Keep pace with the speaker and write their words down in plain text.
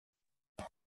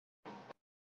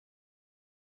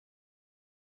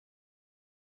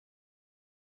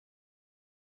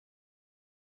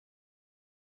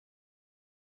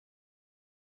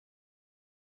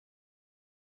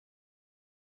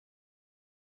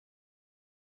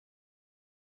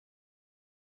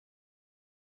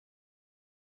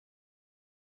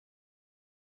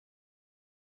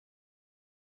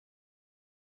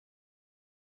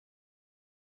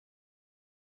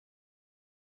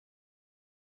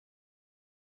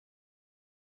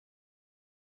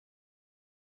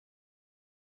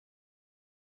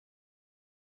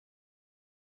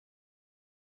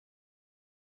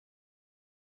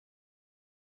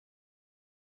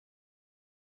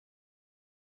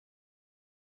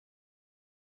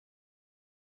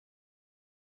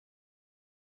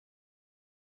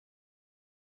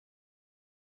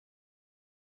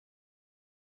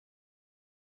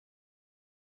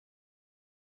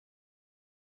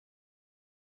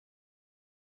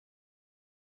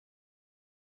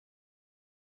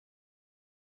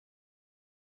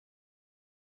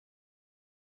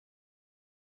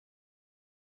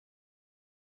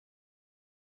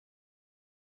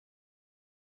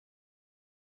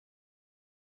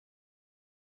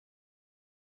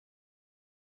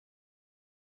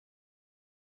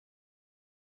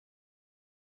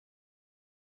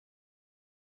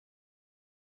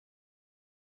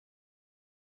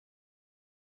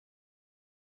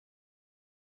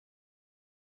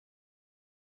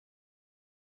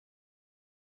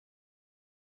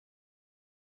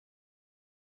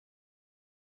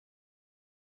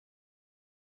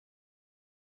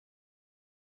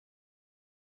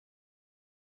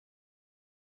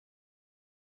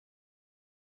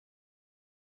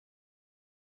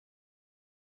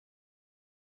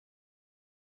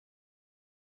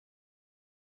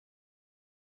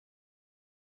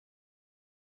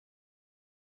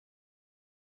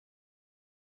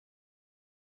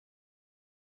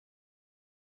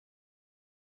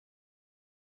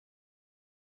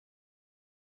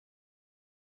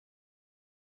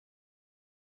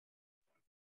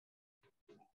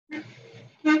Hi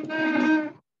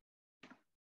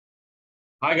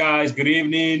guys, good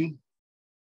evening.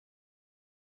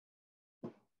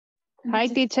 Hi,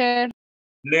 teacher.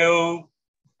 Hello,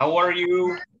 how are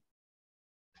you?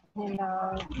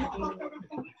 Hello.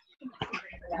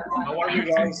 How are you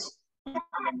guys?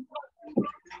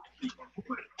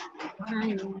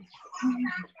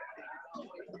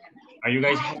 Are you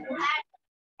guys happy?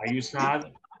 Are you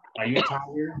sad? Are you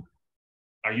tired?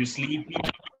 Are you sleepy?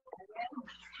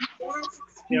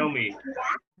 Tell me.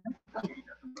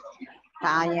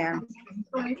 Tired.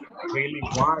 Really,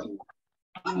 why?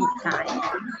 Tired.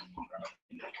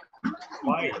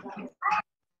 Why?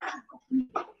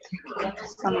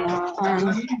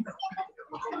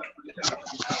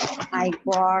 I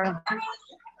work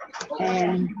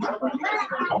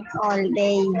all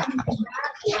day.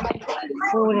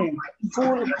 Full.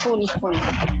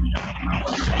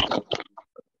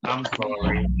 I'm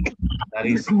sorry. That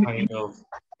is kind of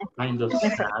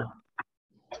sad.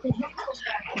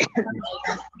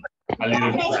 A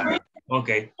little sad.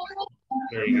 Okay.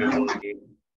 Very good.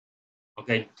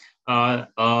 Okay.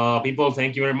 People,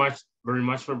 thank you very much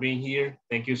for being here.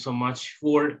 Thank you so much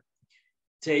for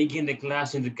taking the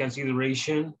class into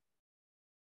consideration.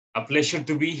 A pleasure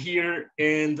to be here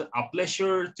and a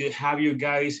pleasure to have you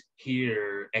guys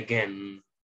here again.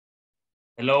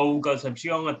 Hello,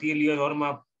 Concepcion, Atilio,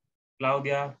 Norma,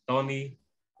 Claudia, Tony,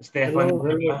 Stefan,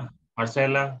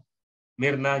 Marcela,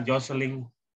 Mirna, Jocelyn,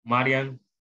 Marian,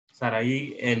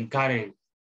 Sarai, and Karen.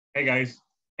 Hey guys,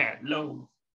 hello.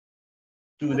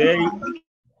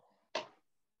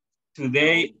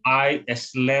 Today I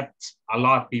slept a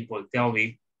lot, people tell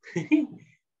me,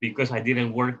 because I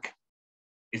didn't work.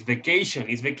 It's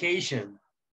vacation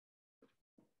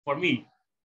for me.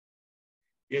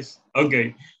 Yes,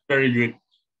 okay, very good.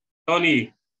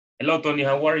 Tony, hello Tony,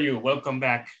 how are you? Welcome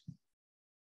back.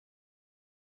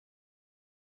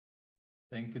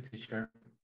 Thank you, teacher.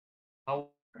 How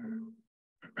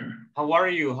are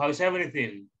you? How's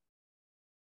everything?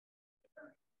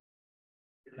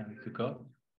 Thanks to God.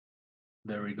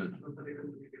 Very good.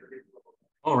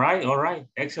 All right.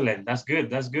 Excellent. That's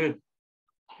good.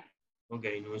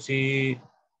 Okay, no see.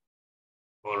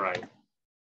 All right.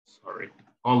 Sorry.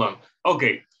 Hold on.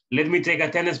 Okay, let me take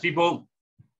attendance, people.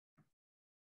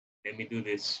 Let me do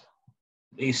this.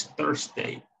 It's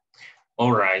Thursday.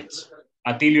 All right.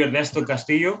 Atilio Ernesto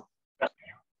Castillo.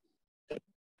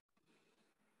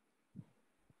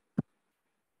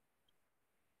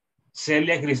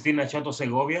 Celia Cristina Chato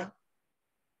Segovia.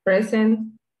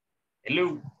 Present.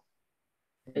 Hello.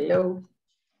 Hello.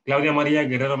 Claudia María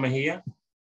Guerrero Mejía.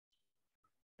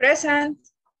 Present.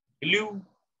 Hello.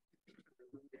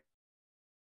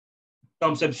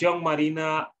 Concepción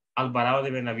Marina Alvarado de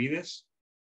Benavides.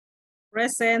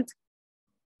 Present.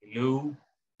 Hello.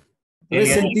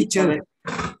 Present, teacher.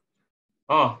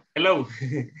 Oh, hello.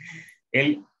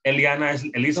 Eliana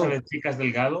Elizabeth Chicas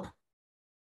Delgado.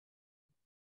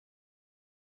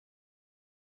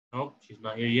 No, she's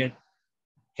not here yet.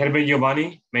 Herbert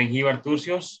Giovanni Mengíbar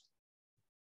Turcios.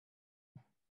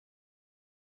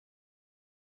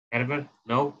 Herbert,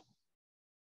 no.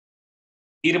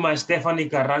 Irma Stephanie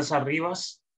Carranza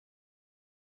Rivas.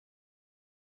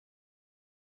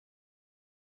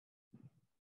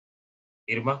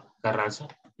 Irma Carranza,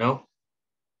 no.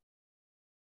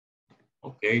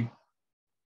 Okay.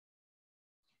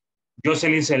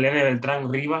 Jocelyn Selene Beltrán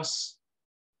Rivas.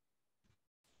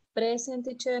 Present,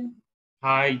 teacher.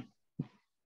 Hi.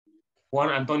 Juan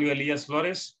Antonio Elías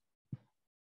Flores.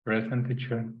 Present,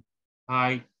 teacher.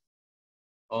 Hi.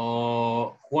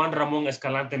 Juan Ramón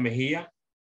Escalante Mejía.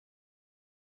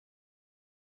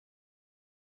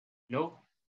 No.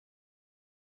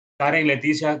 Karen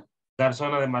Leticia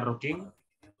Garzona de Marroquín.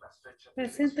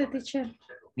 Present, teacher.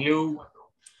 Blue.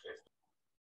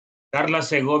 Carla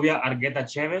Segovia Argueta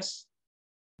Chévez.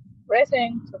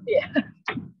 Present, Sofía.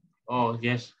 Oh,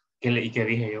 yes. ¿Y qué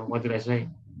dije yo? What did I say?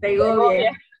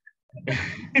 Segovia.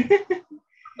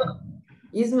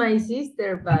 Is my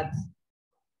sister, but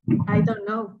I don't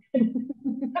know.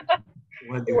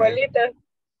 Igualita.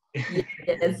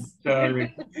 Yes.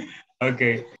 Sorry.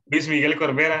 Okay. Luis Miguel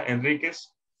Corbera Enríquez.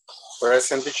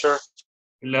 Present, teacher.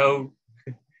 Hello.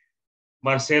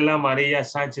 Marcela María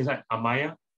Sánchez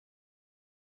Amaya.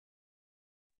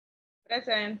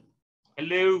 Present.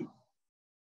 Hello.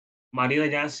 Marina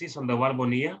Yancy Sandoval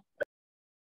Bonilla.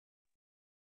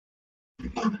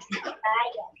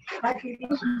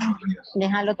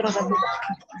 Deja el otro ratito.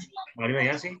 Marina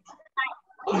Yancy.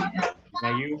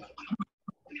 Are you?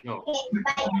 No.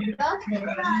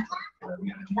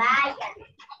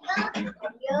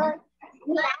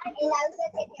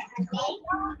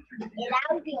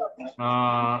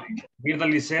 Mirda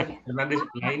Lisset Hernández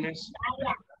Lainez.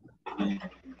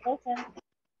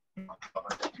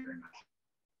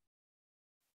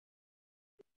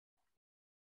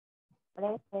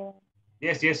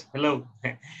 Yes, yes, hello.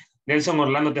 Nelson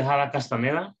Orlando Tejada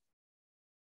Castaneda.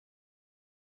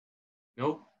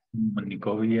 No.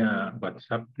 Comunicó vía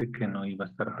WhatsApp de que no iba a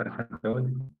estar presente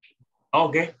hoy.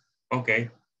 Okay, okay.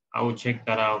 I will check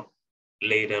that out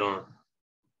later on.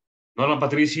 Norma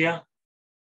Patricia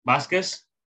Vázquez.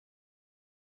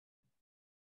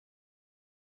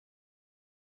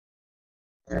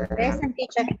 Present,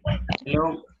 teacher.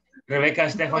 Hello. Rebecca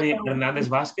Stephanie Hernández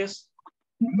Vázquez.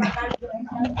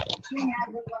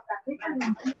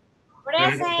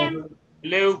 Present.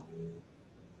 Hello.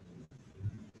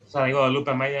 Sorry,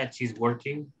 Guadalupe Maya, she's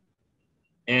working.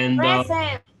 And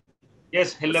Present.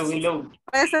 yes, hello, hello.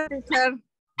 Present, teacher.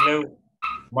 Hello.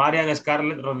 Marian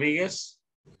Scarlett Rodriguez.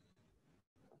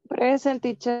 Present,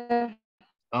 teacher.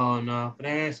 Oh no,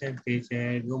 present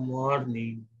teacher. Good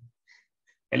morning.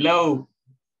 Hello.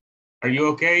 Are you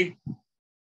okay?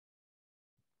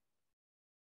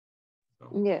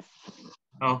 Yes.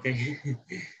 Okay.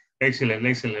 Excellent,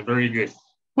 excellent. Very good.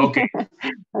 Okay.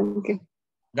 Okay.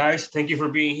 Guys, thank you for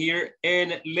being here.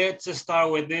 And let's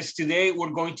start with this. Today,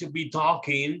 we're going to be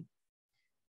talking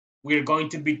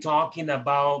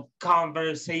about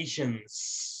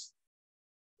conversations,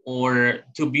 or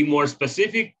to be more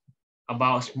specific,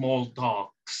 about small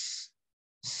talks,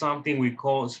 something we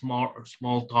call small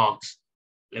talks.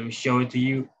 Let me show it to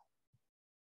you.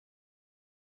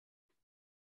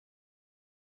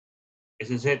 This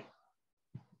is it.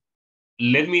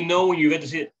 Let me know when you get to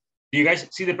see it. Do you guys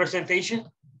see the presentation?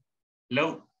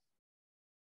 Hello?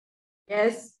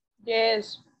 Yes.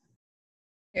 Yes.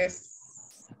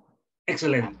 Yes.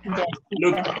 Excellent.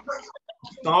 Look,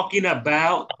 talking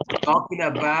about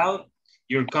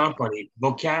your company,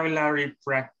 vocabulary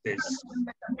practice.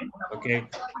 Okay,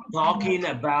 talking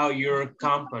about your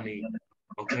company.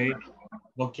 Okay,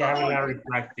 vocabulary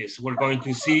practice. We're going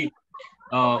to see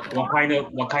what kind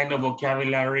of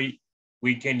vocabulary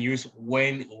we can use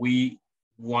when we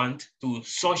want to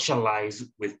socialize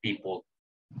with people.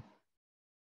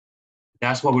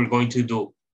 That's what we're going to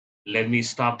do. Let me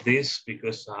stop this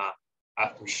because I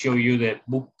have to show you the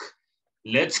book.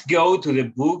 Let's go to the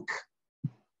book.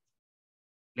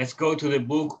 Let's go to the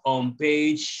book on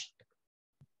page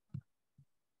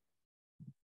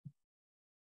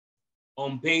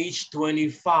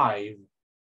 25.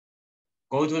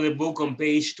 Go to the book on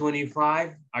page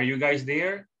 25. Are you guys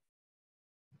there?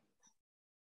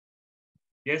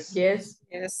 Yes? Yes.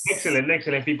 Yes. Excellent,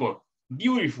 excellent, people.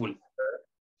 Beautiful.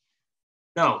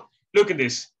 Now, look at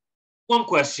this. One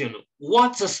question.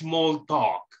 What's a small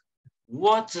talk?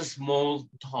 What's a small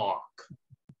talk?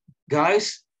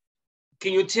 Guys,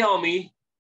 can you tell me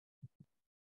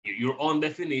your own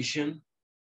definition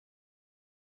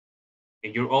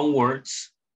in your own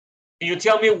words? Can you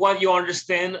tell me what you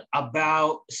understand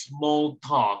about small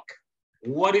talk?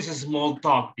 What is a small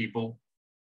talk, people?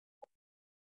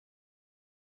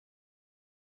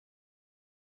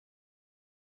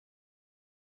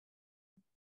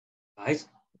 Guys?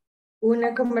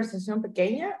 Una conversación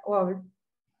pequeña o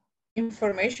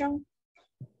Information.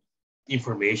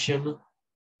 Information.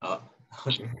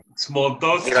 Small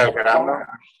talk. Ir al grano.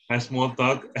 A small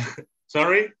talk.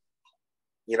 Sorry?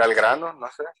 Ir al grano, no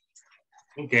sé.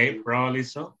 Okay, probably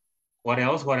so. What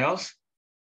else? What else?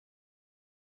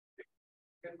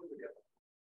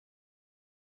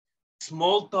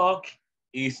 Small talk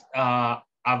is a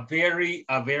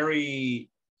very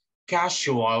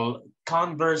casual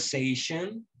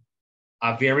conversation.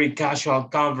 A very casual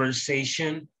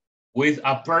conversation with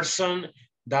a person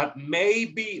that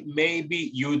maybe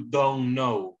you don't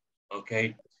know.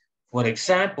 Okay. For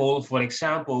example,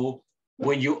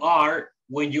 when you are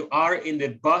in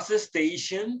the bus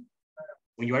station,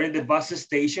 or in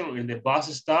the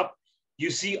bus stop, you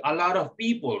see a lot of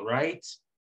people, right?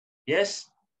 Yes.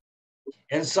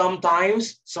 And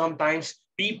sometimes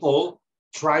people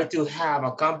try to have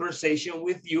a conversation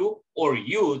with you, or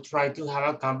you try to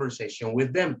have a conversation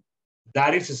with them.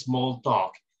 That is a small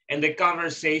talk. And the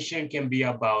conversation can be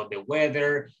about the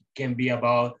weather, can be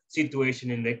about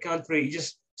situation in the country,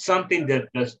 just something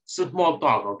that's small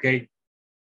talk, okay?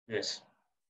 Yes.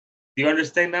 Do you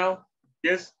understand now?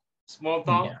 Yes? Small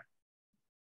talk? Yeah.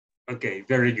 Okay,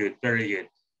 very good, very good.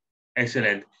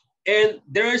 Excellent. And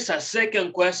there is a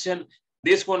second question.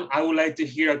 This one, I would like to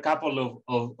hear a couple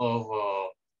of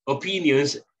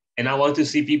opinions, and I want to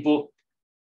see people,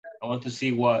 I want to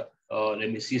see what, let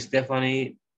me see,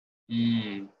 Stephanie.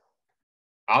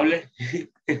 Hable.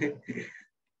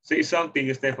 Say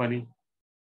something, Stephanie.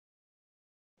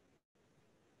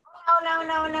 Hola,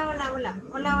 hola, hola, hola, hola,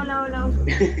 hola, hola, hola.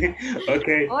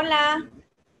 Okay. Hola.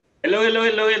 Hello, hello,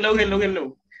 hello, hello, hello,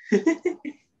 hello.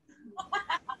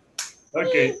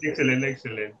 Okay, excellent,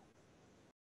 excellent.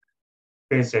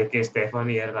 Pensé que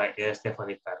Stephanie era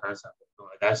Stephanie Carranza. No,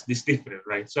 that's different,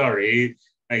 right? Sorry,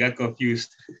 I got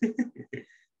confused.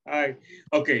 All right.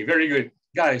 Okay, very good.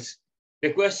 Guys,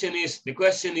 the question is,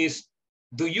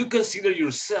 do you consider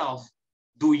yourself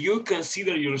a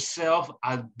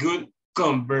good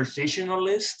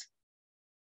conversationalist?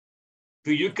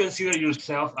 Do you consider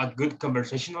yourself a good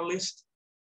conversationalist?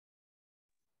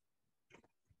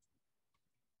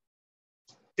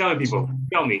 Tell me, people,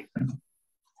 tell me.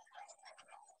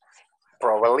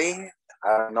 Probably,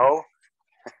 I don't know.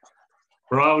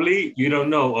 Probably, you don't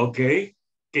know, okay?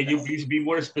 Can you please be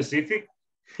more specific?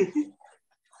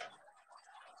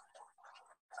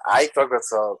 I talk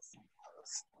so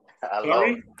a lot.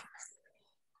 Sorry?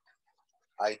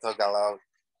 I talk a lot.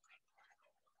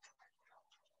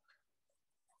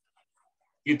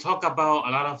 You talk about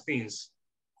a lot of things.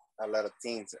 A lot of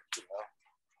things. You know?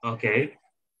 Okay.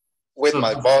 With So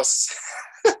my boss.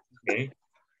 Okay.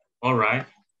 All right.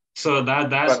 So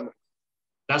that's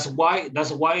why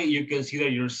you consider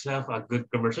yourself a good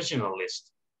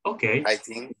conversationalist. Okay. I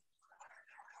think.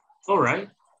 All right.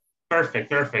 Perfect,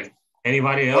 perfect.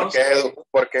 Anybody else?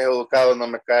 Porque educado no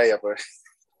me calla, pues.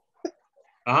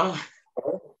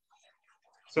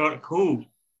 So who?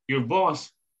 Your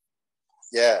boss?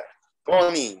 Yeah.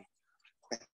 Pony.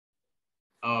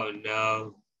 Oh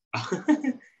no.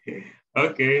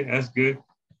 Okay, that's good.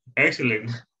 Excellent.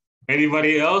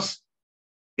 Anybody else?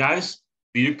 Guys,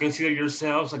 do you consider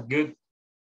yourselves a good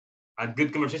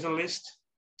conversationalist?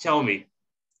 Tell me.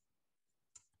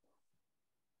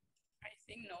 I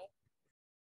think no.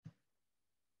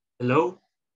 Hello?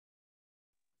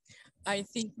 I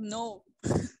think no.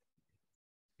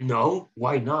 No,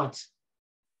 why not?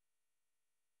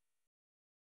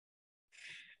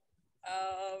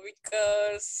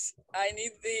 Because I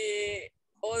need the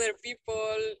other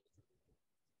people.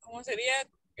 ¿Cómo sería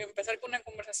empezar con una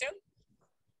conversación?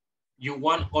 You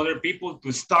want other people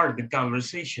to start the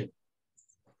conversation.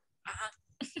 Ajá.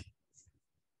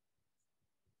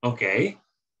 Okay.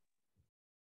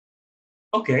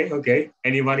 Okay, okay.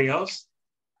 Anybody else?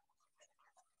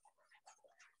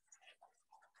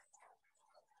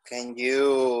 Can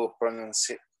you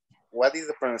pronounce what is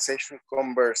the pronunciation?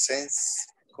 Conversationalist.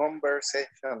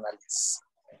 Conversationalist.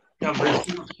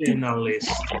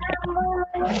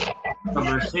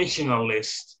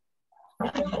 Conversationalist.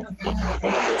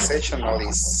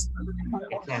 Conversationalist.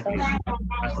 Exactly.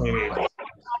 That's what it is.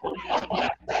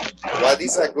 What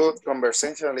is a good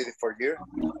conversationalist for you?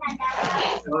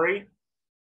 Sorry?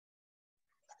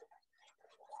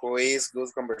 Who is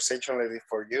good conversationalist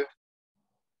for you?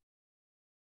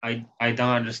 I don't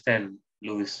understand,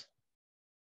 Luis.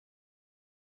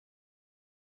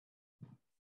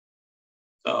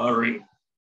 Sorry.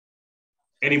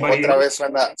 Anybody Otra else?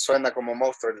 vez suena como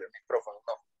monstruo el micrófono,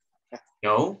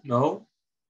 ¿no? No.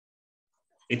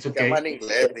 It's Que habla en okay.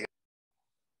 inglés, tío.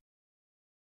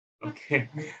 Okay.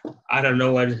 I don't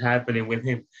know what is happening with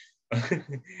him.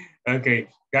 Okay.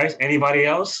 Guys, anybody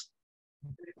else?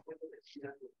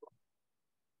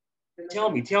 Tell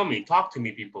me. Talk to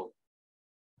me, people.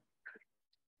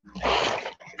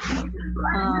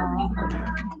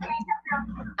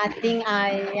 I think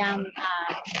I am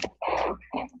a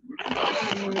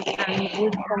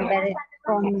good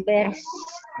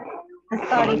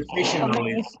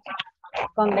conversationalist.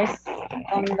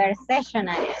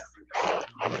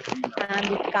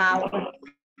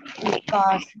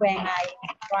 Because when I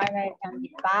travel on the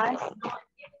bus,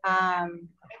 I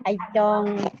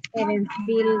don't even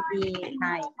feel the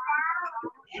time.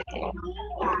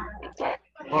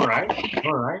 All right.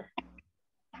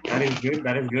 That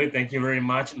is good. Thank you very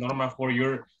much, Norma, for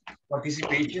your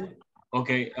participation.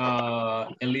 Okay,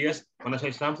 Elias, want to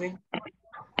say something?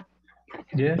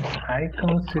 Yes, I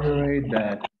consider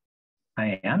that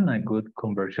I am a good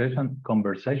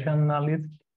conversationalist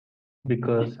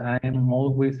because I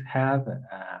always have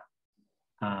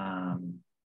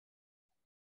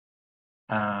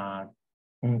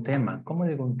un tema. ¿Cómo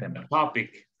digo un tema?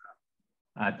 Topic.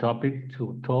 A topic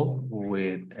to talk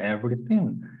with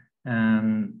everything.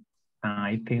 And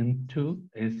I think too,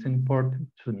 it's important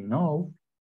to know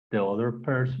the other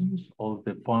persons or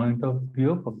the point of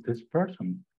view of this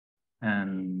person.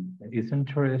 And it's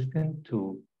interesting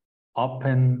to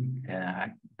open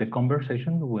the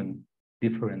conversation with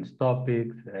different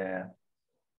topics,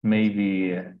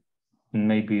 maybe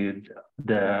maybe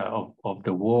of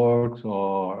the works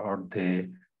or the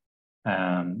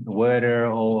weather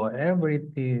or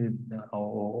everything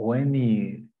or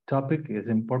any topic is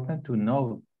important to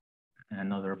know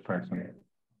another person.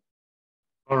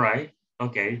 All right.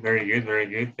 Okay. Very good. Very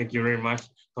good. Thank you very much,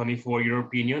 Tony, for your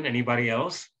opinion. Anybody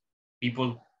else?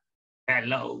 People,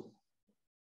 hello.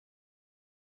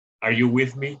 Are you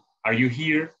with me? Are you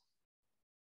here?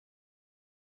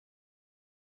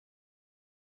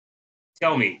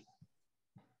 Tell me.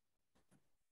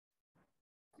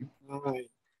 Hi.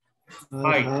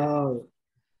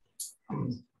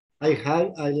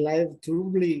 Hi. I like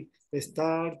to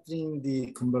starting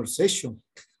the conversation.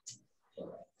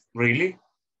 Really?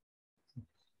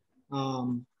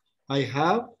 I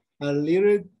have a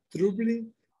little trouble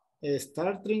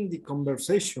starting the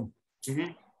conversation.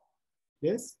 Mm-hmm.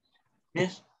 Yes?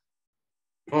 Yes.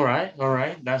 All right. All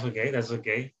right. That's okay. That's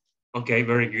okay. Okay.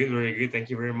 Very good. Very good. Thank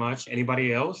you very much.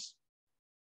 Anybody else?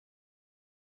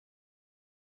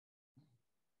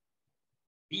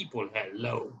 People,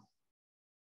 hello.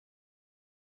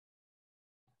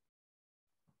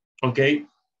 Okay.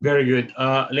 Very good.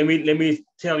 Let me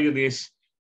tell you this.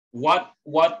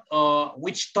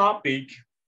 Which topic,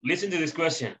 listen to this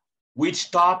question.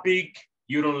 Which topic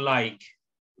you don't like?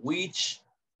 Which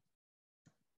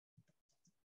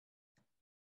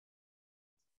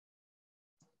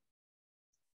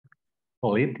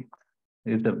Politics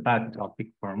is a bad topic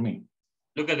for me.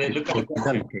 look at the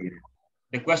question.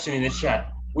 The question in the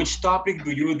chat. Which topic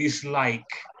do you dislike?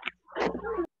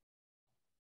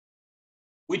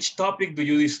 Which topic do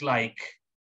you dislike?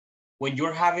 When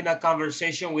you're having a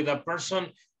conversation with a person,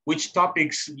 which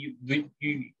topics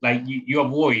you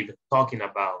avoid talking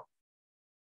about?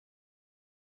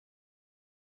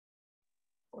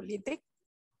 Politics.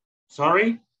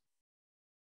 Sorry?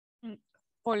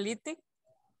 Politics.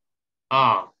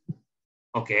 Ah,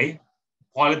 okay.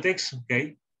 Politics,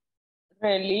 okay.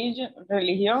 Religion.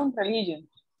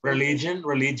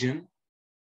 Religion.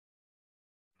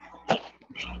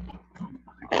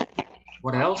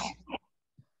 What else?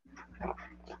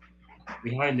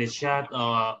 We have in the chat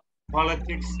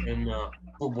politics and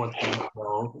football team.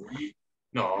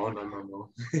 No.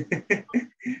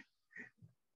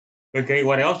 Okay,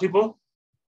 what else, people?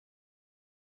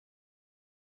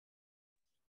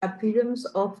 Appearance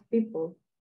of people.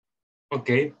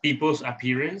 Okay, people's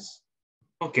appearance.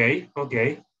 Okay.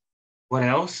 What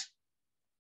else?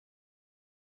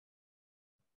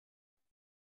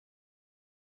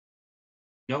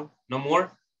 No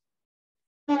more?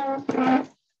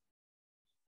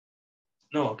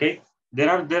 No, okay. There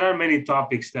are many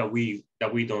topics that we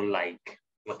don't like.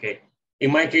 Okay.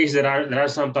 In my case, there are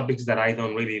some topics that I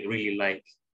don't really like.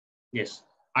 Yes.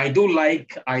 I do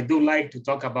like to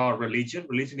talk about religion.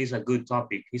 Religion is a good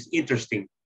topic. It's interesting.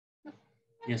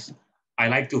 Yes. I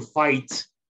like to fight.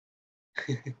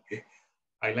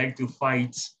 I like to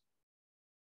fight.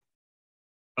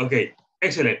 Okay,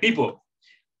 excellent. People,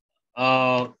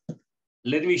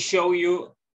 let me show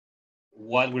you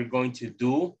what we're going to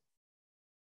do.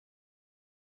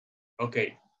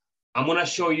 Okay, I'm gonna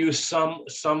show you some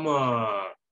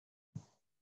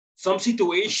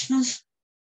situations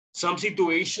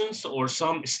or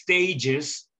some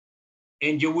stages,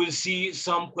 and you will see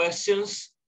some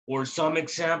questions or some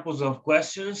examples of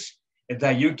questions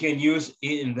that you can use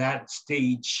in that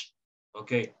stage.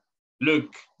 Okay,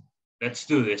 look, let's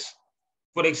do this.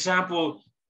 For example,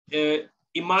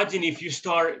 imagine if you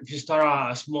start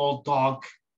a small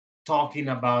talking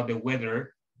about the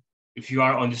weather. If you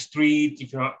are on the street,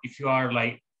 if you are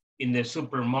like in the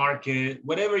supermarket,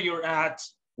 whatever you're at,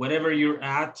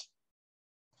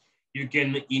 you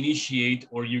can initiate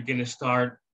or you can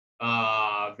start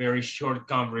a very short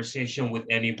conversation with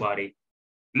anybody.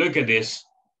 Look at this,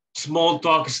 small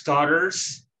talk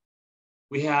starters.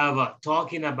 We have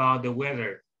talking about the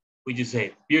weather. We just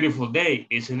say, beautiful day,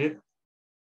 isn't it?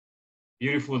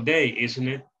 Beautiful day, isn't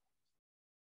it?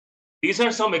 These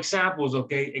are some examples,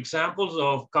 okay? Examples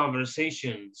of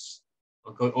conversations,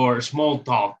 okay, or small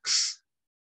talks.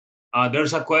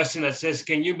 There's a question that says,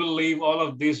 can you believe all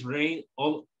of this rain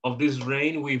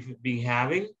we've been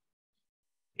having?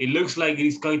 It looks like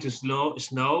it's going to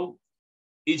snow.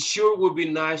 It sure would be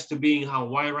nice to be in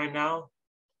Hawaii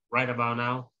right about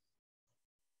now.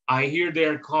 I hear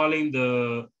they're calling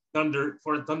the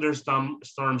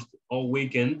thunderstorms all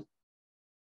weekend.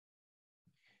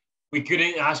 We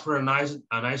couldn't ask for a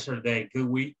nicer day, could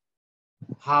we?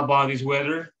 How about this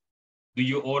weather? Did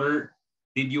you order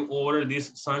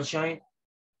this sunshine?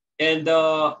 And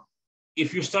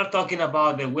if you start talking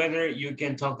about the weather, you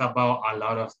can talk about a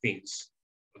lot of things.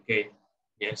 Okay,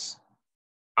 yes.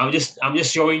 I'm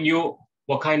just showing you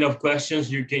what kind of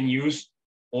questions you can use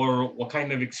or what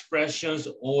kind of expressions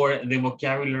or the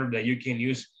vocabulary that you can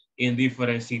use in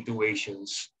different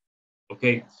situations.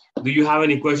 Okay, do you have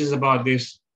any questions about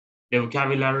this, the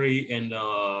vocabulary and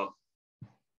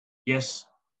yes?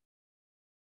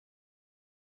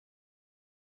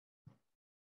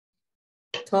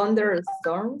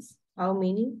 Thunderstorms, how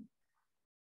many?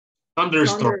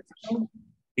 Thunderstorm.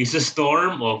 It's a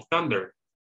storm of thunder.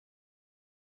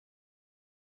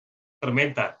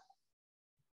 Tormenta.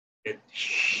 El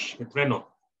trueno.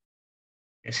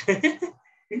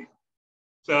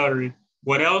 Sorry.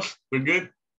 What else? We're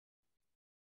good?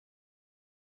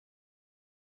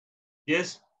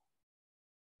 Yes?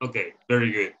 Okay,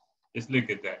 very good. Let's look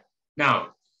at that.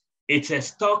 Now, it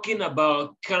says talking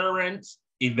about current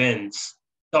events,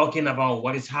 talking about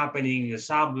what is happening in El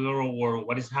Salvador or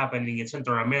what is happening in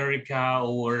Central America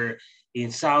or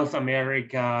in South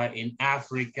America, in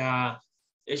Africa.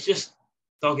 It's just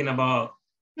talking about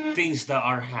things that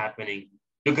are happening.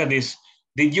 Look at this.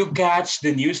 Did you catch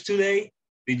the news today?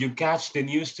 Did you catch the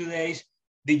news today?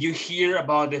 Did you hear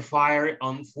about the fire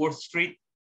on 4th Street?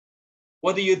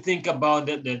 What do you think about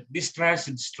this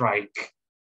transit strike?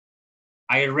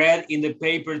 I read in the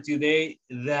paper today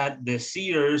that the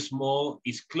Sears Mall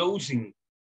is closing.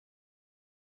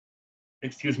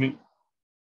 Excuse me.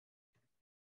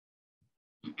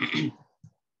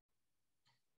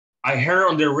 I heard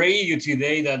on the radio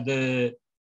today that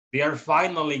they are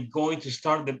finally going to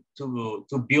start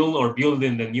to build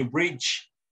in the new bridge.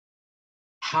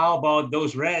 How about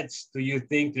those Reds? Do you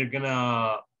think they're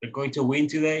going to win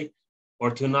today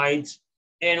or tonight?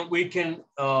 And we can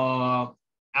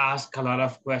ask a lot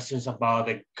of questions about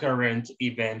the current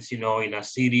events, in a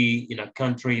city, in a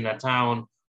country, in a town,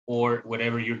 or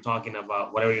whatever you're talking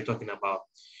about,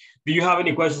 Do you have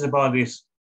any questions about this?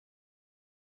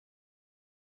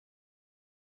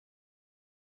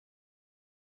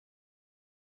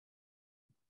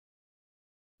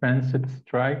 Transit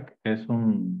strike es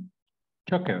un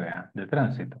choque de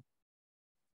tránsito.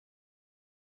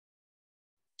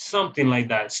 Something like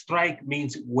that. Strike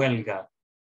means huelga.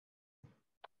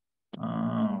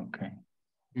 Okay.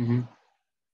 Mm-hmm.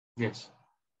 Yes.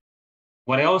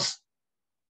 What else?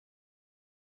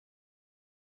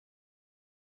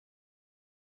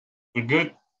 We're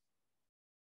good?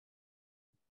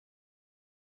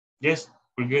 Yes,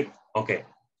 we're good. Okay.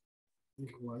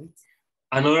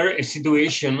 Another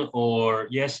situation, or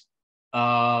yes,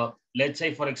 let's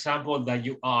say, for example, that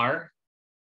you are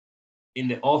in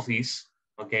the office,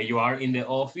 okay, you are in the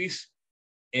office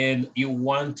and you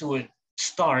want to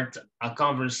start a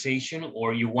conversation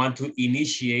or you want to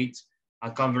initiate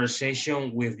a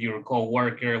conversation with your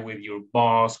coworker, with your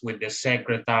boss, with the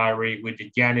secretary, with the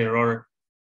janitor,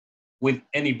 with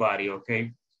anybody,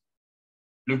 okay?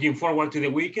 Looking forward to the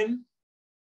weekend?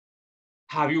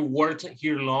 Have you worked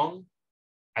here long?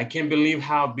 I can't believe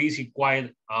how busy,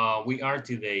 quiet we are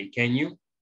today. Can you?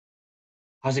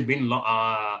 Has it been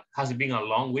a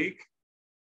long week?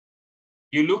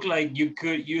 You look like you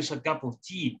could use a cup of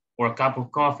tea or a cup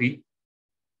of coffee.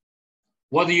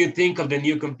 What do you think of the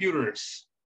new computers?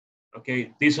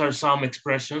 Okay, these are some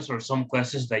expressions or some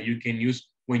questions that you can use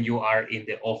when you are in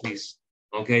the office.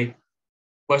 Okay,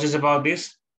 questions about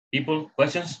this? People,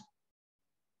 questions?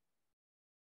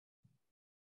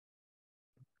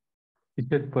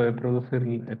 Usted puede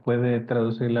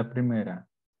traducir la primera.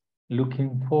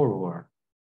 Looking forward.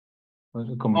 Pues,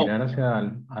 como mirar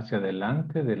hacia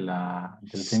adelante del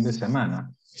fin de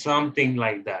semana. Something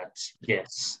like that,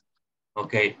 yes.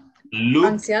 Okay. Look.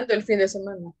 Ansiando el fin de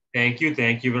semana. Thank you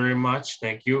very much.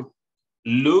 Thank you.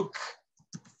 Look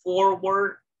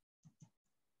forward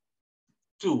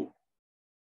to.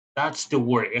 That's the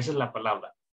word. Esa es la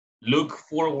palabra. Look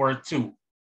forward to,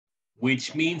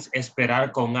 which means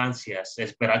esperar con ansias,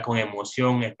 esperar con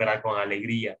emoción, esperar con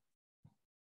alegría.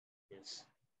 Yes.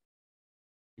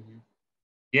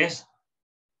 Yes.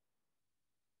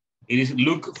 It is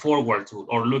look forward to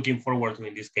or looking forward to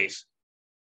in this case.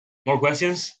 More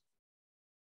questions?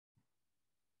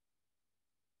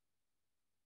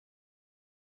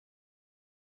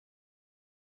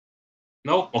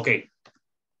 No? Okay.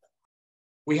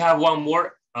 We have one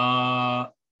more.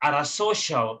 At a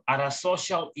social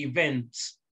event.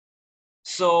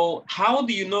 So how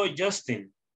do you know,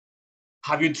 Justin?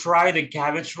 Have you tried the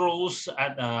cabbage rolls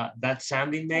at that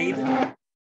Sandy made?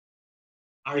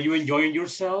 Are you enjoying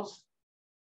yourself?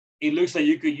 It looks like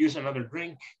you could use another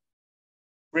drink.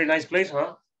 Very nice place,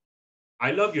 huh? I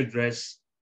love your dress.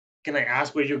 Can I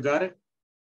ask where you got it?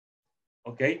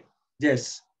 Okay,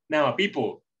 yes. Now,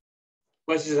 people,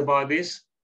 questions about this?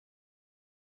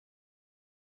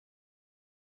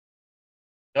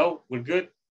 No, we're good.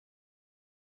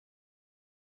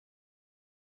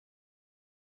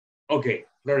 Okay,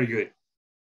 very good.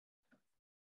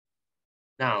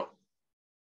 Now,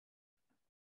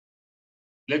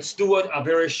 let's do a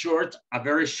very short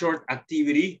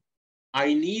activity.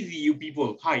 I need you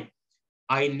people, hi.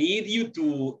 I need you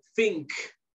to think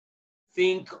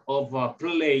of a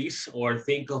place or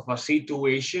think of a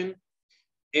situation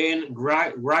and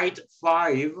write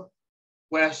 5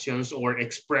 questions or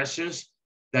expressions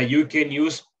that you can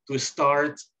use to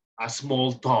start a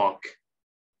small talk.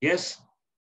 Yes?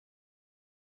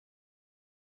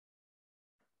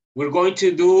 We're going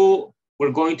to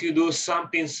do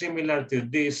something similar to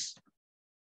this.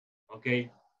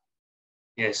 Okay?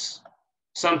 Yes.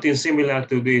 Something similar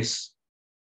to this.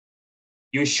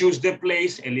 You choose the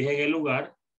place, eligen el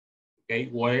lugar, okay?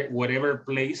 Whatever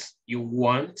place you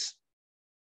want,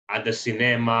 at the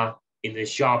cinema, in the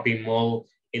shopping mall,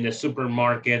 in the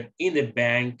supermarket, in the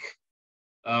bank,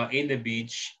 in the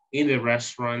beach, in the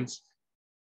restaurant,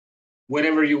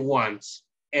 whatever you want,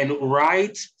 and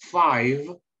write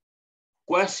 5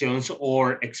 questions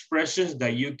or expressions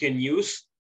that you can use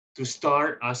to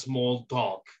start a small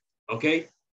talk, okay?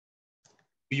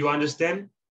 Do you understand?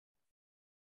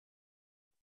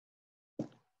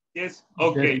 Yes,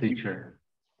 okay. Yes, teacher.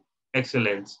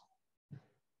 Excellent.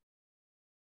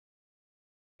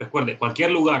 Recuerde, cualquier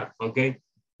lugar, okay?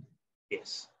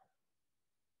 Yes.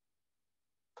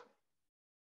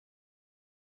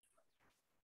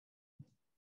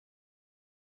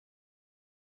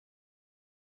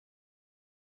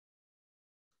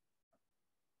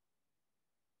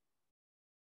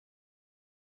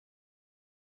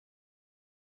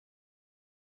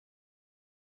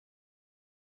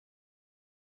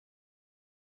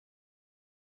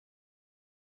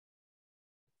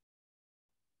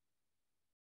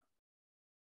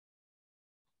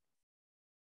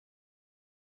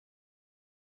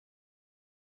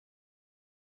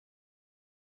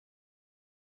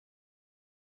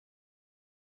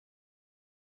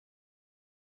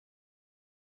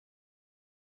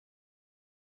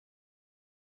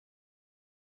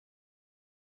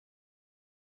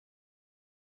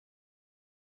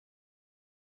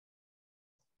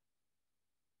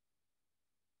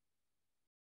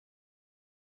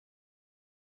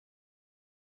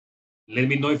 Let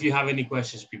me know if you have any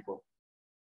questions, people.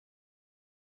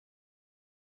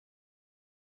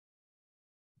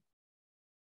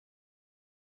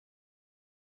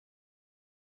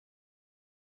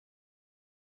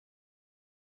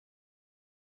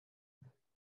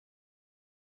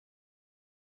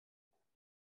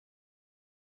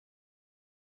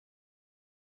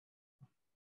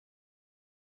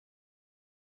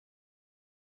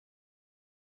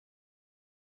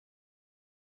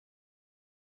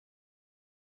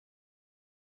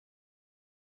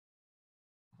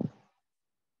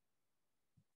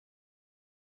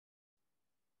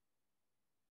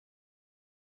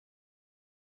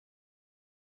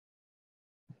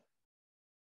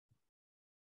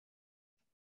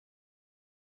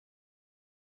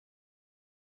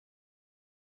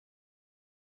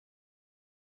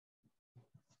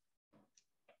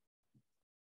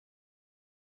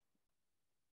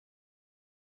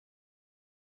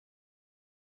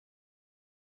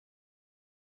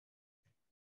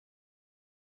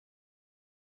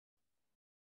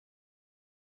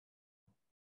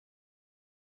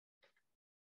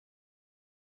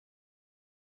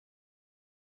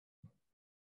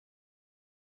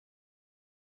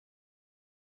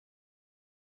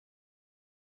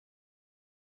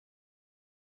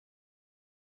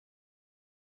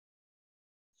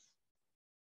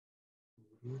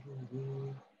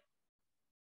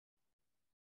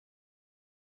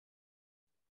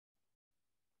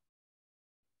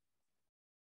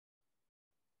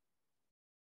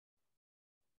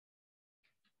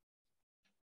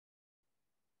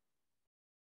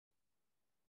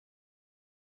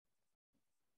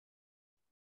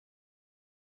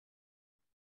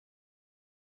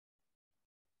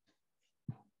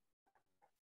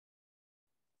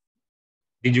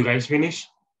 Did you guys finish?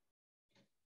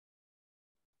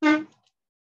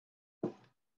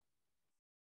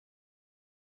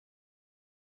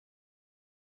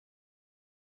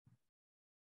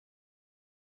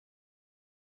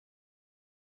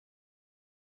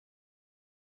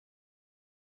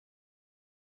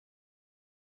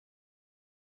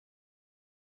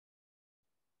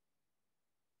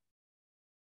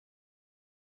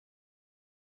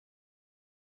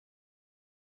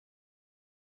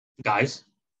 Guys,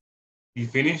 you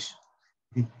finish?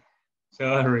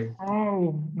 Sorry.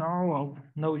 Oh, no,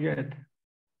 no yet.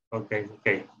 Okay,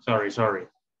 sorry.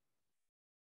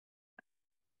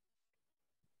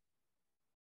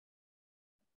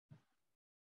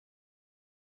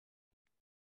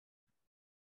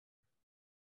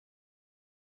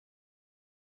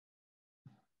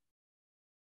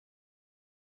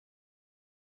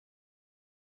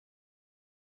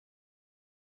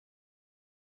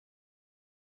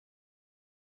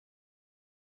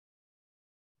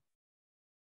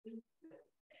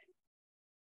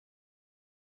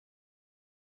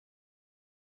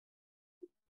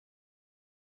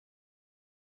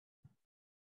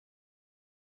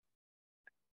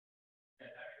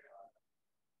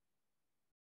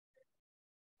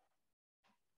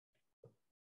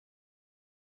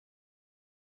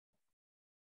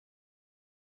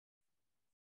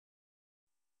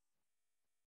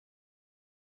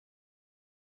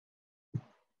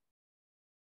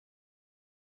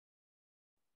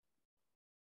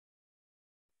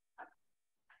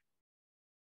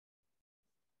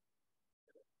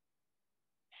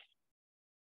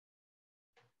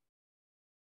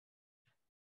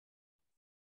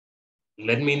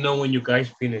 Let me know when you guys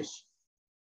finish.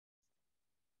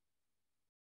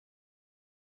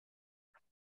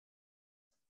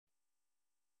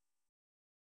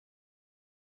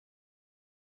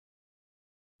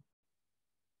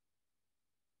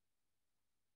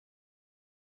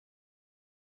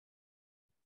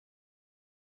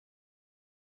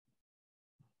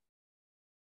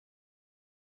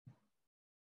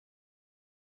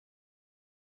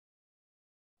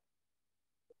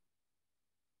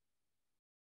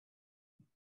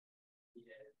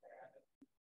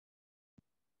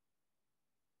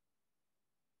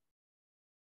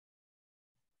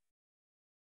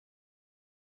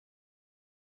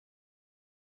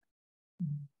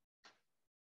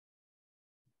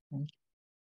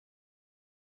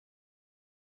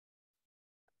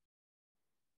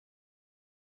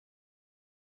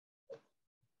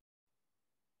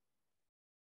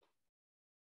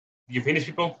 You finish,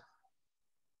 people?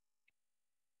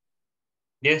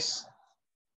 Yes.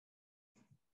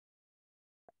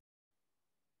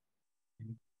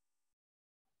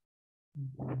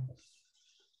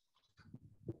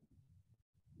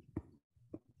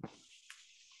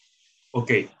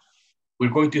 Okay, we're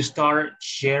going to start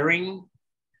sharing.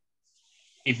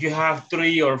 If you have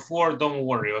 3 or 4, don't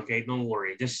worry, okay? Don't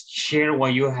worry, just share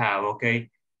what you have, okay?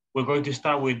 We're going to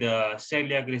start with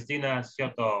Celia Cristina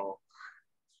Cioto.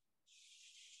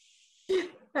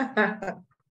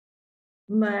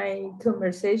 My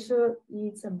conversation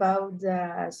is about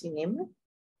the cinema.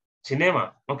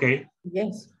 Cinema, okay.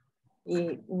 Yes.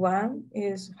 One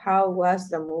is, how was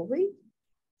the movie?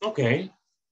 Okay.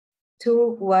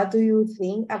 2, what do you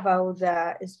think about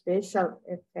the special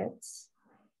effects?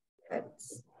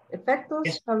 Effectos?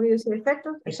 Yes. How do you say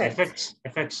effectos? Yes,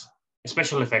 effects,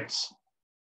 special effects.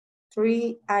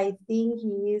 3, I think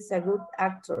he is a good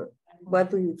actor. What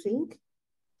do you think?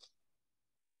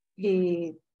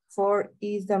 4,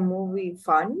 is the movie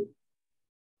funny?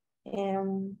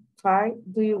 And 5,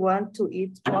 do you want to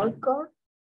eat popcorn?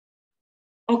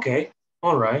 Okay,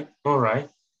 all right.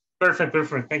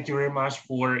 Perfect. Thank you very much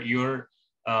for your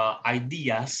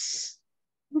ideas.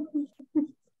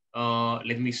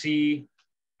 Let me see.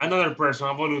 Another person,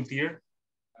 a volunteer.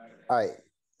 Hi,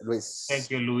 Luis. Thank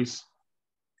you, Luis.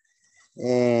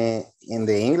 In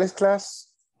the English class,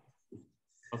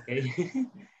 Okay.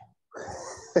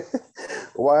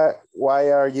 why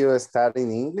are you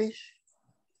studying English?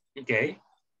 Okay.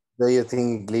 Do you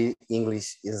think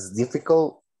English is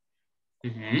difficult?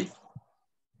 Mm-hmm.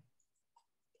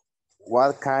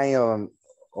 What kind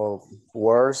of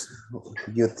words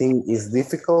you think is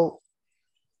difficult?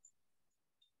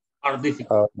 Are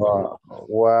difficult.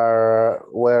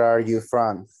 Where are you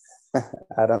from?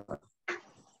 I don't know.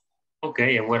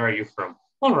 Okay, and where are you from?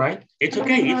 All right, it's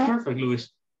okay. It's perfect, Luis.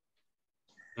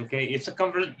 Okay, it's a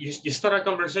you start a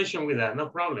conversation with that, no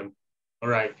problem. All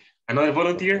right, another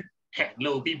volunteer.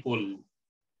 Hello, people.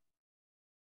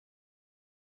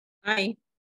 Hi.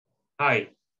 Hi.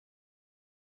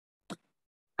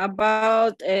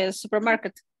 About a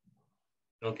supermarket.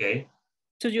 Okay.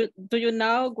 Do you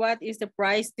know what is the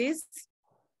price this?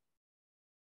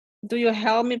 Do you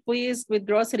help me please with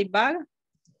grocery bag?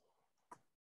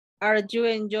 Are you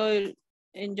enjoy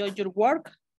your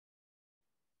work?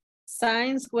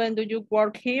 Since when do you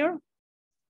work here?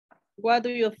 What do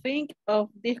you think of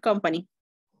this company?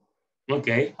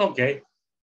 Okay.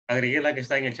 Agregué la que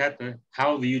está en el chat.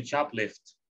 How do you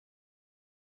shoplift?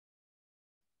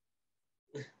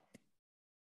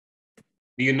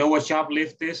 Do you know what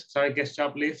shoplift is? Sorry, guess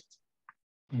shoplift?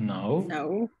 No.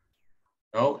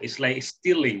 No, it's like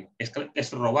stealing. Es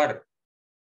robar.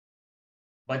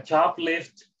 But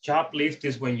shoplift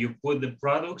is when you put the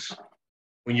products,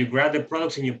 when you grab the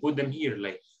products and you put them here,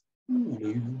 like.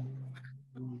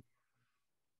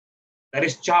 That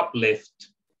is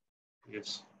shoplift.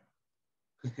 Yes.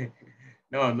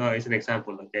 No, it's an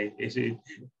example, okay?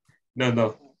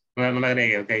 No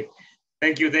agregue, okay?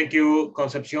 Thank you,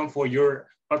 Concepcion, for your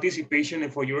participation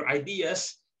and for your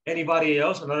ideas. Anybody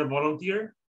else, another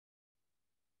volunteer?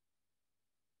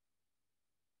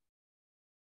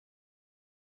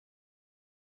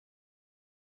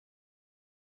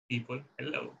 People,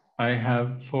 hello. I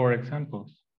have 4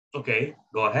 examples. Okay,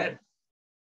 go ahead.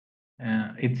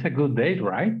 It's a good day,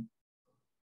 right?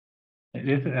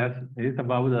 It's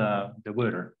about the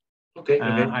weather. Okay.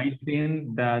 I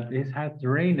think that it has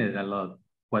rained a lot.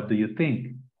 What do you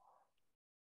think?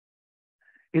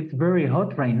 It's very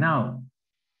hot right now.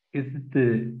 Is it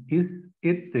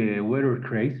the weather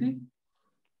crazy?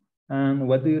 And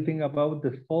what do you think about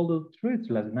the folded streets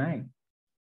last night?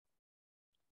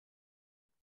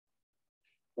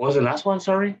 What was the last one,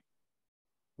 sorry?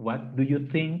 what do you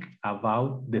think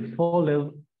about the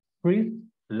fallen trees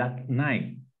last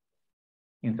night?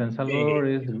 In San Salvador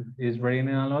is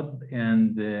raining a lot,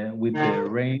 and with the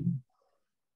rain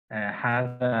has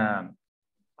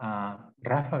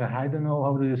ráfagas. I don't know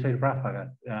how do you say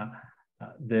ráfagas.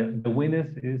 The wind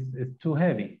is too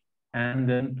heavy, and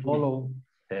then follow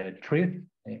trees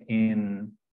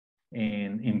in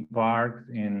parks,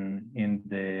 in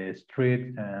the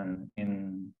streets, and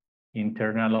in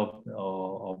internal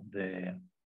of the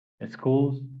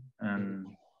schools, and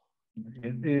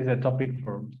it is a topic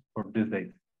for this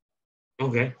day.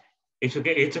 Okay, it's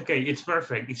okay, it's okay, it's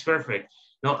perfect, it's perfect.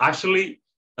 No, actually,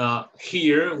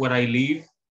 here where I live,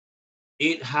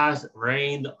 it has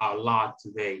rained a lot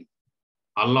today,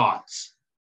 a lot.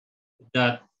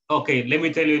 That, okay, let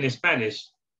me tell you in Spanish.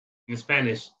 In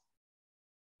Spanish,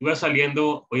 iba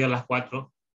saliendo hoy a las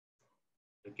 4,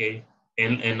 okay,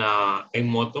 en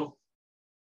moto,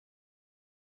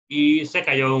 y se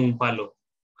cayó un palo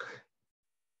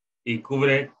y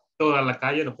cubre toda la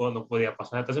calle, no podía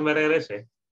pasar, entonces me regresé.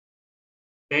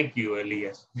 Thank you,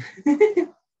 Elias.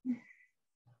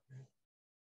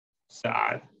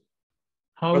 Sad.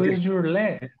 How is your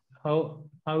leg? How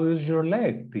is your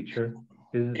leg, teacher?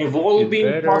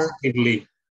 Evolving positively.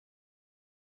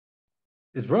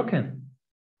 It's broken.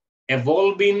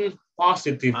 Evolving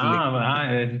positively.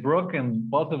 It's broken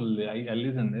possibly. I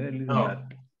listen No,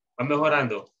 that. I'm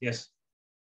mejorando. Yes.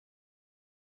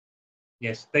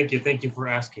 Yes. Thank you for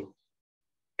asking.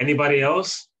 Anybody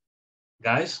else,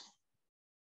 guys?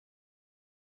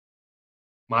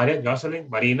 Maria, Jocelyn,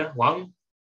 Marina, Juan,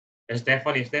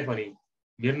 Stephanie,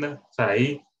 Mirna,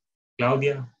 Saraí,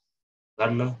 Claudia,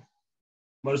 Carla,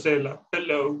 Marcela,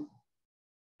 hello,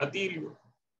 Atilio.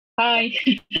 Hi.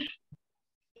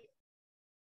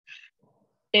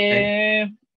 Okay.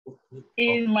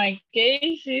 In my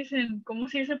case, is in, ¿cómo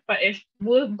se dice? Es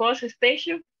bus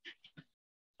station.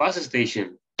 Bus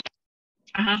station.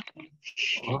 Ajá.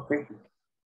 Okay.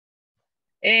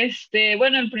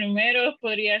 Bueno, el primero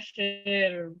podría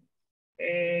ser,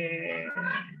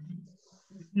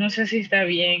 no sé si está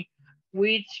bien.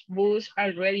 Which bus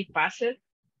already passed?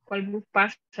 ¿Cuál bus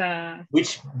pasa?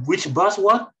 Which bus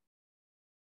what?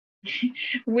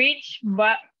 Which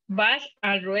bus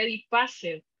already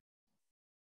passed?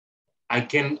 I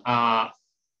can,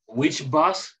 which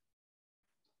bus?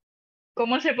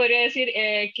 ¿Cómo se podría decir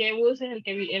qué bus es el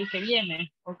que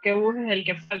viene? ¿O qué bus es el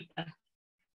que falta?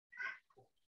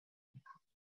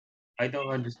 I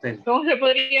don't understand. ¿Cómo se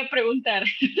podría preguntar?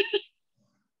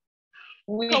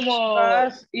 Which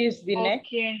bus is the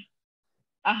next?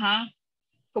 Ajá.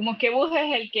 Como qué bus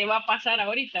es el que va a pasar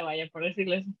ahorita, vaya, por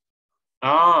decirlo así.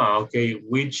 Ah, okay.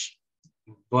 Which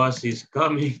bus is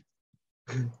coming?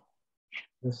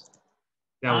 Which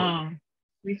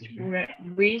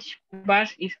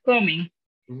bus is coming?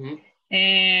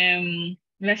 Mm-hmm.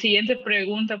 La siguiente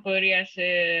pregunta podría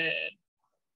ser,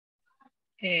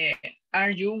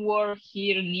 are you work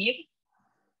here near?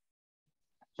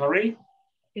 Sorry?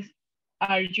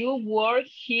 Are you work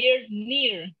here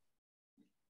near?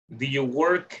 Do you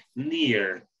work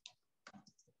near?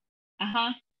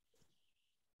 Ajá.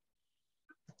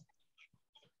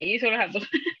 Y solo las dos.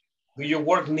 Do you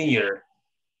work near?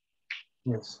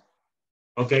 Yes.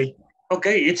 Okay.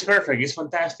 Okay, it's perfect. It's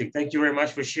fantastic. Thank you very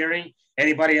much for sharing.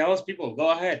 Anybody else? People, go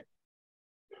ahead.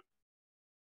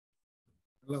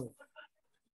 Hello.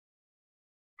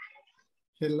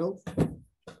 Hello.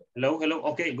 Hello.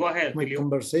 Okay, go ahead. My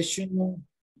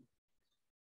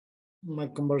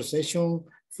conversation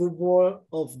football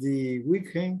of the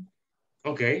weekend.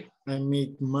 Okay. I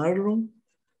meet Marlon.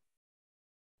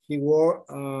 He worked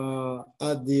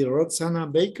at the Roxana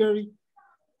Bakery.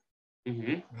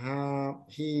 Mm-hmm.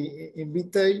 He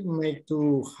invited me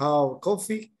to have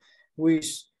coffee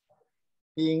with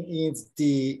in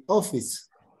the office.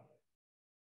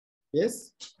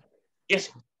 Yes? Yes.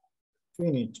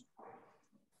 Finish.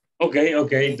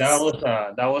 Okay.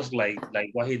 That was like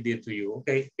what he did to you.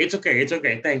 Okay. It's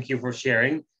okay. Thank you for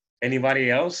sharing.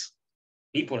 Anybody else?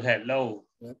 People, hello.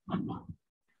 Yep.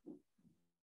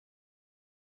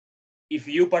 If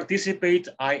you participate,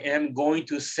 I am going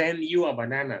to send you a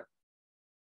banana.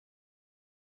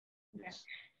 Yes.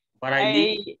 But I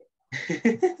need...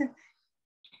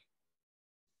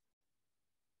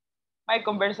 My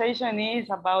conversation is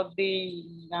about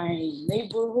my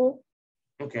neighborhood.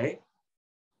 Okay.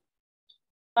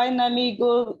 Finally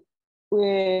good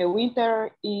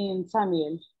winter in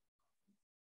Samuel.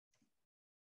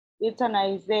 It's a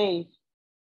nice day.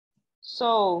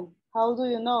 So, how do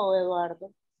you know,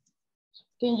 Eduardo?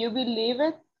 Can you believe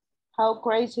it? How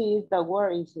crazy is the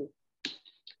world, is it?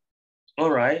 All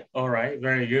right.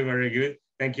 Very good.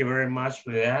 Thank you very much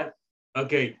for that.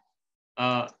 Okay,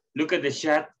 look at the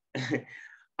chat.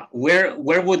 where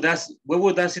would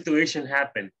that situation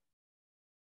happen?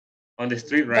 On the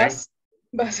street, right?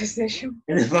 Bus station.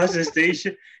 In the bus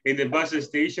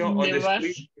station, on the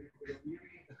street,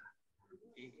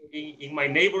 in my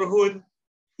neighborhood,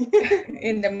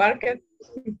 In the market.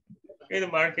 in the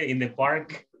market, in the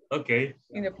park. Okay.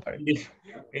 In the park.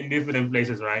 In different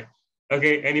places, right?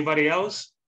 Okay, anybody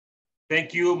else?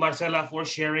 Thank you, Marcela, for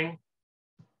sharing.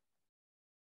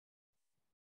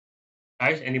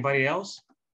 Guys, anybody else?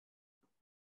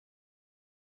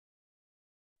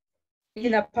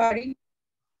 In a party.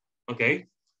 Okay.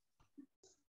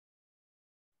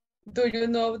 Do you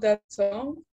know that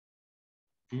song?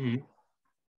 Mm-hmm.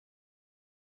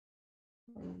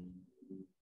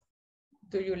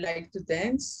 Do you like to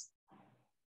dance?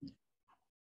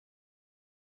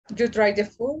 Did you try the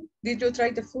food? Did you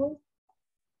try the food?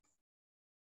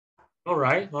 All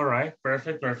right.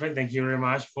 Perfect. Thank you very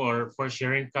much for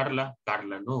sharing, Carla.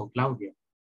 No, Claudia.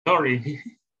 Sorry.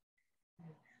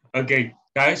 Okay,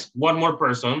 guys, one more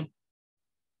person.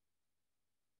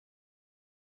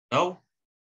 No?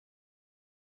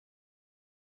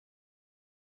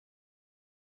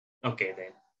 Okay,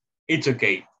 then. It's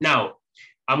okay. Now,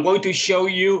 I'm going to show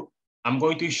you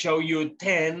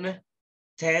 10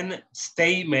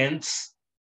 statements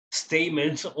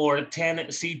or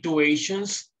 10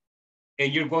 situations,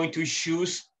 and you're going to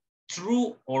choose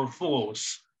true or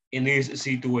false in these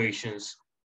situations.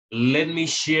 Let me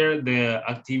share the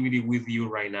activity with you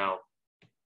right now.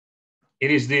 It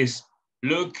is this.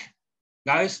 Look,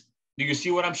 guys, do you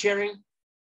see what I'm sharing?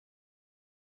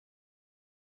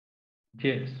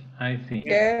 Yes, I think.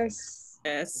 Yes.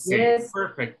 Yes. Okay, yes.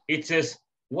 Perfect. It says,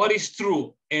 what is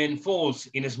true and false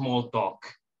in a small talk?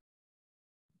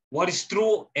 What is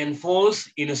true and false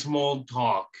in a small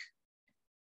talk?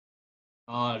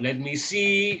 Let me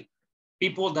see.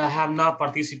 People that have not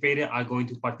participated are going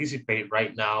to participate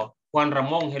right now. Juan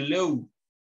Ramon, hello.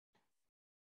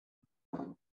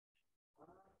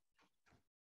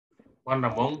 Juan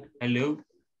Ramon, hello.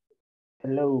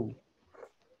 Hello.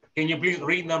 Can you please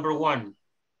read number 1?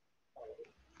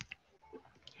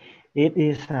 It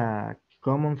is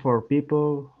common for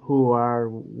people who are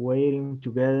waiting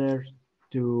together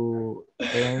to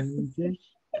engage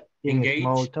in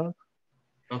small talk.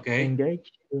 Okay.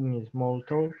 Engage in small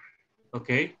talk.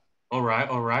 Okay. All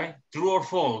right. True or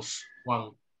false?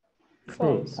 1.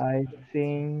 False. I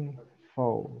think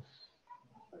false.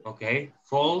 Okay.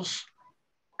 False.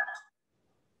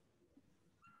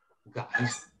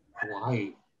 Guys,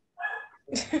 why?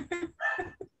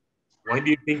 Why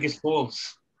do you think it's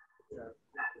false?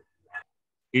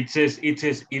 It says it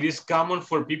is common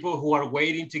for people who are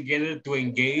waiting together to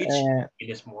engage in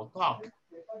a small talk.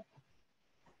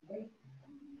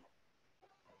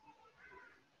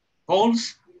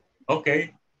 False?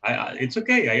 Okay. It's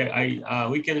okay.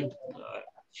 We can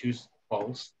choose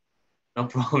false. No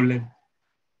problem.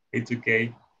 It's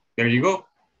okay. There you go.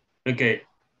 Okay.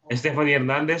 Stephanie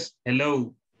Hernandez,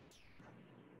 hello.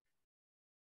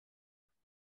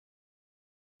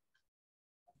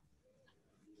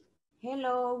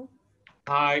 Hello.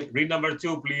 Hi. Read number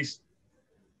 2, please.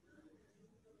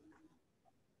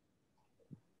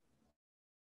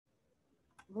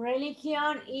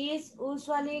 Religion is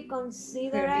usually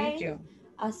considered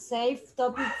a safe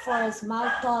topic for a small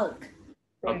talk.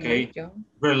 Okay.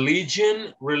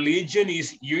 Religion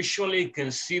is usually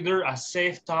considered a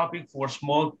safe topic for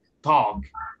small talk.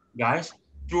 Guys,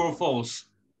 true or false?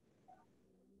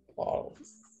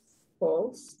 False.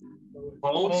 False?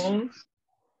 False.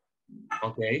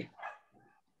 Okay.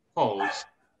 False.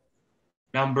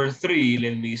 Number 3,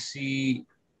 let me see.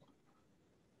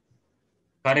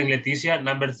 Karen Leticia,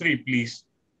 number 3, please.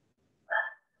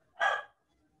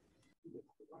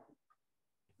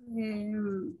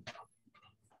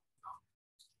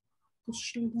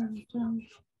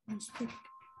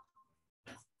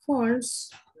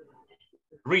 False.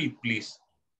 Read, please.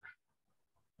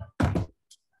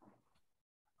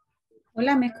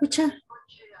 Hola, ¿me escucha?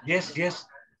 Yes.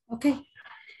 Okay.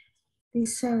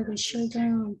 These are the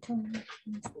children.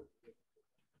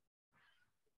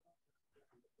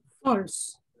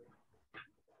 False.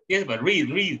 Yes, but read.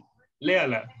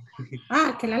 Léala.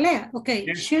 Que la lea. Okay.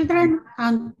 Yes. Children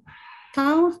are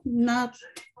taught not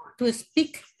to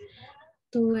speak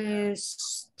to a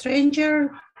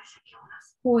stranger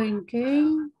who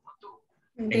engage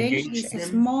is a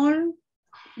small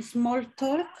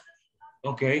talk.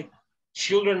 Okay.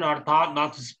 Children are taught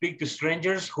not to speak to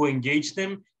strangers who engage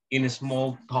them in a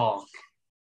small talk.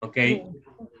 Okay.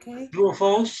 Okay. True or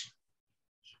false?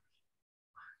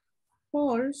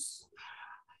 False.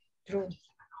 True.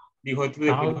 Dijo tu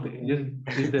Thought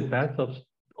definición. is the past of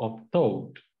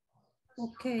thought.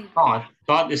 Okay.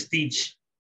 Thought is teach.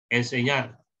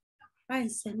 Enseñar.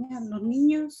 Enseñar. Los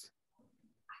niños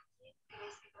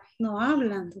no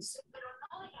hablan.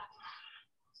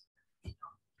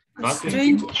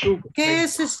 Strange. ¿Qué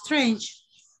es strange?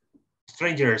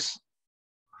 Strangers.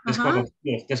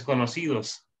 Desconocidos.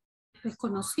 Desconocidos.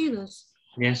 Desconocidos.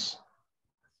 Yes.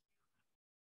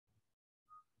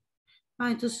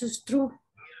 Entonces true.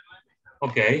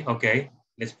 Okay, okay.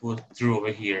 Let's put true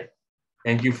over here.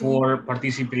 Thank you for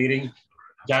participating.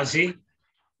 Jancy.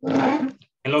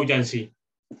 Hello, Jancy.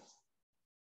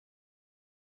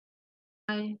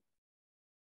 Hi.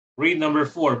 Read number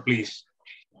 4, please.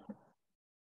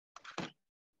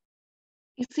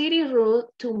 Is it rude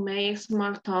to make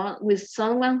small talk with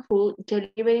someone who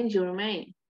delivers your mail?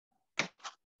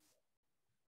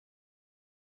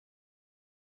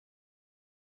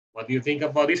 What do you think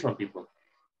about this one, people?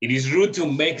 It is rude to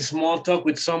make small talk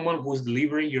with someone who's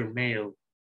delivering your mail.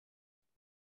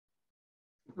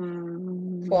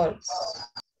 False.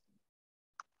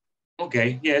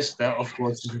 Okay, yes, that of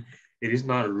course, it is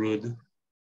not rude.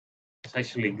 It's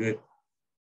actually good.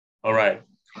 All right.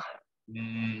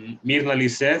 Mirna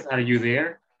Lisette, are you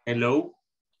there? Hello?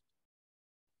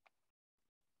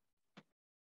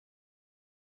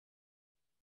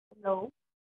 Hello.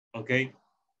 Okay.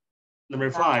 Number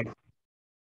 5.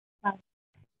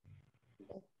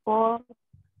 Sport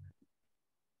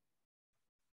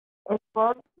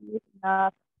is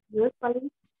not usually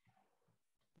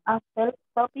a safe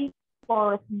topic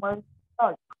for small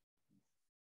talk.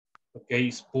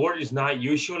 Okay, sport is not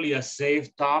usually a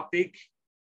safe topic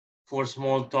for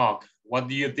small talk. What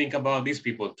do you think about these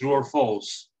people? True or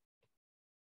false?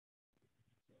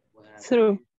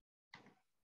 True.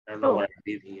 I don't know what I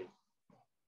did here.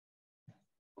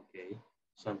 Okay,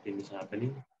 something is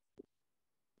happening.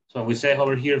 So we say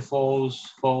over here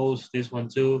false, false, this one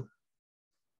too.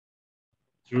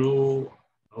 True,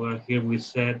 over here we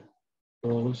said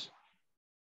false.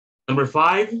 Number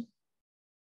 5.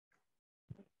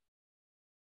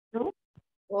 True.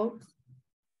 False.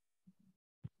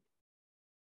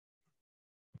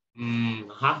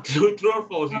 True or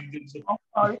false?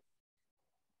 False.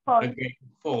 Okay,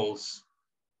 false.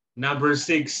 Number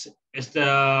 6,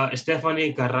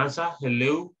 Stephanie Carranza,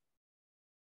 hello.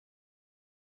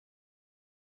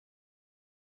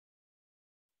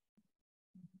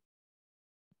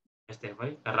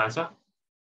 Stephanie Carranza.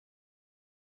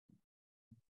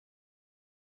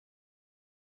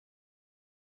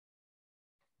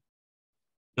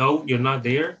 No, you're not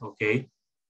there. Okay.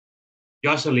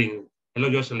 Jocelyn. Hello,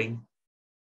 Jocelyn.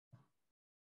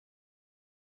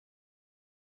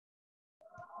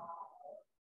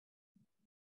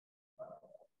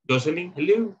 Jocelyn,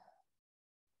 hello.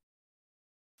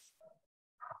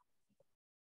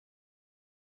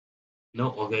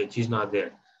 No, okay, she's not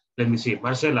there. Let me see.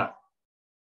 Marcela,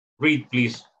 read,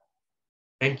 please.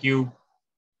 Thank you.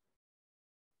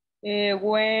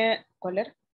 ¿Cuál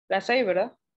era? La 6,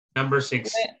 ¿verdad? Number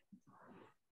 6.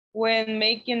 When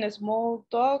making a small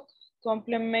talk,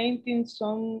 complimenting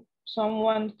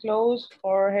someone's clothes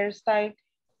or hairstyle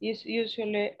is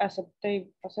usually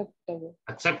acceptable.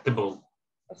 Acceptable.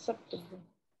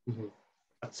 Mm-hmm.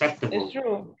 Acceptable. It's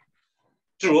true.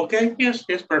 True, okay. Yes,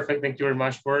 yes, perfect. Thank you very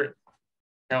much for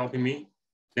helping me.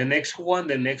 The next one,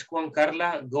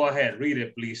 Carla, go ahead. Read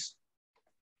it, please.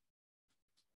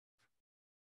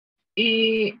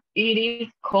 It is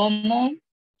common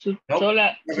to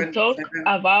talk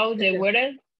about the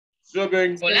weather.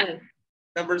 7. Hola.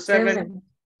 Number 7.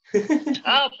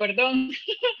 Perdón.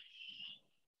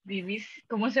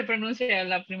 ¿Cómo se pronuncia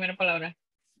la primera palabra?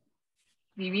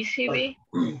 Divisive.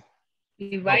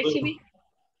 Divisive.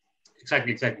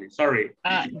 Exactly. Sorry.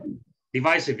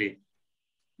 Divisive.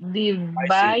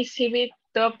 Divisive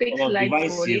topics like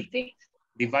politics.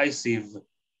 Divisive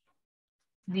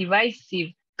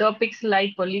topics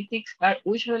like politics are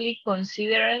usually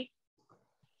considered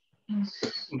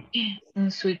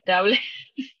insuitable.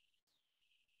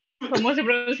 ¿Cómo se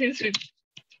pronuncia insuitable?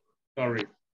 Sorry.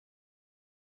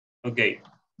 Okay.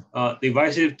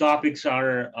 Divisive topics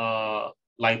are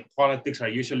like politics are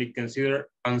usually considered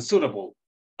unsuitable.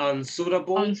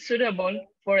 Unsuitable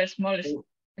for a small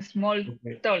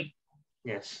talk.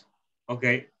 Yes.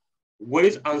 Okay. What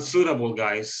is unsuitable,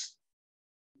 guys?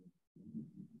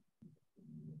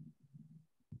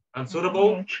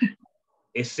 Unsuitable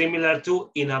is similar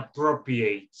to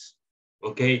inappropriate.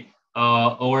 Okay.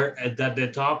 Or that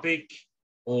the topic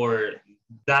or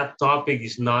that topic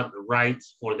is not right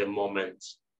for the moment.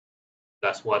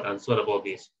 That's what unsuitable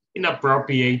is.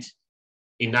 Inappropriate,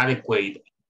 inadequate,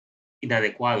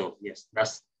 inadecuado. Yes,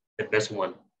 that's the best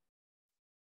one?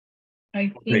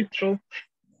 I think true.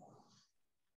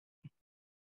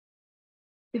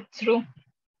 It's true.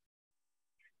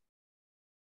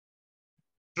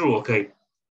 True, okay.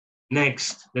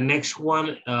 Next, the next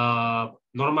one,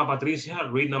 Norma Patricia,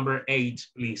 read number 8,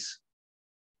 please.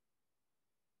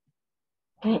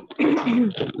 It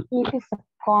is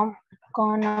common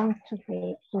to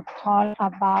talk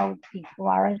about the word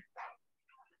while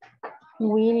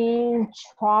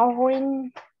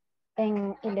traveling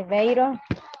in elevator.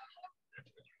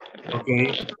 Okay,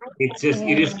 it says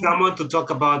it is common to talk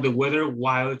about the weather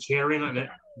while sharing an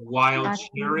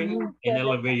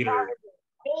elevator.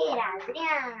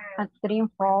 At Green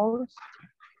Falls.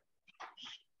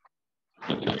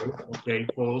 Okay,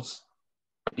 false.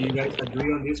 Do you guys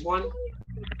agree on this one?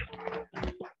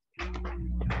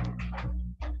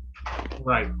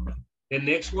 Right. The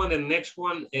next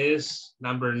one is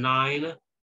number 9.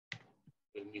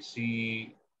 Let me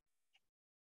see.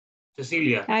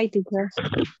 Cecilia. Hi, teacher.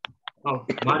 Oh,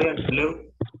 Maria, hello.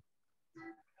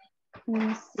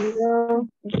 Hello.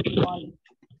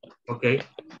 Okay.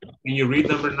 Can you read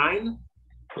number 9?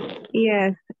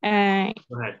 Yes. Go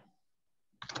ahead.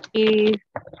 Is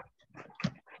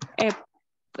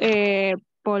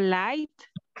polite.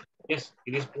 Yes,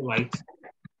 it is polite.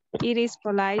 It is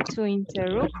polite to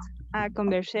interrupt a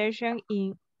conversation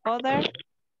in order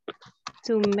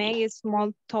to make a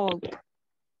small talk.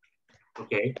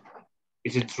 Okay.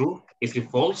 Is it true? Is it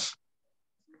false?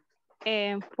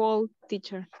 False,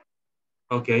 teacher.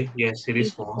 Okay. Yes, it is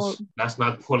It's false. false. That's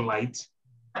not polite.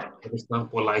 It is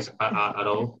not polite at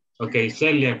all. Okay,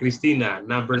 Celia, Cristina,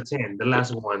 number 10, the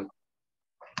last one.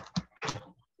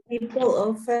 People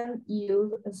often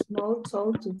use a small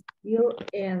talk to fill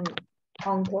an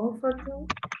uncomfortable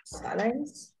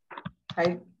silence.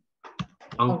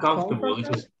 Uncomfortable. This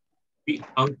is be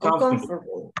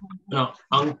uncomfortable. No,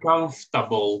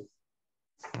 uncomfortable.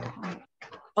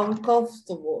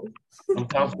 Uncomfortable.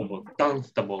 Uncomfortable.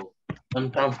 Comfortable.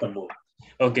 Uncomfortable.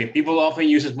 Okay, people often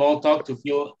use small talk to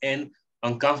fill an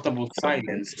uncomfortable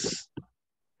silence.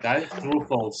 Guys, true or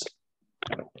false?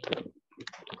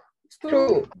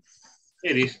 True.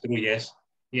 It is true, yes.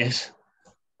 Yes,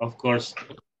 of course.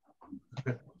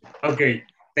 Okay,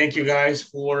 thank you guys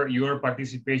for your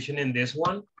participation in this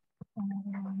one.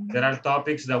 There are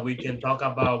topics that we can talk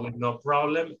about with no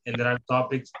problem, and there are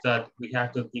topics that we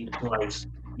have to think twice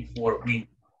before we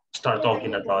start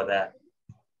talking about that.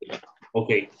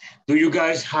 Okay, do you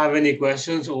guys have any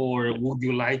questions, or would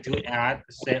you like to add,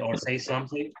 say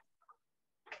something?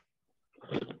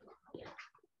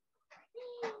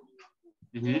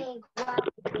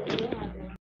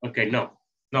 Okay, no,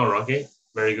 okay,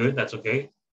 very good, that's okay,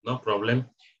 no problem.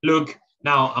 Look,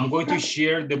 now I'm going to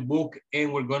share the book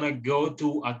and we're gonna go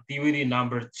to activity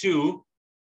number 2.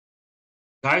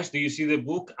 Guys, do you see the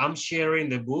book? I'm sharing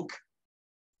the book.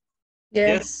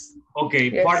 Yes. Okay,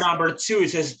 yes. Part number 2, it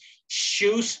says,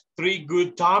 choose 3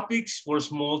 good topics for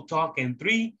small talk and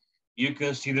 3 you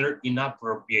consider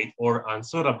inappropriate or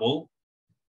unsuitable.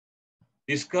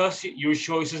 Discuss your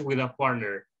choices with a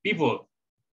partner. People,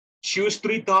 choose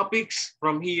 3 topics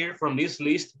from here, from this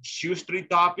list. Choose 3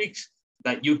 topics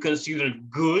that you consider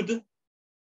good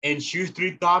and choose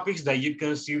 3 topics that you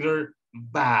consider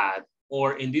bad,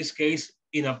 or in this case,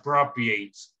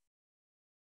 inappropriate.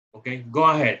 Okay, go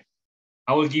ahead.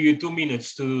 I will give you 2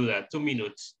 minutes to do that, 2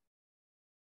 minutes.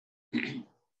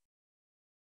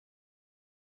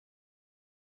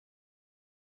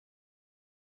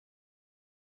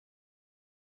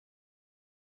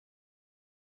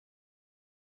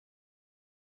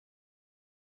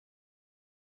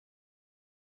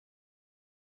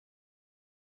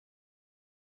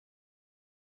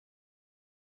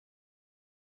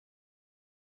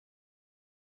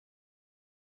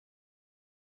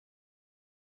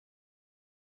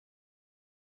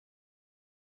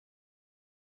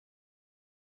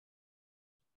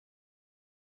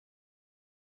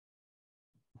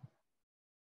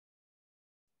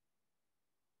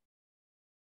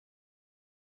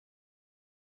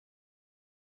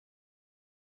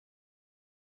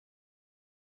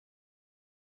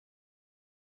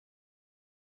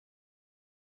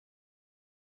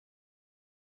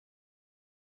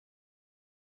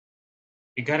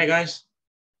 You got it, guys?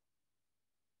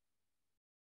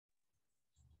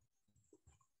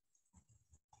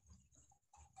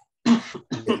 I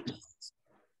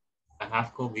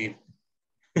have COVID.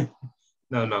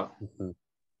 No.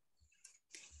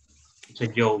 It's a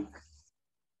joke.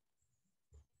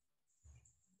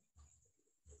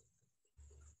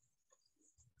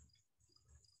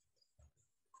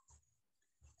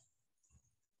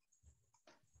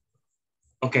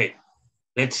 Okay,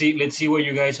 Let's see what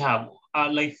you guys have.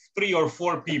 Like 3 or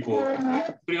 4 people.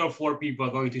 3 or 4 people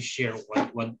are going to share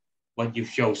what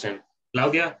you've chosen.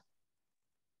 Claudia,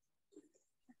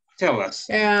 tell us.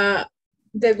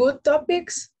 The good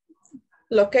topics,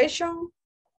 location,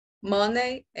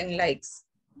 money, and likes.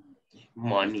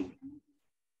 Money.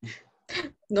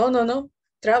 No.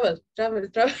 Travel.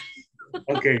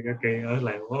 Okay. I was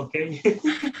like, okay.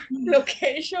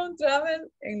 Location, travel,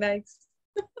 and likes.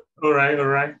 All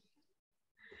right.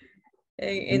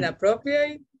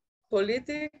 Inappropriate,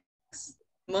 politics,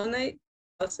 money,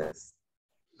 bosses.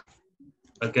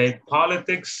 Okay,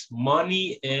 politics,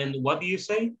 money, and what do you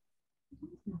say?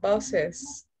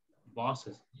 Bosses.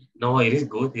 No, it is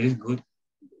good.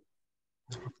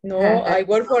 No, I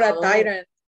work for a tyrant.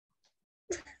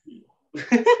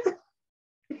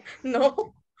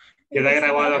 No. Queda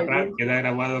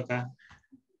grabado acá.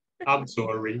 I'm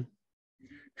sorry.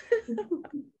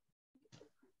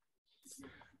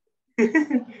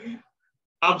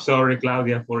 I'm sorry,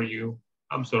 Claudia, for you.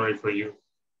 I'm sorry for you.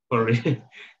 Sorry,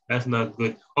 that's not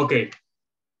good. Okay.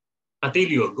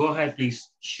 Atilio, go ahead, please.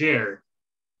 Share.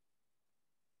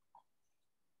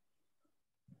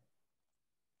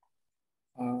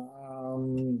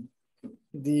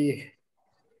 The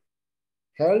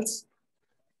health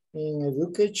in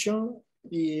education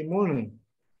and money.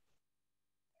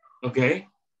 Okay.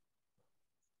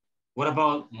 What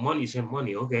about money? Say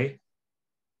money, okay.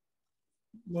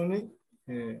 Money,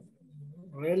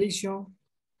 religion,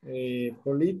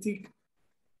 politics,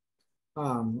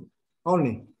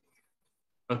 only.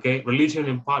 Okay, religion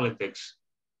and politics.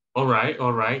 All right.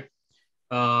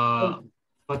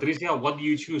 Patricia, what do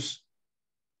you choose?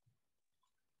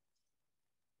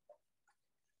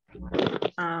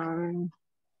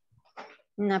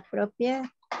 Inappropriate,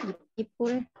 the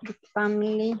people, the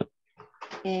family,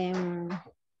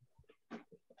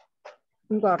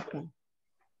 working.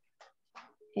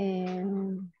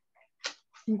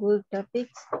 Good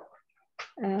topics,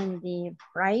 and the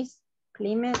price,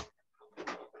 climate,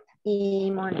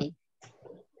 and money.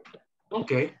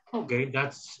 Okay,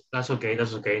 that's okay.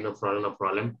 No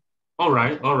problem. All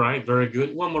right, very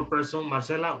good. One more person,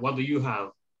 Marcela, what do you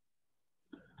have?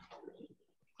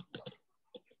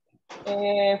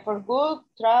 For good,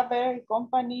 travel,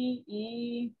 company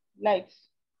y likes.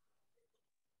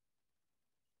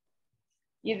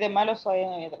 Y de malo soy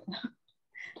en el...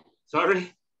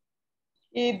 Sorry?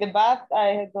 Y the bad,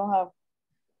 I don't have.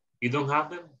 You don't have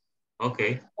them?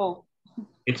 Okay. Oh.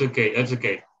 It's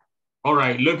okay. All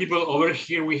right, look, people, over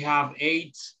here we have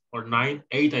 8 or 9,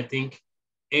 8, I think.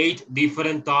 8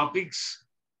 different topics,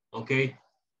 okay?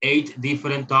 8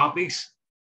 different topics.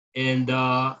 And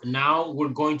now we're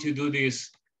going to do this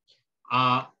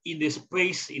in the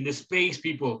space,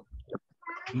 people.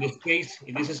 In this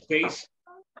space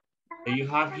that you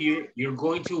have here, you're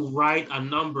going to write a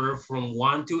number from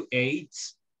 1 to 8.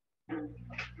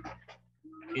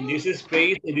 In this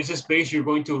space, you're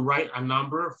going to write a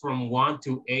number from 1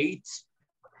 to 8,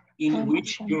 in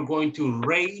which you're going to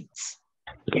rate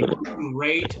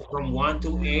from 1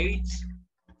 to 8,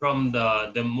 from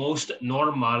the most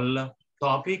normal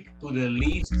topic to the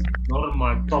least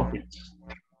normal topic.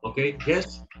 Okay,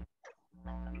 yes?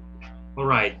 All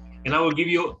right, and I will give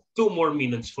you 2 more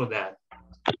minutes for that.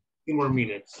 2 more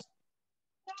minutes.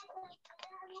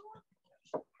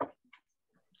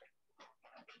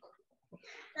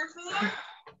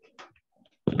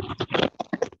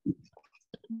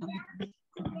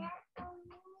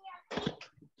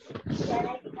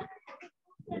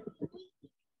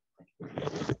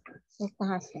 ¿Qué estás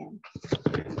haciendo?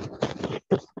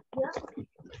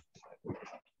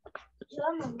 Yo,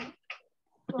 mamá.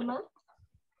 Mamá.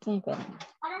 Sí, pero...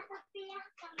 Ahora Sofía,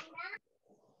 camina.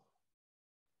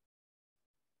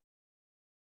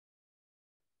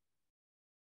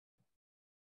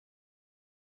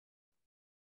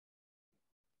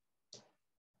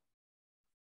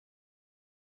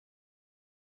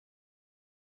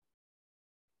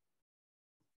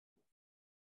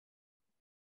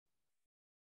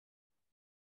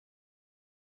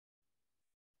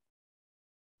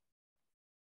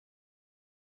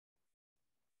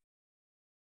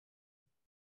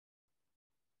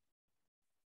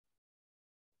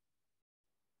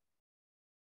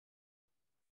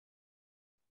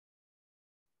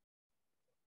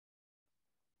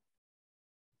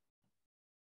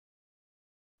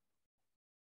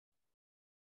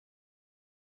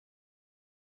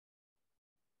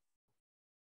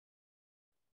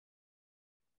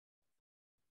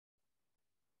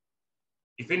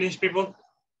 You finished, people?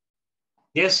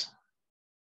 Yes?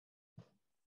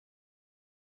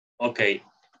 Okay,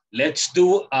 let's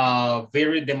do a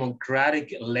very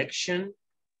democratic election.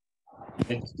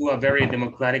 Let's do a very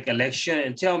democratic election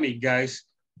and tell me, guys,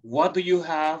 what do you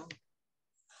have?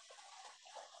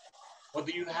 What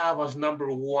do you have as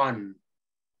number one?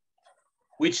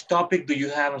 Which topic do you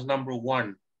have as number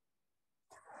one?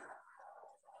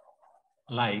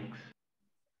 Likes.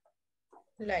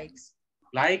 Likes.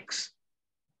 Likes?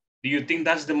 Do you think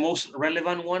that's the most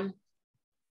relevant one?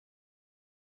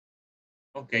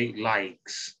 Okay,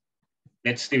 likes.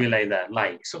 Let's leave it like that,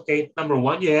 likes. Okay, number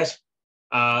one, yes.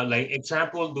 Like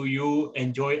example, do you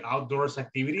enjoy outdoors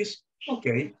activities?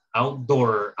 Okay,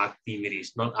 outdoor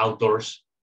activities, not outdoors,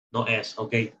 no S,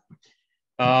 okay.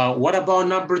 What about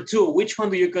number two? Which one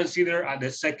do you consider as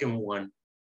the second one?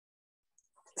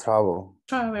 Travel.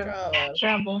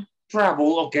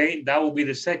 Travel, okay, that will be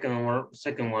the second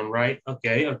one, right?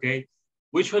 Okay, okay.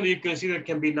 Which one do you consider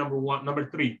can be number one,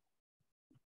 number three?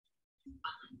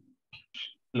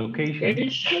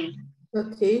 Location.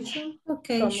 Location. Location.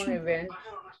 Common event.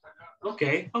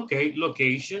 Okay, okay,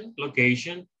 location.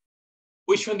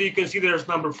 Which one do you consider as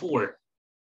number four?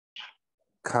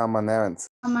 Common events.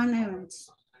 Common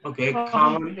events. Okay,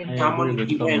 common events.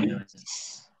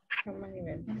 Common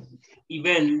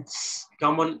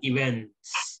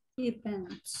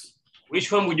events.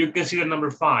 Which one would you consider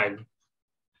number five?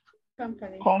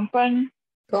 Company.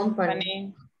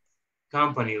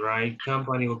 Company, right?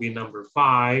 Company will be number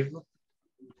five.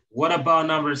 What about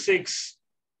number six?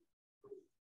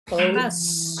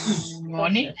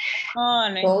 Money.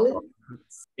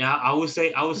 Yeah, I would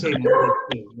say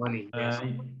money. Yes.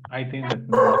 I think that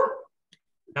money.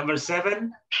 Number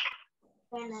seven?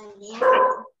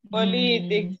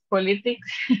 Politics.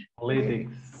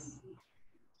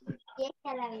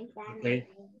 Okay,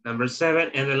 number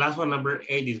seven, and the last one, number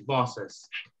 8, is bosses.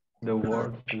 The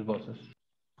word is bosses.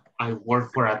 I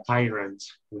work for a tyrant.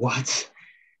 What?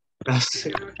 That's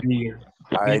weird.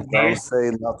 I don't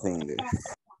say nothing.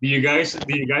 Do you guys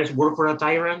work for a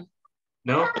tyrant?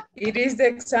 No? It is the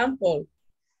example.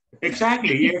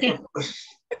 Exactly, yes, of course.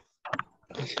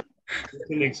 It's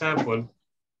an example.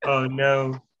 Oh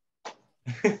no.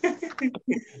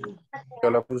 Yo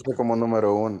la puse como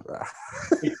número uno.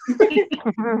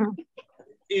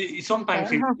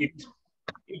 Sometimes it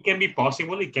can be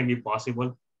possible. It can be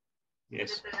possible.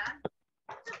 Yes.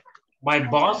 My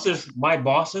bosses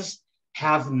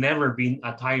have never been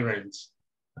a tyrant.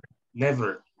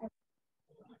 Never.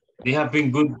 They have been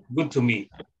good to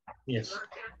me. Yes.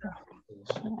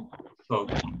 So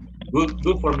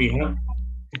good for me, huh?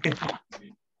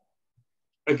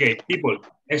 Okay, people,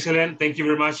 excellent. Thank you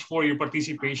very much for your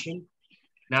participation.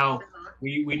 Now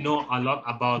we know a lot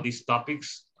about these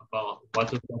topics, about what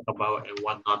to talk about and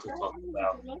what not to talk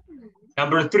about.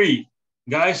 Number 3,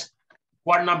 guys,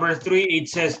 part number 3, it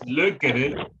says, look at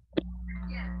it.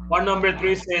 Part number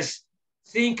 3 says,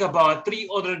 think about 3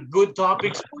 other good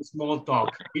topics for small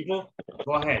talk. People,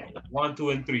 go ahead. 1, 2,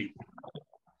 and 3.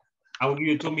 I will give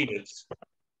you 2 minutes.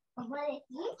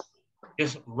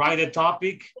 Just write a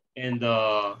topic and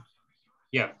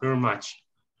yeah, very much.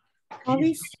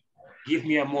 Give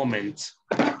me a moment.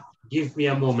 Give me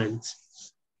a moment.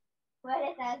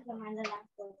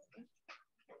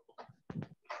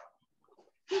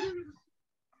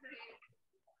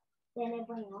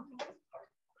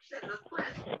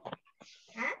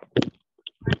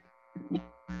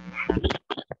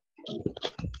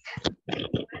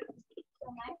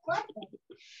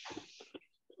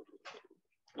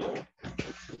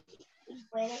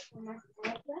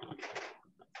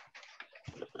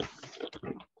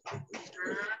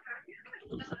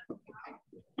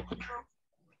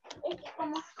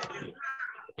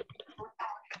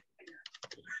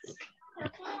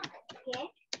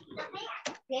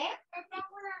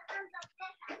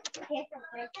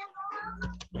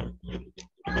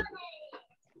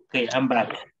 Okay, I'm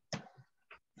back.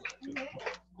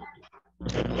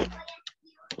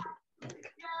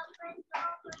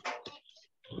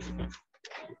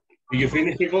 Do you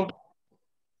finish, people?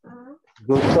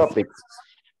 Good topics.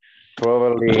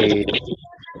 Probably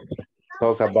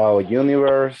talk about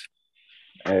universe,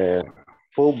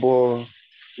 football,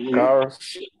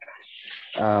 cars,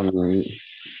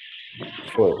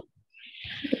 food.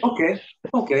 Okay,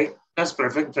 okay. That's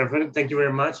perfect, perfect. Thank you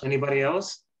very much. Anybody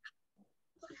else?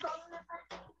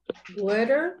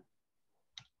 Weather.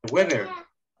 Weather.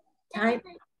 Time.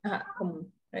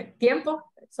 Tiempo.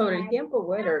 Sobre el tiempo,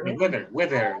 weather. ¿No?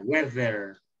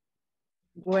 Weather.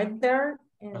 Weather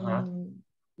and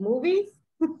movies.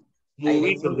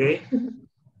 Movies, okay.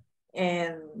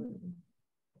 And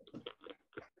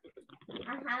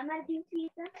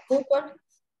football.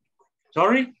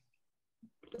 Sorry?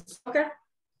 Soccer.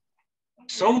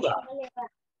 Soda.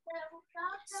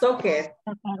 Soccer.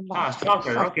 Ah,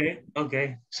 soccer. Okay.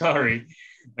 Okay. Sorry.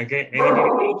 Okay.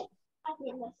 Anybody else?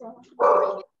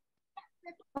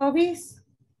 Hobbies,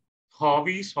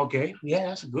 Hobbies. Okay.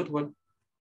 Yeah, that's a good one.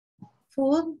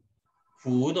 food,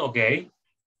 Food. Okay.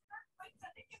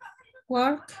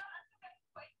 work,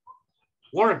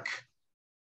 Work.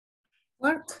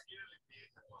 work,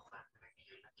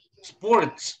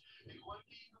 Sports.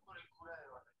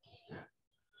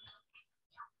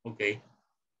 Okay.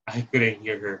 I couldn't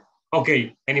hear her.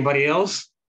 Okay. Anybody else?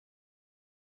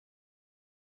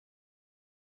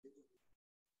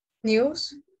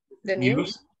 News. The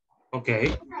news.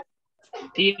 Okay.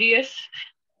 Serious.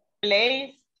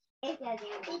 Place.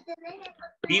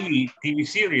 TV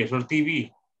series or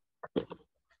TV?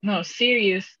 No,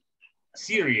 serious.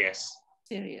 Serious.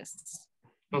 Serious.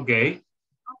 Okay.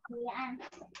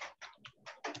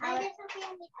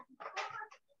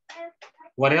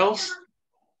 What else?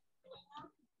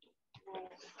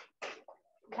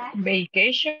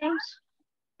 Vacations.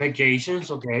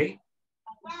 Vacations. Okay.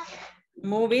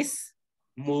 Movies.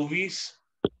 Movies.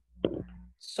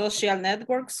 Social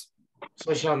networks.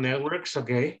 Social networks.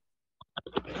 Okay.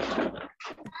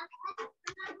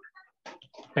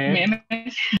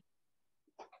 Memes.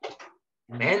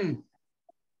 Men.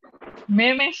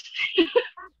 Memes.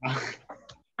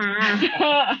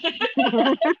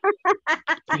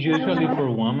 Usually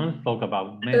for women, talk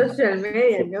about men. Social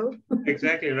media, no?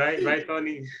 Exactly, right, right,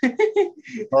 Tony.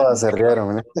 Todas se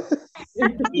rieron.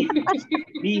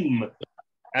 Meme.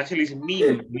 Actually, it's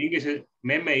meme. In English,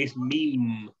 meme is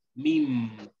meme.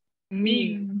 Meme.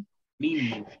 Meme.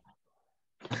 Meme.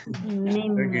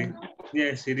 Meme. Okay.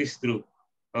 Yes, it is true.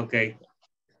 Okay.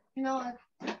 No.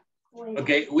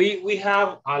 Okay, we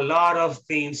have a lot of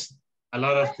things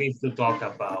to talk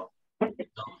about.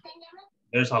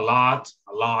 There's a lot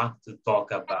to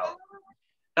talk about.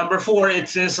 Number 4, it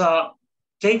says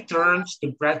take turns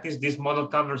to practice this model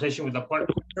conversation with a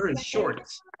partner. Very short.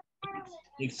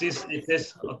 It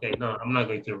says okay, no, I'm not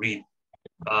going to read.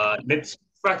 Let's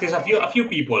practice a few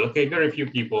people. Okay, very few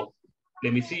people.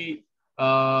 Let me see.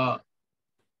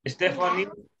 Stephanie,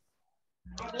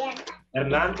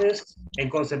 Hernandez, and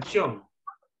Concepcion.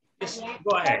 Just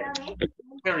go ahead.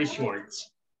 Very short.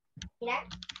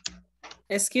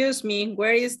 Excuse me,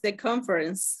 where is the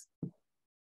conference?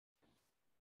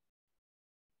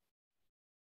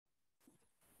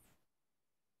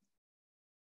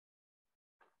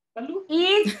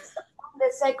 It's on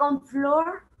the second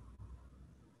floor.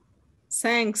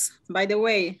 Thanks. By the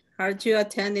way, are you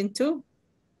attending too?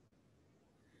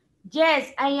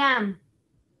 Yes, I am.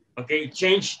 Okay,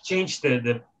 change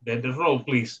the role,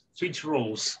 please. Switch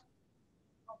roles.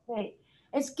 Okay.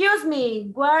 Excuse me,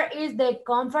 where is the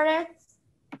conference?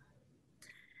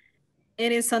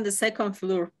 It is on the second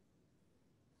floor.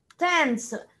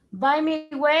 Thanks. By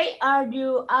the way, are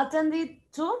you attending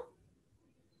too?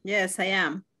 Yes, I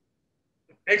am.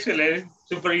 Excellent.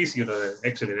 Super easy.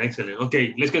 Excellent, excellent.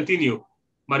 Okay, let's continue.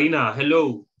 Marina,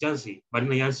 hello. Yancy.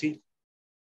 Marina Yancy.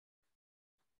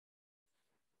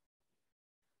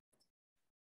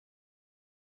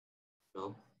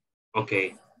 No.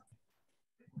 Okay.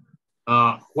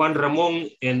 Juan Ramon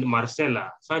and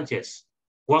Marcela Sanchez.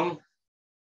 Juan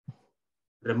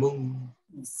Ramon.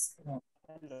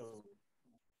 Hello.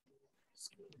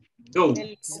 Go.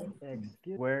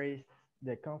 Where is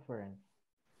the conference?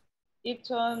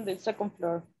 It's on the second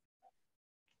floor.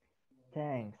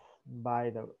 Thanks.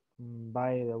 By the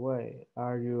way,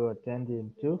 are you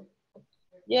attending too?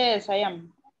 Yes, I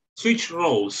am. Switch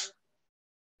roles.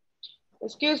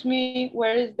 Excuse me,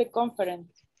 where is the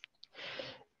conference?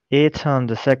 It's on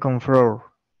the second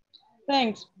floor.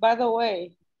 Thanks. By the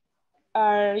way,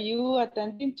 are you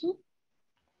attending too?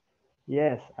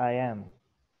 Yes, I am.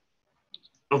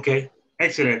 Okay,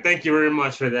 excellent. Thank you very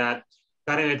much for that.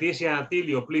 Karen Leticia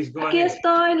Atilio, please go Aquí ahead.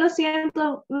 estoy, lo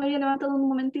siento, me había levantado un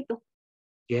momentito.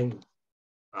 Bien.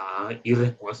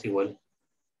 Irrespuesta igual.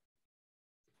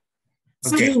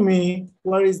 Excuse me,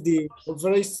 where is the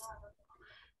conference?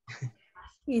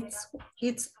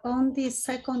 it's on the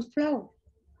second floor.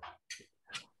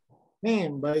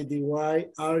 And by the way,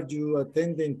 are you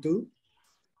attending too?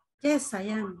 Yes, I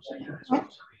am.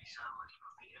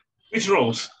 Which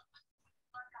roles?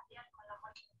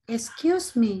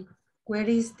 Excuse me, where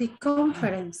is the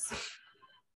conference?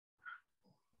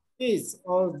 It's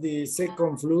on the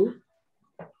second floor.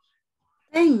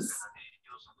 Thanks.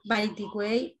 By the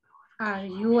way, are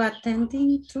you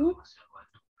attending too?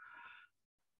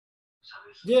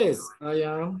 Yes, I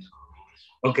am.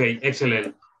 Okay,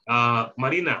 excellent.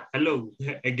 Marina, hello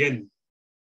again.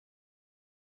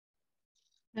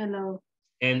 Hello.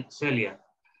 And Celia.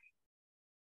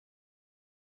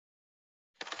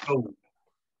 go.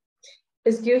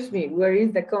 Excuse me, where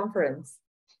is the conference?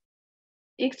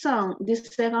 It's on the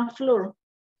second floor.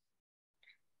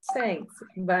 Thanks.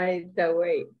 By the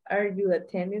way, are you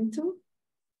attending to?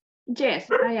 Yes,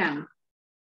 I am.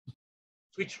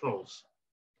 Switch roles.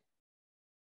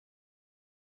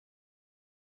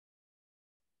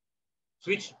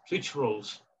 Switch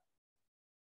roles.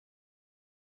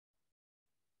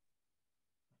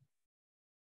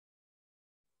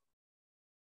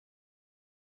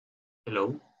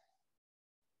 Hello.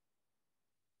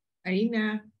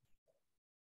 Arina.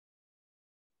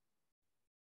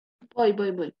 Boy.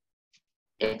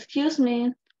 Excuse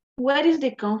me, where is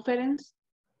the conference?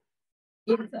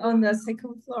 It's on the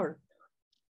second floor.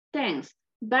 Thanks.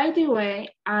 By the way,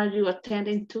 are you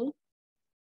attending to?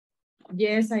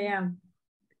 Yes, I am.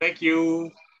 Thank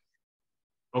you.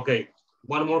 Okay,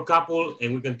 one more couple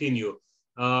and we continue.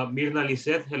 Mirna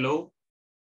Lisette, hello.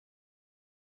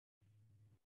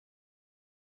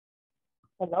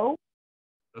 Hello.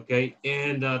 Okay,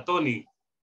 and Tony.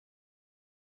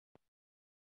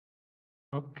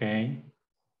 Okay.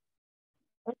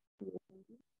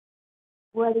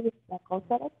 Where is the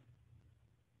conference?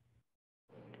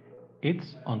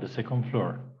 It's on the second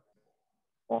floor.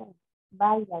 Oh,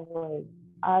 by the way,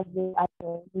 are you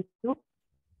attending to?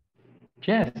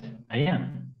 Yes, I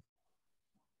am.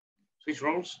 Switch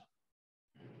roles.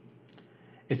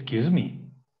 Excuse me,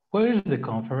 where is the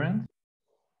conference?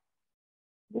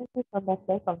 This is on the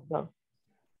second floor.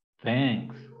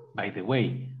 Thanks. By the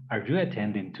way, are you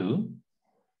attending too?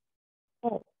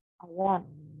 Yes, I am.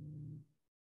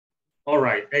 All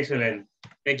right, excellent.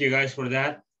 Thank you guys for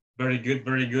that. Very good,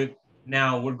 very good.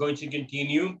 Now we're going to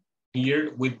continue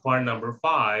here with part number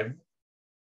 5.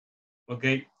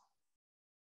 Okay.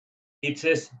 It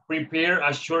says, prepare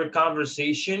a short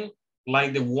conversation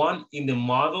like the one in the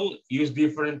model. Use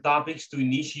different topics to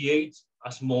initiate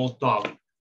a small talk.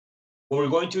 What we're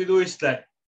going to do is that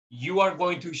you are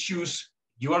going to choose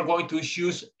your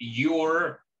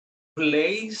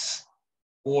place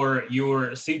or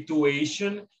your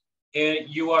situation, and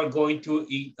you are going to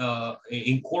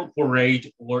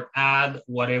incorporate or add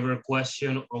whatever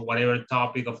question or whatever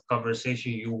topic of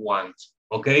conversation you want.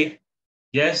 Okay?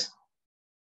 Yes?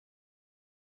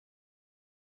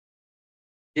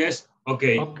 Yes?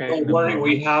 Okay. Don't worry,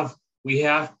 we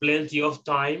have plenty of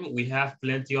time. We have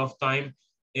plenty of time.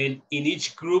 And in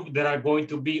each group, there are going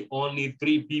to be only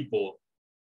 3 people.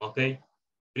 Okay?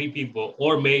 3 people,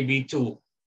 or maybe 2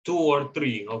 or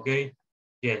 3. Okay?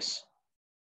 Yes.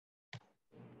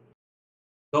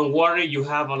 Don't worry, you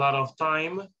have a lot of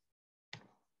time.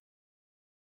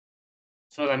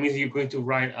 So that means you're going to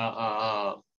write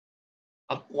a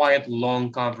quiet,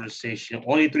 long conversation.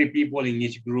 Only 3 people in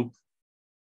each group.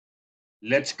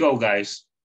 Let's go, guys.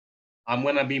 I'm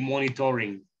gonna be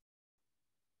monitoring.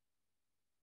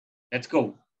 Let's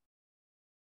go.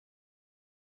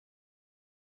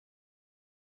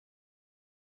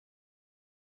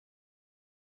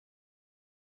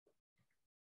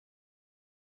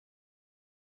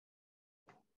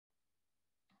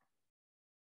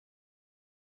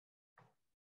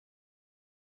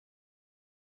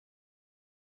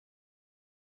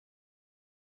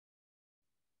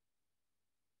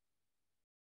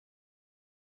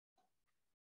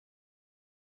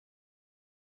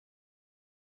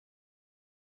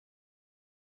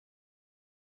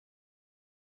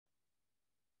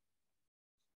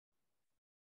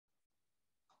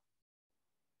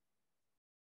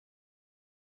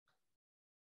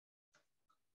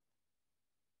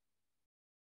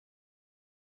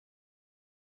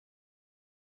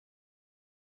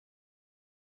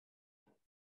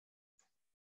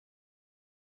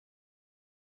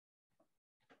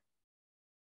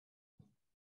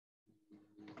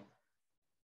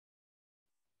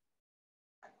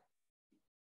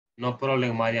 No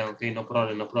problem, Marian. Okay, no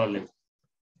problem, no problem.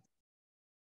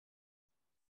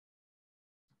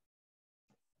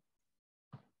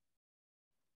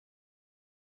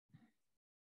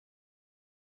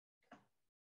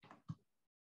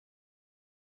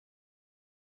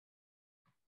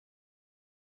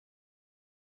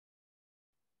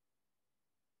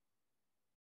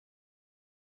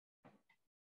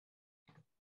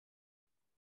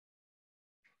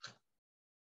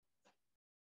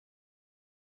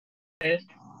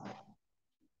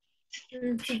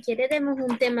 Si quiere, demos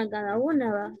un tema cada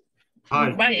una, va.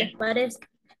 Hi. ¿Qué les parece?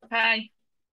 Hi.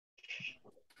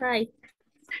 Hi.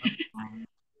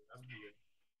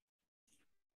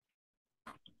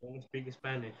 Don't speak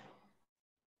Spanish.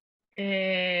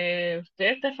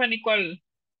 Usted, Stephanie, ¿cuál?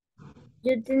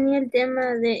 Yo tenía el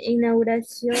tema de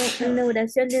inauguración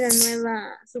de una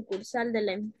nueva sucursal de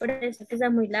la empresa, que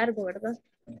es muy largo, ¿verdad?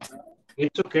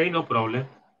 It's okay, no problem.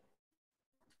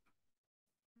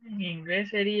 En inglés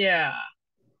sería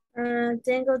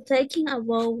Tengo talking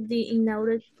about the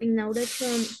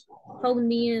inauguration of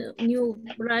new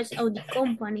branch of the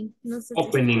company. No sé si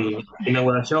Opening.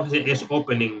 Inauguración es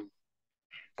opening.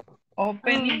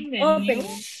 opening the opening.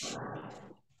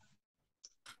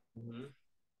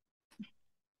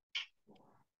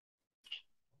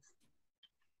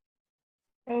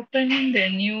 opening the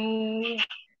new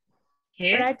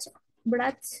 ¿qué? Branch.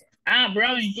 Branch.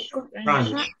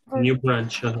 Branch. New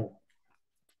branch.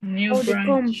 New of the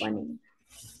branch. company.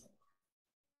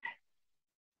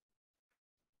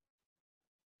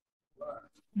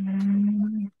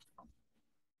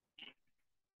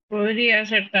 Podría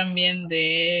ser también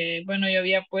de, bueno, yo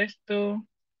había puesto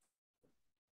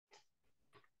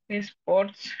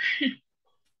sports.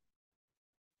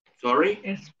 Sorry?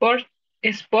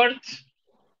 Sports.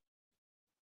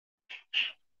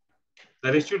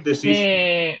 That is your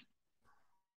decision.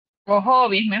 O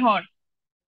hobbies mejor.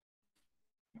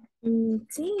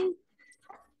 Sí.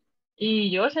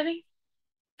 ¿Y Jocelyn?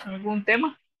 ¿Algún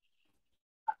tema?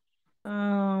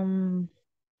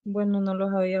 Bueno, no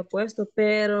los había puesto,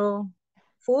 pero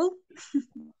food.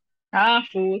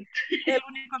 Food. Es el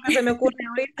único que se me ocurre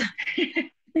ahorita.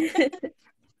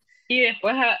 Y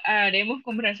después haremos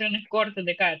conversaciones cortas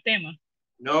de cada tema.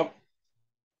 No.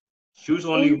 Choose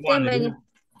only one.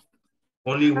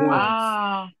 Only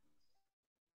one.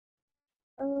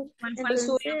 ¿Cuál fue el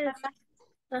suyo?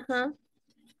 Ajá.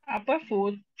 Pues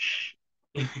food.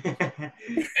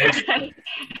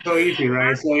 So easy,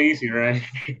 right? So easy, right?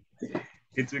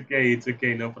 It's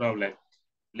okay, no problem.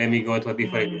 Let me go to a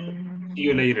different. See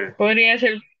you later. Podría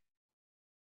ser.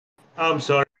 I'm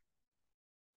sorry.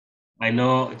 I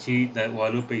know that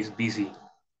Guadalupe is busy.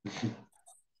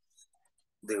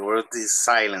 The word is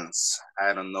silence.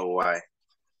 I don't know why.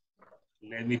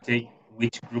 Let me take,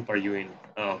 which group are you in?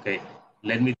 Oh, okay.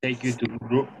 Let me take you to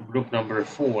group number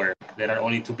 4. There are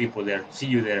only 2 people there. See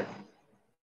you there.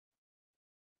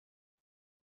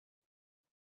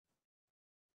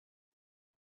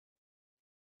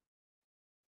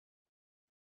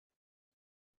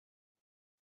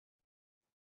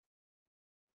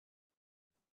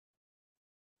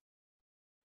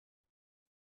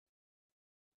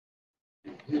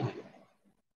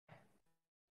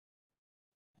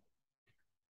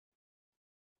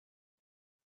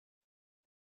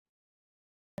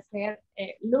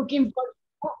 Looking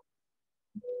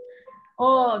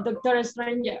for Doctor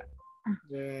Stranger.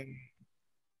 Yeah.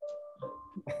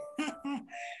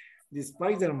 The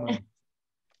Spider-Man.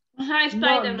 Ajá,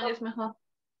 Spider-Man No. es mejor.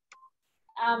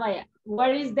 Vaya.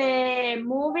 What is the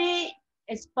movie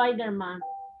Spider-Man?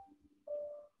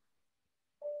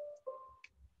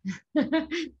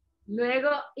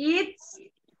 Luego, it's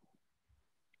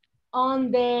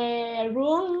on the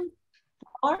room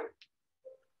floor.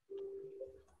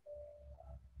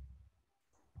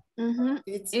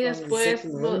 It's Y después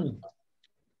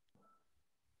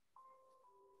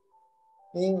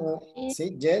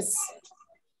sí, yes.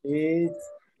 It's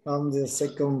on the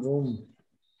second room.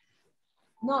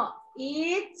 No,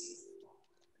 it's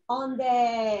on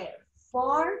the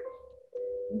fourth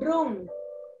room.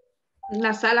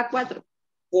 la sala 4.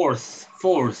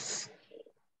 Fourth.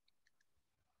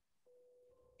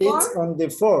 It's on the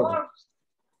fourth.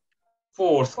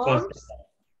 Fourth.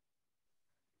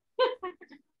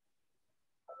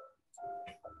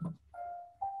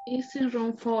 It's in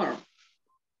room 4.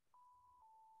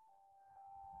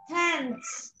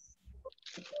 10th.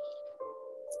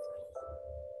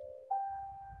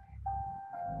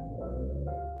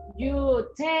 You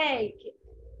take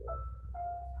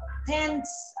 10th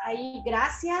ahí,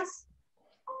 gracias.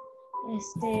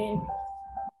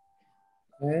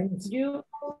 And you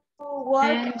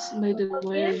work. By the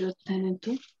way, are you attending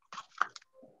to?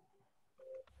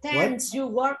 10th, you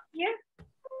work here.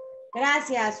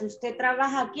 Gracias, ¿usted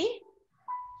trabaja aquí?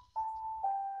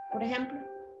 Por ejemplo.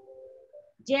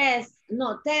 Yes,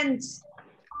 no, 10th.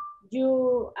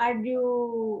 No,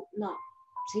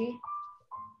 ¿sí?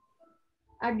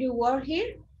 Are you work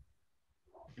here?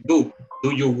 Do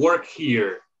you work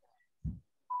here?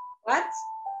 What?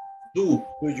 Do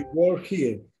you work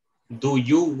here? Do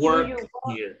you work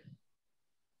here?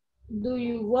 Do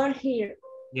you work here?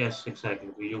 Yes, exactly.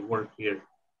 Do you work here?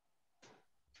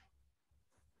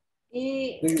 Do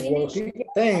you work here?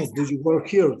 Thanks. Do you work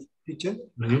here, teacher?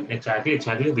 Exactly.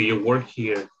 Do you work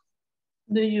here?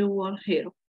 Do you work here?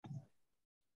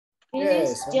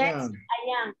 Yes, I am.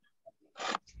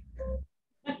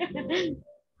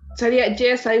 Sería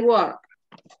yes, I work.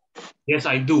 Yes,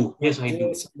 I do. Yes, I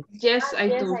do. Yes, I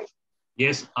do.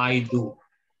 Yes, I do.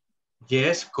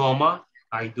 Yes, comma,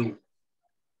 I do.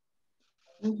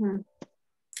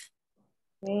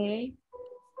 Okay.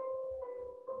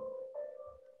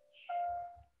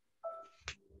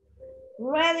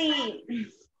 Ready.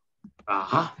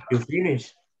 Aha, you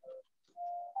finished.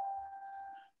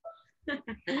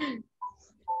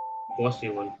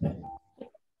 Possible.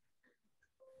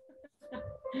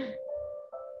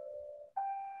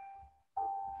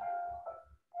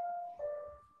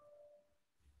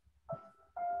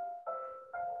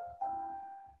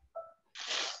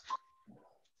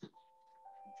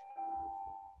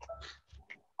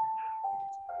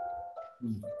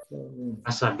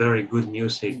 That's a very good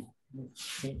music.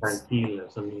 Tranquila,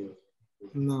 sonido.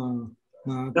 No,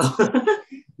 no.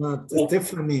 No,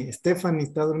 Stephanie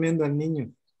está durmiendo al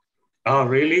niño. Oh,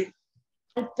 really?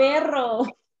 El perro.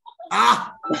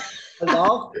 Ah,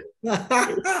 hello. No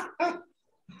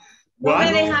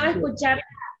me dejaba escuchar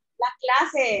la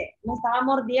clase. Me estaba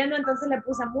mordiendo, entonces le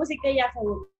puse música y ya se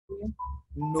durmió.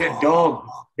 No. The dog.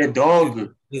 The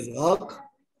dog. The dog.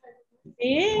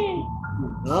 Sí.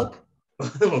 Dog.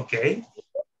 Okay.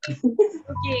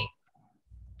 Okay.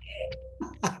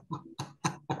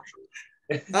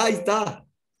 Ahí está.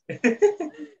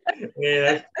 Yeah,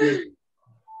 that's cute.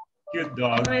 Cute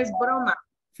dog. No es broma.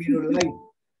 Firulai.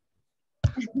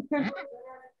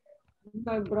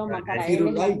 No es broma para él.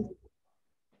 Firulai.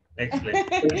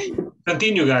 Excellent.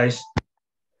 Continue, guys.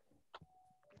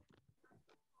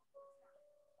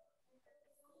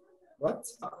 What?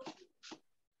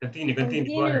 Continue. Go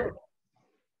ahead.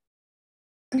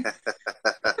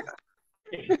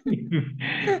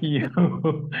 You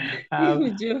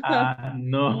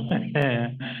no,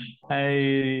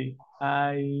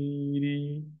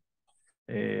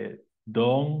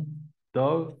 don't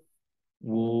dog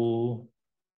will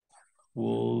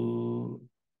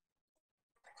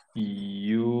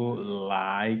you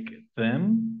like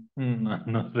them?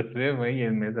 No sé,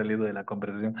 me he salido de la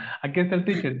conversación. Aquí está el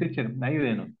teacher,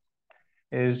 ayúdenos.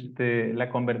 La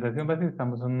conversación básica,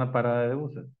 estamos en una parada de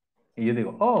buses. Y yo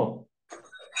digo, oh,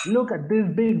 look at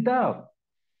this big dog.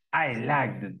 I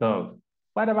like the dog.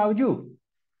 What about you?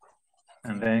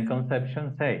 And then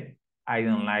Conception say, I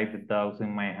don't like the dogs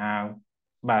in my house,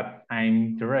 but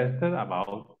I'm interested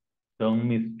about don't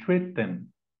mistreat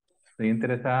them. Estoy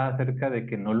interesada acerca de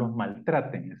que no los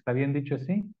maltraten. ¿Está bien dicho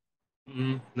así?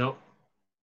 No.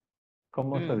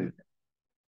 ¿Cómo se dice?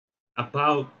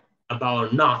 About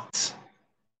not.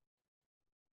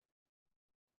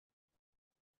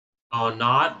 Or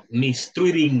not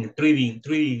mistreating, ing.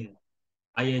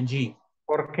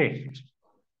 ¿Por qué?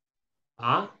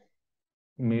 ¿Ah?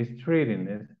 Mistreating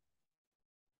es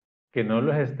que no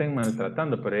los estén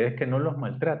maltratando, pero es que no los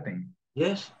maltraten.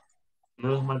 Yes, no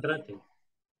los maltraten.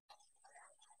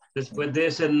 Después de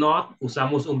ese not,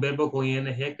 usamos un verbo con ing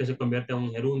que se convierte en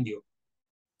un gerundio.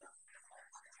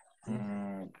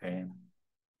 Okay.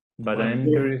 But I'm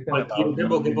curious about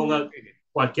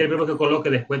cualquier verbo que coloque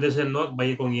después de ese not va a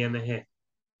ir con ing.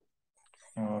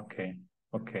 Okay.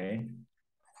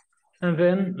 And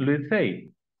then let's say,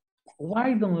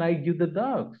 why don't like you the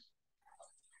dogs?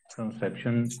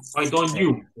 Conception. Why don't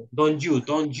you? Don't you?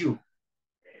 Don't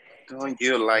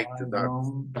you like the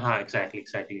dog?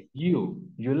 Exactly. You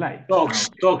like. Dogs.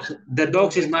 The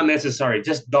dogs is not necessary,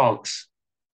 just dogs.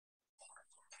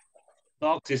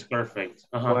 Dogs is perfect.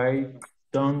 Why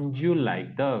don't you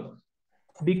like dogs?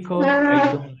 Because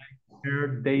I don't like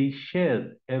hair they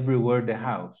shed everywhere the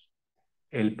house.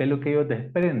 El pelo que ellos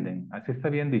desprenden, así está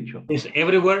bien dicho. It's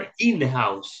everywhere in the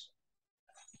house.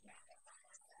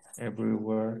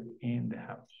 Everywhere in the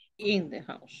house. In the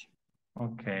house.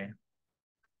 Okay.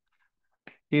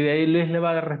 Y de ahí Luis le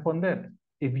va a responder.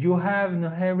 If you have no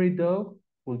hairy dog,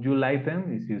 would you like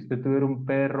them? Y si usted tuviera un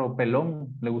perro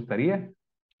pelón, ¿le gustaría?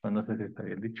 Pues no sé si está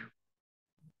bien dicho.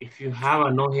 If you have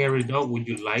a no hairy dog, would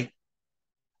you like?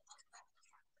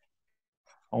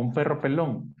 O un perro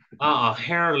pelón.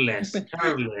 Hairless.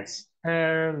 Hairless.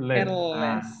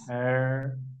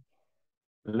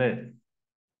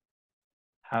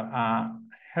 Have a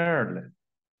hairless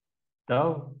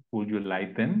dog. Would you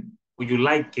like them? Would you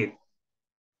like it?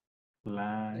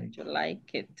 Would you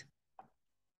like it?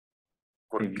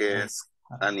 Porque es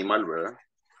animal, ¿verdad?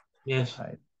 Yes.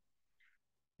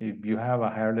 If you have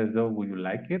a hairless dog, would you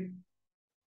like it?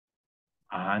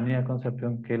 A Ania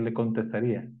Concepción, ¿qué le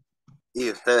contestaría?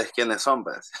 ¿Y ustedes quiénes son,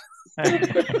 pues?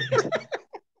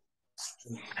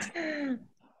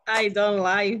 I don't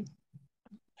like.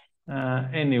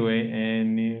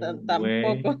 Anyway.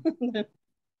 Tampoco.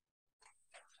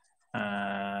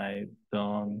 I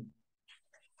don't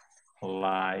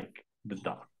like the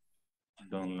dog.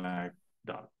 don't like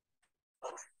dogs.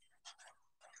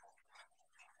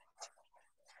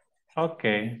 Ok.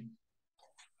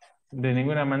 De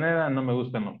ninguna manera no me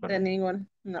gustan los perros. De ninguna,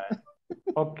 no.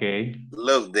 Ok.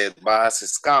 Look, the bus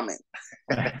is coming.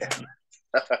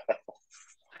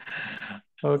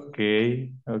 Ok,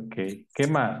 ok. ¿Qué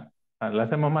más? ¿La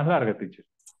hacemos más larga, teacher?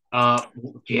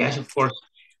 Yes, of course.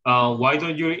 Why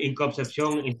don't you, in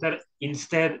Concepcion,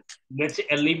 instead, let's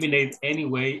eliminate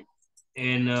anyway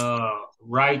and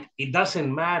write, it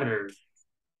doesn't matter.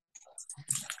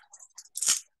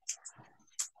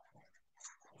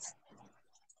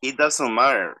 It doesn't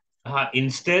matter.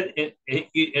 Instead,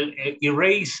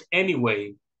 erase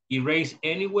anyway. Erase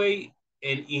anyway,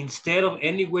 and instead of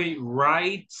anyway,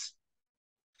 write,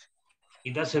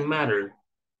 it doesn't matter.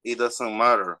 It doesn't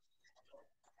matter.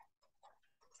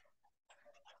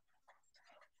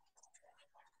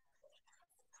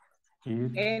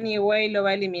 Anyway, lo va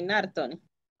a eliminar, Tony.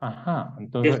 Ajá,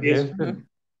 entonces Yes. este...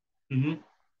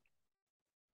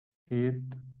 It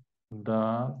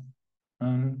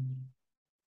doesn't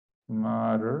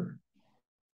matter.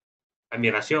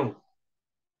 Admiración.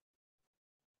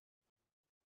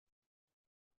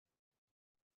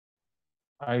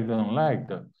 I don't like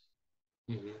dogs.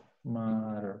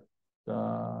 Matter.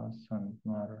 Doesn't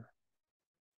matter.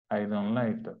 I don't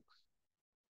like dogs.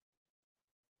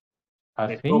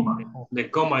 The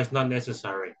comma is not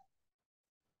necessary.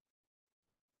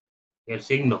 El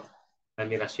signo.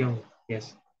 Admiración.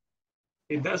 Yes.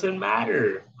 It doesn't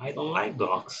matter. I don't like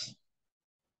dogs.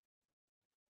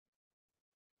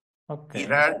 Okay.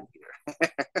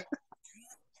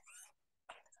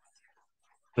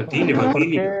 Continue.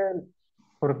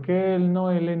 ¿Por qué el no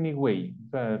el anyway? O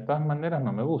sea, de todas maneras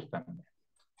no me gustan.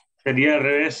 Sería al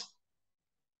revés.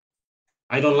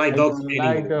 I don't like dogs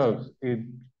anyways.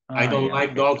 I don't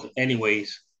like dogs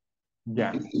anyways.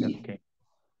 Ya, ok.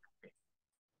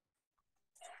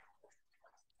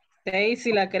 Sí,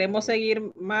 si la queremos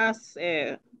seguir más,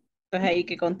 pues ahí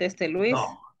que conteste Luis.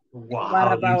 Oh, wow.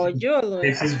 What about you, Luis?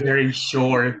 This is very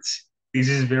short. This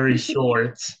is very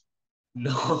short.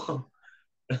 No.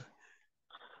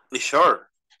 It's short.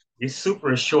 It's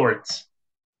super short.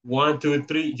 1, 2,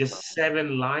 3, just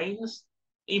 7 lines.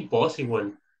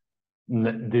 Impossible.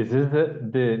 This is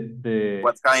the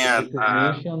what kind of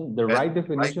definition, the right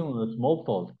definition of small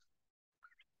talk.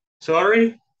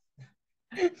 Sorry?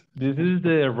 This is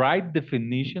the right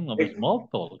definition of small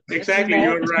talk. Exactly,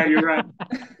 you're right.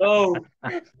 Oh,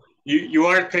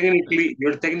 you're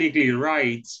technically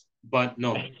right, but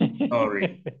no,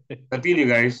 sorry. Continue,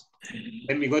 guys.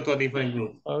 Let me go to a different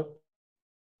group.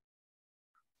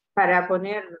 Para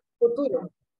poner futuro.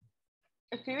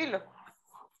 Escribirlo.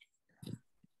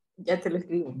 Ya te lo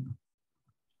escribo.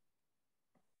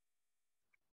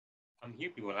 I'm here,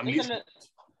 people. I'm listening.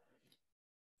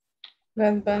 The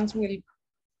advance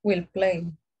will play.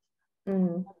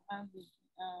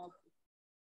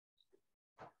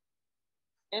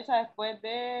 Esa después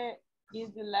de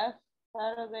is the last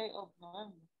Saturday of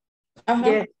November.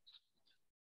 Yes.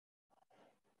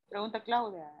 Pregunta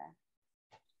Claudia.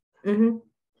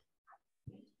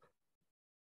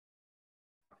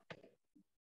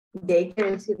 De ahí que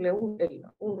decirle uno.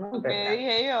 Lo que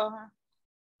dije yo.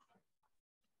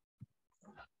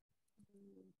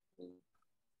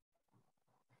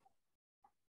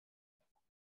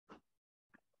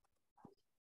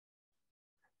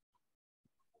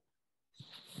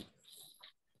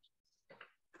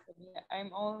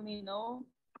 I'm only know.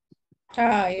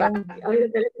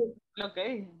 Lo que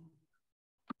dije.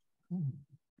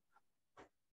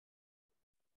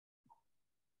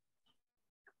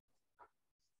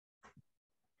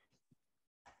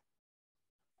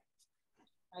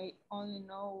 I only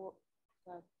know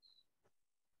that.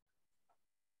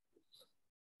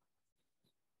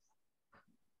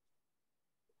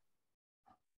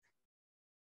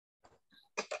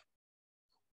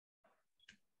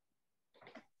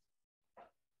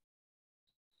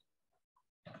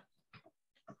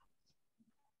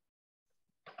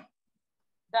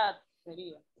 That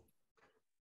sería.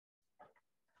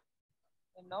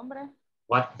 El nombre.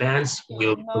 What bands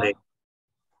will play?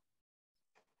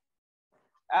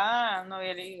 Ah, no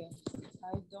había leído.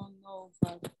 I don't know,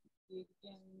 but you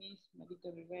can miss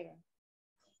Marito Rivera.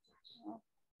 No.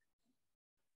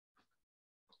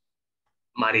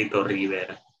 Marito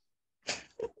Rivera.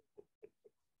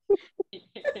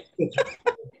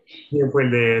 ¿Quién fue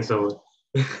el de eso?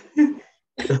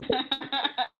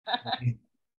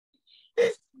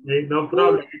 No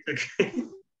problem.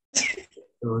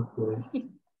 Okay.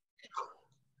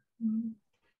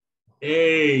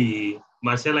 Hey,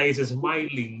 Marcela is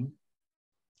smiling.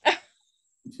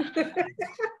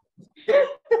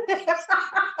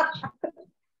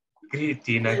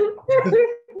 Cristina,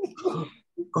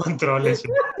 controles.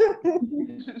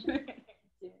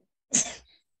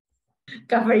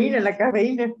 Cafeína, la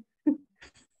cafeína.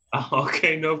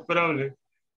 Okay, no problem.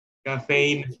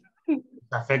 Caffeine is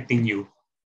affecting you.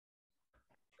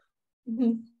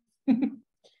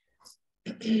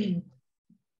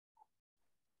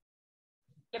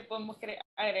 Le podemos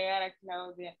agregar a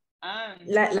Claudia.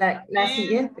 La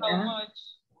siguiente. How Ajá.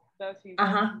 much does he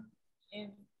Ajá.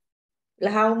 in-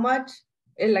 La how much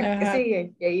es la que Ajá.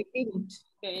 sigue. Y ahí finish.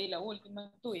 Ok, la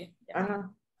última tuya. Ya.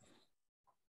 Ajá.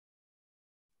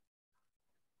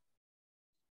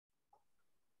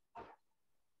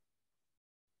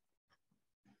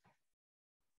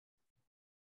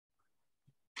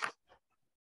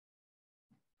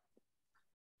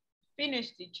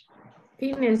 Finish, teacher.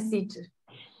 Finish, teacher.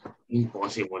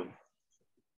 Impossible.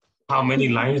 How many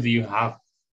lines do you have?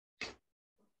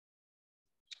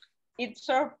 It's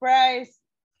surprise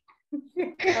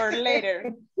for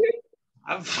later.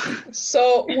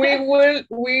 So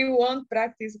we won't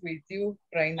practice with you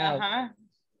right now. Uh-huh.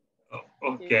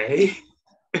 Okay.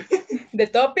 The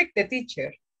topic, the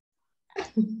teacher.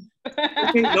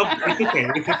 Okay, no, it's okay.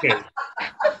 It's okay.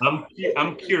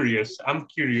 I'm curious. I'm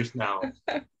curious now.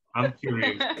 I'm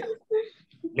curious.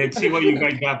 Let's see what you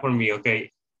guys got for me.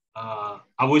 Okay.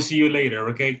 I will see you later.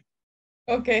 Okay.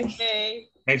 Okay. Okay.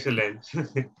 Excellent.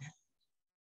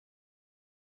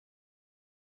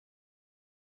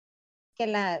 Que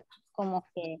como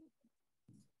que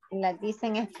las dice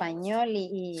en español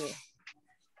y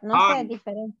no sé,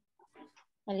 diferente.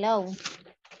 Hello.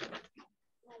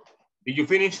 Did you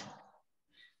finish?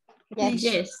 Yes.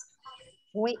 Yes.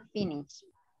 We finish.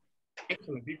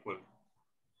 Excellent, people.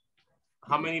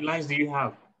 How many lines do you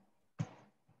have?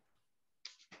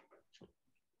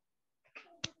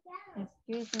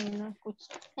 Excuse me, no escucho.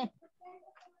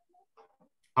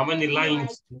 How many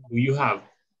lines do you have?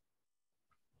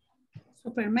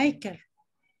 Supermaker.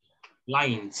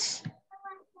 Lines.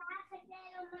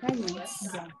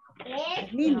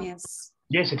 Líneas.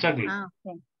 Yes, exactly.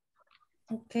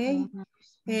 Ok.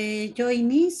 Yo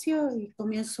inicio y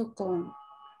comienzo con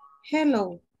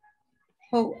hello.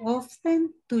 How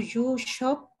often do you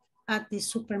shop at the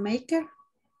supermarket?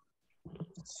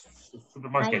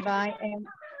 Supermarket.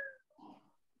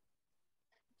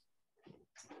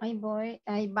 I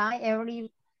buy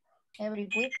every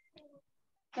week.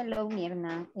 Hello,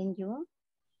 Mirna. And you?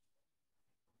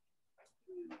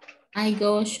 I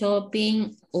go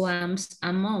shopping once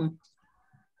a month.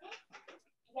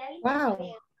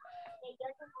 Wow.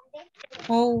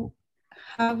 How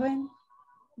haven't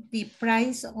the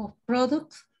price of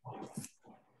products?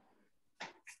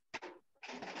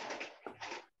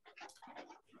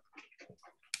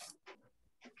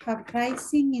 Have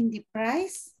pricing in the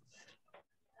price?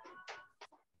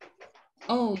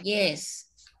 Oh, yes.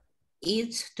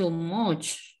 It's too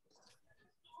much.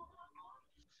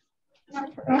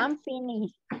 I'm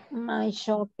finished my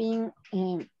shopping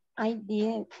and I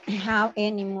didn't have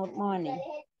any more money.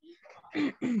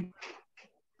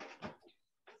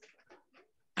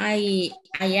 I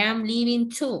am leaving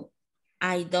too.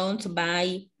 I don't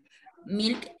buy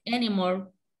milk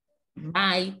anymore.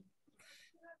 Bye.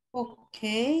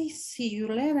 Okay, see you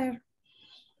later.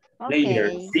 Later.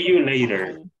 Okay. See you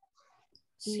later.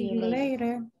 See you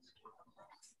later.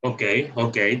 Okay,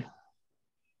 okay.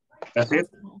 That's it?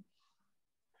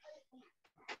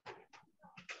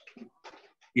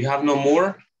 You have no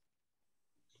more?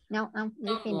 No,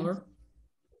 we finished.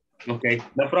 Okay,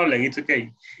 no problem, it's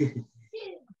okay.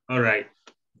 All right,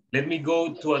 let me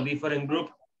go to a different group.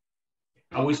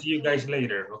 I will see you guys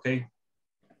later, okay?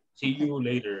 See you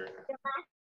later.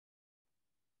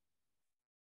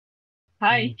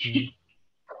 Hi.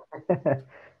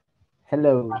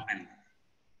 Hello.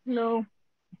 Hello.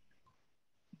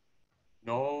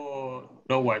 No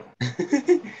what?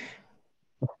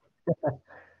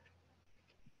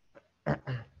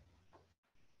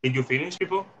 Did you finish,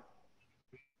 people?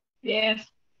 Yes.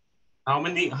 How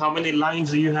many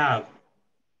lines do you have?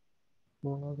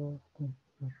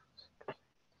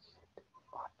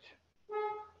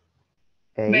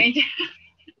 Eight. 20.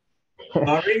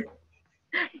 Sorry?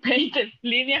 20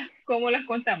 líneas, ¿cómo las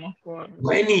contamos? Por...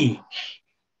 20.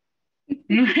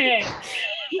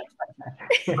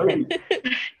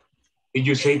 Did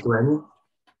you say 20?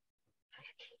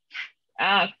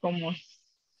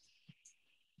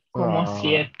 Como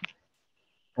 7.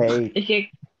 Eight. Es que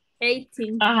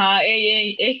 18. Ajá,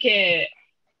 es que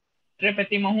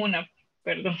repetimos una,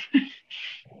 perdón.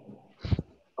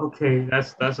 Okay,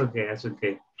 that's okay, that's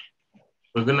okay.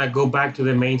 We're gonna go back to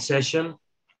the main session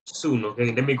soon,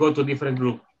 okay? Let me go to a different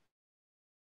group.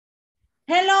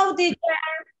 Hello, teacher.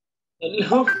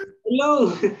 Hello.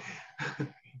 Hello.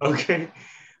 Okay.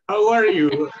 How are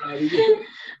you?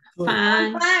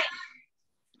 Fine.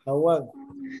 How are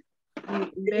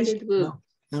Very good. No,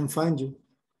 I'm fine. You.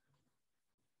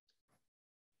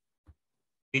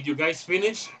 Did you guys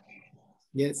finish?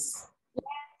 Yes.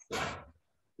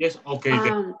 Yes. Okay.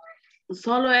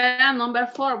 Solo era number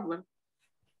 4.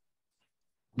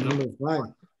 Number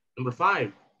 5. Number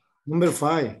 5. Number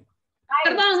 5.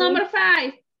 Perdón, number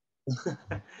 5.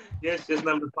 Yes, just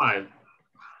number 5.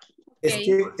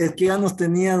 Okay. Es que ya nos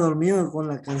tenía dormido con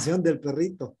la canción del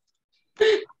perrito.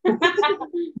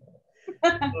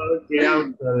 Okay,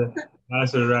 I'm sorry.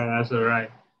 That's all right. That's all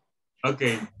right.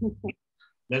 Okay.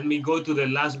 Let me go to the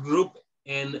last group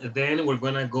and then we're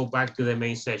going to go back to the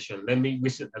main session. Let me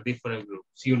visit a different group.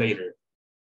 See you later.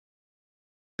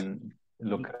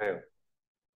 Lo creo.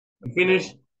 You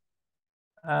finish?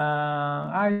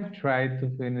 I tried to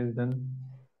finish them.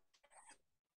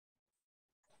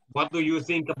 What do you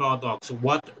think about dogs?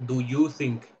 What do you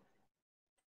think?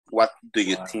 What do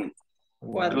you think?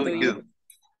 What do you?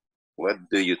 What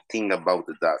do you think about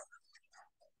the dog?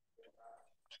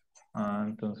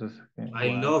 Entonces,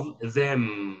 I love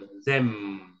them.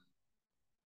 Them.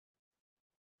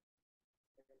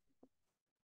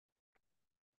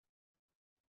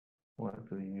 What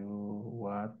do you,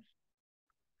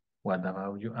 what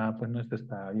about you? Pues no, este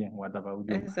está bien. What about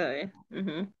you? Está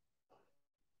bien.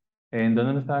 ¿En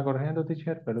dónde me estaba corrigiendo,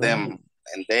 teacher? Perdón. Them.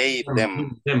 And they,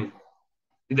 them. Them.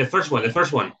 The first one.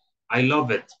 I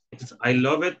love it. I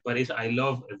love it, but it's I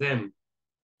love them.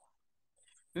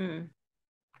 Me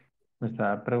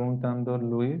estaba preguntando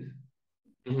Luis.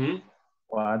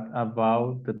 What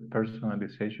about the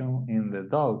personalization in the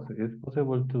dogs? Is it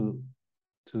possible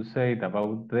to say it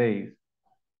about they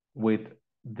with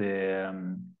the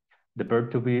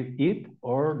verb to be it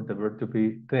or the verb to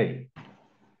be they?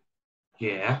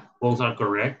 Yeah, both are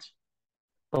correct.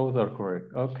 Both are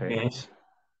correct. Okay. Yes.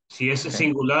 Si es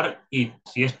singular, it.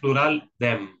 Si es plural,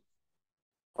 them.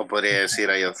 O podría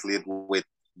decir I sleep with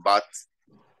butts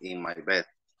in my bed.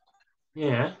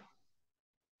 Yeah.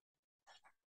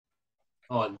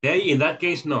 Oh, they, in that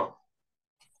case, no.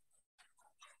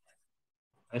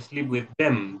 I sleep with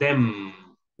them. Them.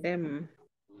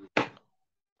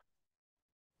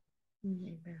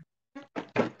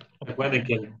 Recuerden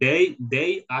que el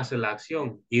they hace la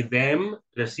acción y them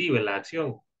recibe la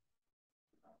acción.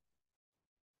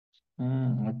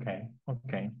 Okay.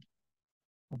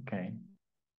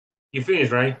 You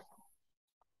finished, right?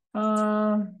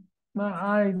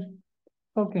 I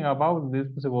talking about this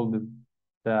possible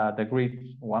the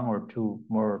great one or two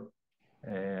more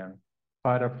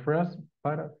paragraphs.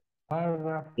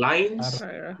 Lines.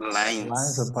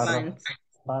 Lines or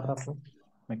paragraphs.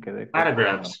 Me quedé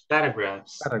Paragraphs.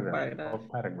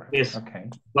 Yes. Okay.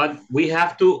 But we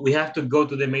have to go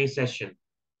to the main session.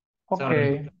 Okay.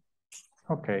 Sorry.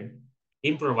 Okay.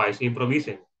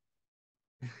 Improvisen.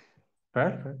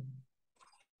 Perfect.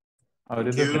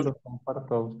 Ahorita se los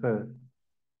comparto a ustedes.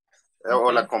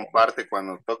 O la comparte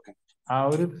cuando toque.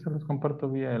 Ahorita se los comparto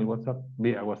vía el WhatsApp,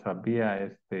 vía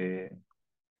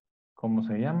 ¿cómo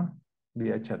se llama?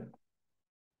 Vía chat.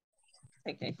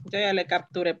 Okay. Yo ya le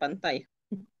capturé pantalla.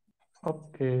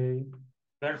 Okay.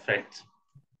 Perfect.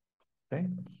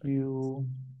 Thank you.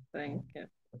 Thank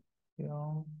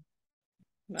you.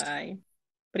 Bye.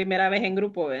 Primera vez en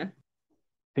grupo, ¿verdad?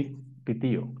 Sí,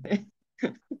 pitío.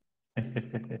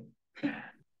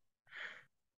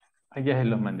 Ya se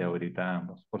los mandé ahorita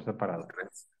ambos, por separado.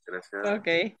 Gracias. Ok,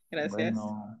 gracias.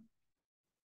 Bueno.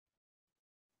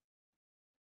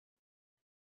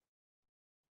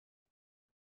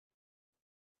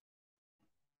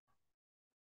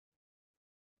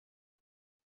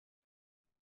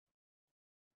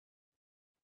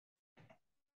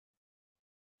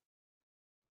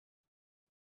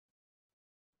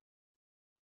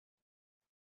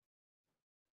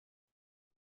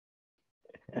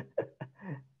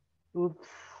 Oops.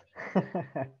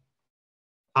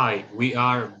 Hi, we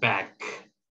are back.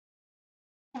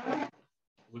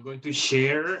 We're going to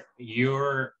share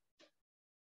your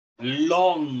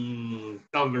long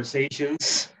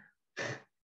conversations,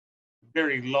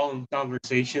 very long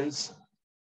conversations.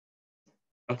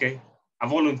 Okay, a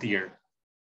volunteer.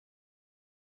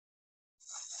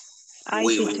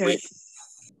 teacher.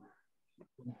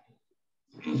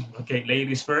 Okay,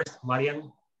 ladies first.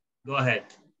 Marian, go ahead.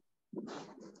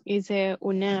 Hice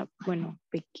una,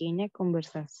 pequeña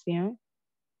conversación.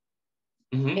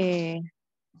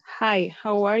 Hi,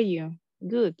 how are you?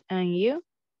 Good, and you?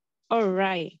 All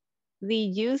right.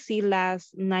 Did you see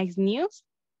last night's news?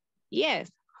 Yes,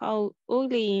 how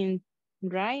ugly in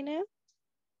right now?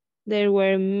 There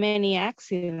were many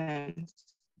accidents.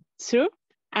 True,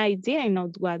 I didn't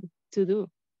know what to do.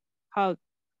 How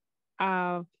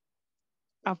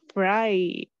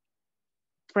afraid,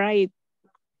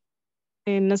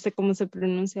 no sé cómo se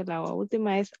pronuncia la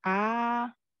última, es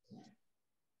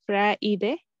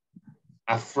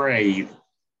Afraid.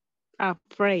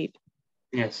 Afraid.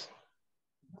 Yes.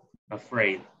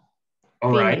 Afraid.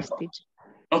 All right.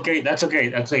 Okay, that's okay.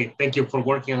 That's it. Thank you for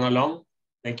working along.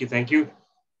 Thank you. Thank you.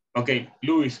 Okay,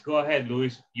 Luis, go ahead,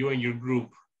 Luis. You and your group.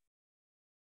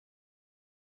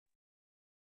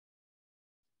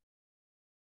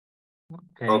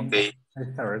 Okay. I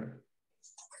started.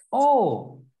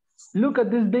 Oh, look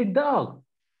at this big dog.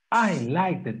 I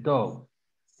like the dog.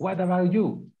 What about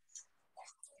you?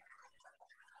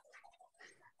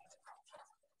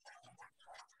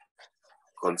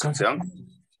 Concepción.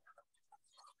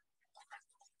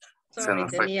 Sorry,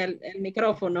 tenía el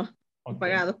micrófono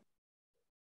apagado.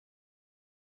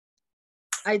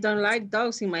 I don't like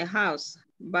dogs in my house,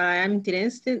 but I am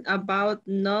interested about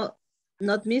not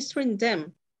mistreating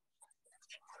them.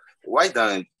 Why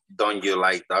don't you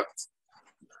like dogs?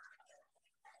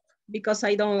 Because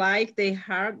I don't like the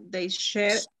hair they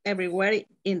share everywhere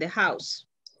in the house.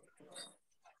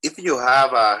 If you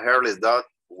have a hairless dog,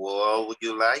 what would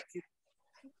you like?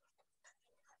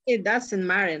 It doesn't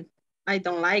matter. I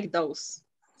don't like those.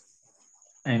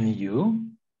 And you?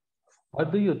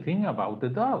 What do you think about the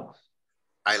dogs?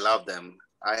 I love them.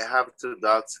 I have 2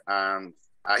 dogs and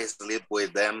I sleep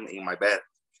with them in my bed.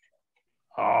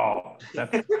 Oh,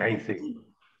 that's crazy.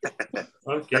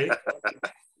 Okay.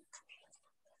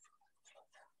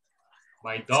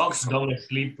 My dogs don't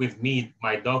sleep with me.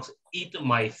 My dogs eat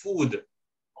my food.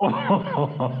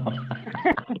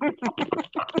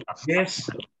 Yes,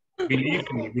 believe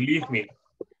me.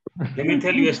 Let me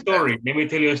tell you a story.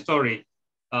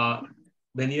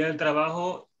 Venía del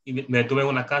trabajo y me detuve en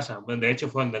una casa. Bueno, de hecho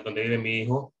fue donde vive mi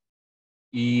hijo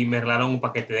y me regalaron un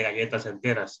paquete de galletas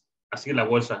enteras, así en la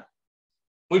bolsa.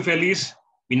 Muy feliz,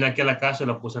 vine aquí a la casa y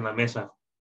lo puse en la mesa.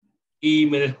 Y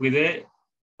me descuidé,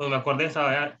 cuando me acordé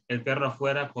estaba el perro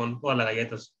afuera con todas las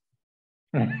galletas.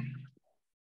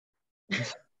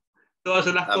 Todas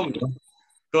se las comió.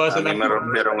 A mí me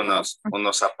rompieron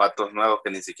unos zapatos nuevos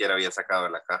que ni siquiera había sacado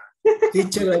de la caja.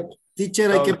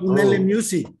 Teacher, hay que ponerle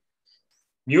music.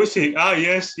 Music,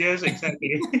 yes,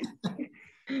 exactly.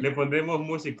 Le pondremos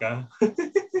música.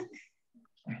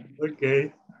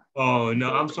 Okay. Oh,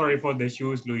 no, I'm sorry for the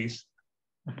shoes, Luis.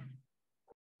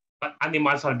 But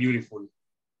animals are beautiful.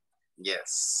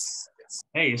 Yes.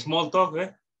 Hey, small talk,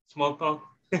 eh? Small talk.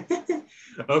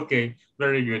 Okay,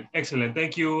 very good. Excellent.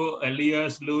 Thank you,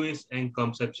 Elias, Luis, and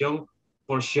Concepcion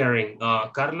for sharing.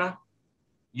 Carla,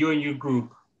 you and your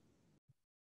group.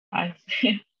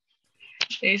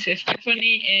 Es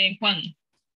Stephanie and Juan.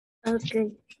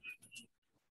 Okay.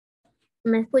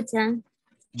 ¿Me escuchan?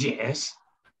 Yes.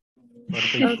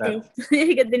 Okay.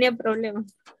 Que tenía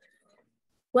problemas.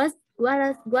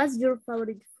 What's your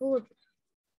favorite food?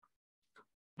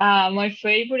 My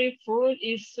favorite food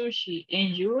is sushi.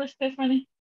 And you, Stephanie?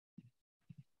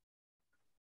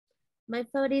 My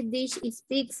favorite dish is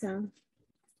pizza.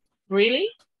 Really?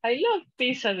 I love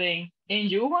pizza then. And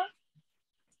you, Juan?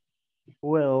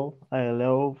 Well, I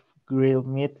love grilled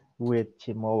meat with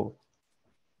chimol.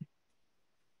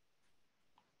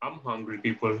 I'm hungry,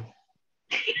 people.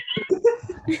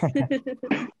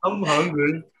 I'm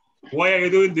hungry. Why are you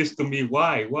doing this to me?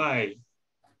 Why?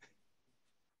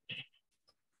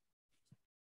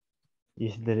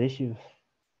 It's delicious.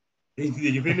 Did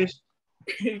you finish?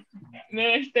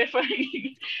 No,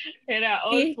 Stephanie. Era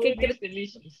all food is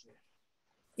delicious.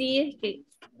 Sí, es que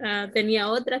tenía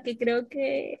otra que creo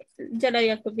que ya la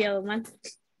había copiado mal.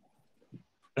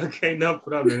 Okay, no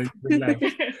problem.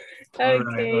 All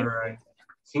Okay. right.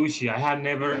 Sushi. I have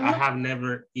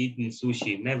never eaten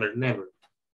sushi. Never.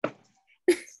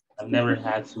 I've never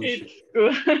had sushi. It's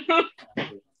good.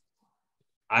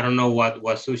 I don't know what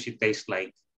sushi tastes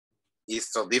like.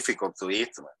 It's so difficult to eat.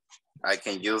 I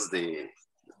can use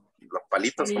los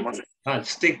palitos, ¿cómo se?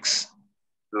 Sticks.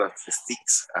 Los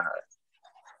sticks.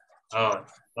 Oh,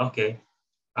 okay.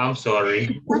 I'm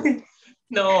sorry.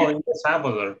 No, in El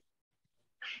Salvador.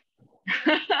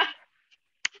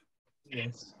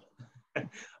 Yes.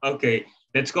 Okay,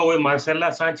 let's go with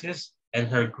Marcela Sanchez and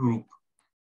her group.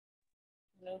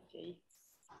 Okay.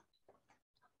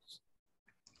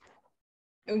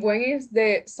 And when is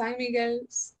the San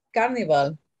Miguel's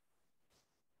Carnival?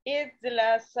 It's the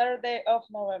last Saturday of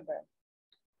November.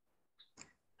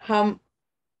 How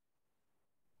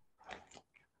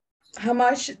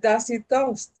much does it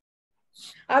cost?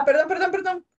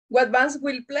 Perdón. What bands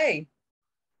will play?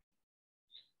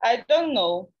 I don't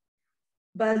know.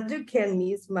 But you can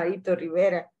miss Marito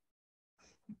Rivera.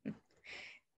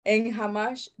 And how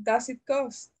much does it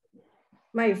cost?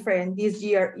 My friend, this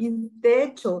year is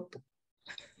techo.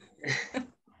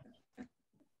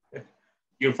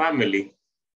 Your family.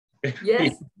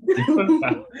 Yes.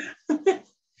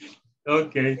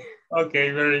 Okay,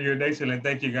 very good, excellent.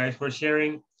 Thank you guys for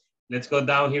sharing. Let's go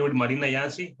down here with Marina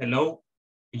Yancy. Hello,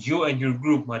 you and your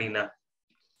group, Marina.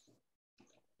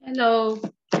 Hello.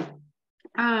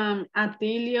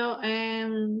 Atilio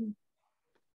and...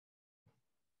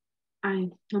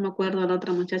 Ay, no me acuerdo la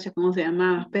otra muchacha cómo se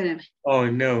llamaba, espérenme. Oh,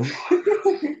 no.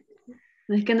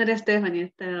 No, es que no era Stephanie,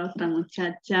 esta era otra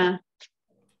muchacha.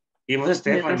 It was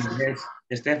Stephanie, yes.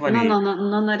 Stephanie.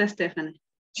 No era Stephanie.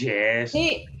 Yes.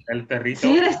 Sí. El perrito.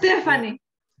 Sí, era Stephanie.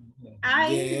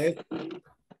 Ay.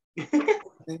 Yes.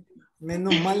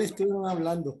 Menos mal estuvieron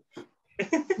hablando.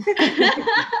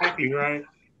 Exactly, right.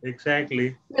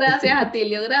 Exactly. Gracias,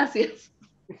 Atilio, gracias.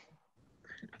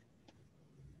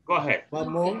 Go ahead.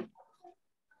 Vamos.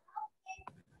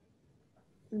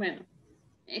 Bueno.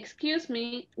 Excuse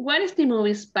me, what is the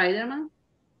movie Spider-Man?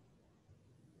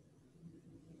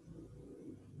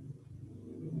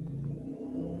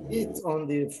 It's on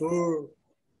the floor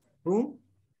room.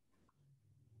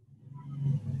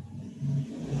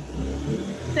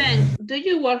 Thanks. Do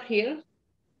you work here?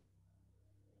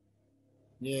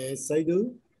 Yes, I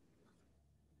do.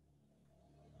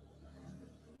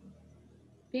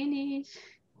 Finish.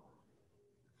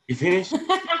 You finished?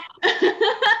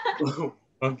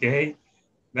 Okay.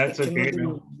 That's okay.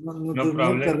 No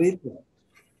problem.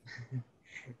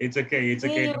 It's okay. It's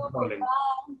okay. No problem.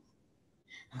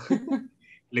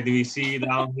 Let me see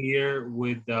down here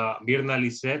with Mirna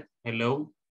Lisette. Hello.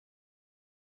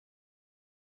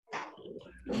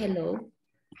 Hello.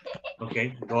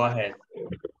 Okay, go ahead.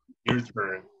 Your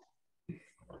turn.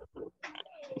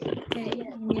 Okay,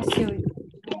 let me see.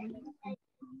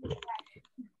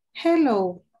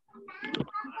 Hello.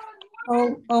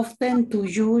 How often do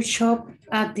you shop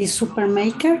at the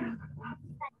supermarket?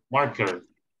 Market.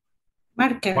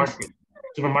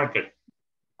 Supermarket.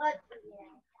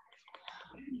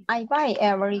 I buy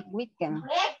every weekend.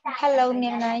 Hello,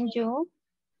 Mirna, and you?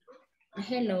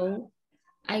 Hello.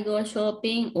 I go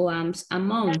shopping once a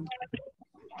month.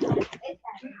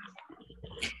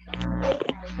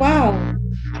 Wow.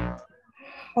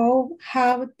 How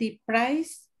have the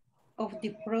price of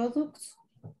the products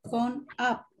gone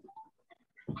up?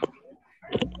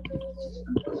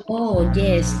 Oh,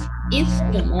 yes, it's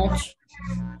too much.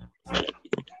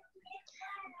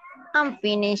 I'm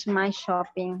finished my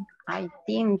shopping. I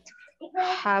didn't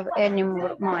have any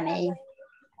more money.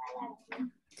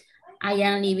 I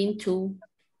am leaving too.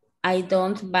 I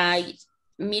don't buy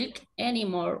milk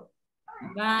anymore.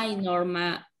 Bye,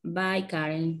 Norma. Bye,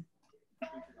 Karen.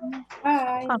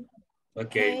 Bye.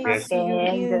 Okay, good.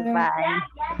 Okay, goodbye.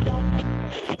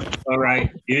 All right.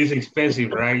 It is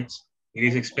expensive, right? It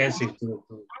is expensive to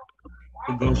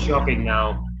go shopping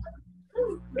now.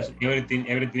 Everything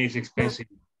is expensive.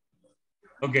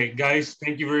 Okay, guys,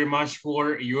 thank you very much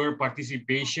for your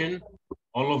participation,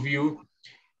 all of you.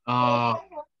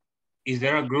 Is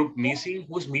there a group missing?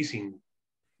 Who's missing?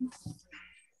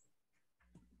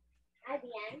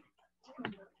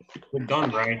 We're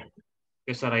done, right?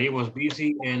 Because Sarai was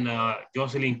busy and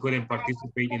Jocelyn couldn't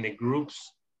participate in the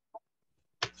groups.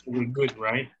 So we're good,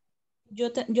 right? Yo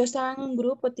estaba en un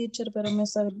grupo, teacher, pero no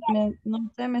sé,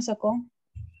 me sacó.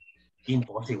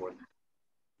 Impossible.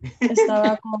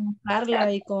 Estaba con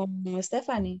Carla y con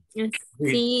Stephanie.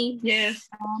 Sí. Yes.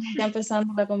 Ya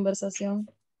empezando la conversación.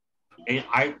 And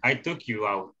I took you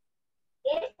out.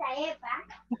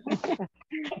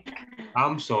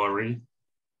 I'm sorry.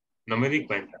 No me di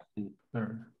cuenta.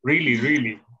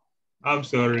 Really. I'm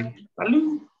sorry.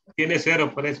 Tiene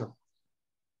 0 por eso.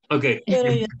 Okay.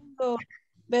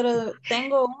 Pero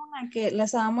tengo una que la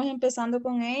estábamos empezando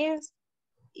con ellas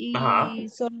y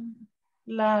solo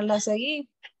la seguí.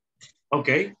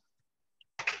 Okay.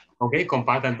 Okay,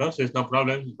 comparta entonces, no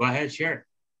problem. Go ahead, share.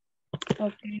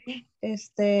 Okay.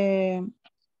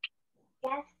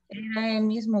 Era el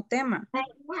mismo tema.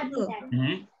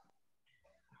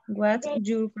 What's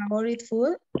your favorite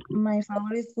food? My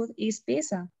favorite food is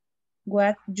pizza.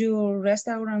 What your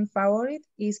restaurant favorite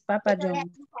is Papa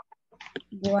John's.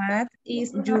 What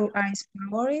is your ice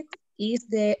favorite? Is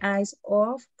the ice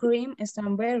of cream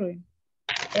strawberry.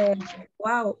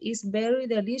 Wow, it's very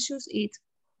delicious. Se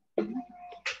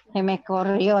me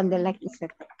corrió de la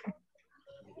quiseta.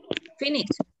 Finish.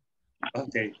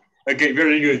 Okay,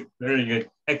 very good.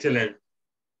 Excellent.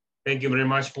 Thank you very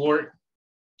much for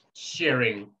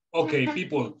sharing. Okay,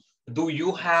 people, do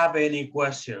you have any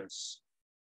questions?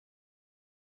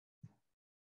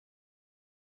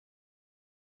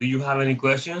 Do you have any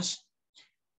questions?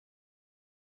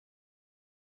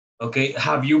 Okay,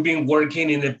 have you been working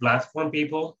in the platform,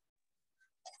 people?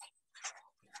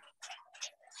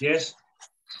 Yes?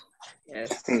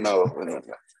 Yes. No.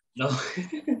 No?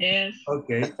 Yes.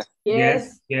 Okay.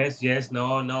 Yes. Yes.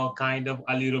 No, kind of,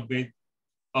 a little bit.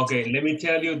 Okay, let me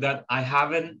tell you that I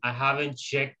haven't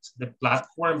checked the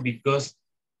platform because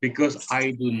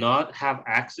I do not have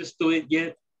access to it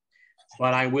yet,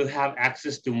 but I will have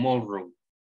access tomorrow.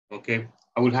 Okay,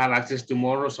 I will have access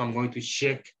tomorrow, so I'm going to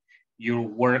check your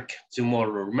work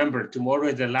tomorrow. Remember, tomorrow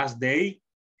is the last day,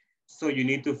 so you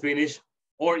need to finish,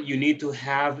 or you need to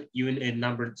have unit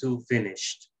number 2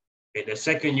 finished. Okay, the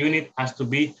second unit has to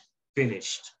be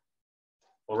finished.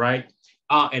 All right,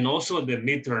 and also the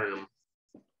midterm.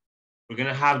 We're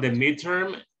gonna have the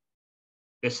midterm,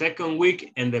 the second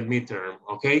week, and the midterm.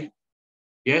 Okay,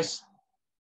 yes.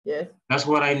 Yes. That's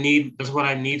what I need. That's what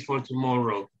I need for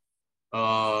tomorrow.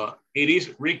 It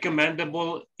is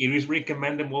recommendable. It is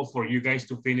recommendable for you guys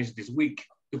to finish this week,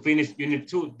 to finish unit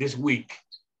 2 this week.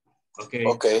 Okay.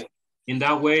 Okay. In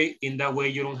that way,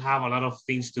 you don't have a lot of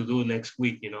things to do next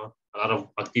week. You know, a lot of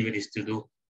activities to do.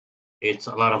 It's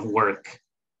a lot of work.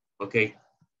 Okay.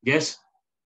 Yes.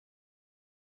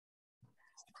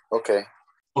 Okay.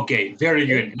 Okay. Very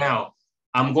good. Now,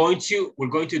 we're going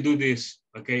to do this.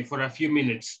 Okay, for a few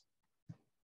minutes.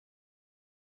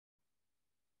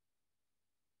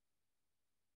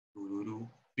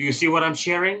 Do you see what I'm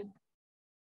sharing?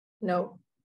 No.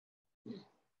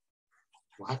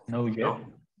 What? No, yet.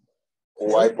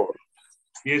 Whiteboard.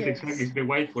 Yes, exactly. It's the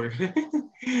whiteboard.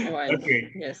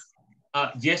 Okay. Yes.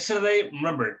 Yesterday,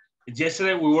 remember,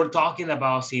 yesterday we were talking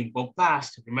about simple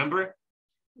past. Remember?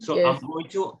 So Yes.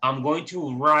 I'm going to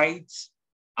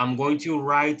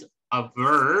write a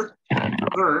verb,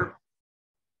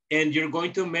 and you're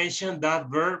going to mention that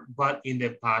verb, but in the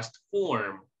past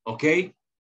form. Okay?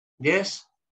 Yes.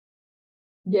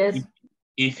 Yes.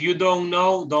 If you don't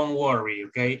know, don't worry.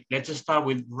 Okay. Let's just start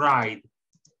with ride.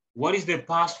 What is the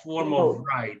past form of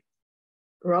ride?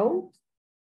 Road.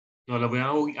 No lo voy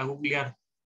a googlear.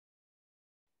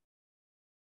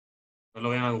 No lo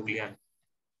voy a googlear.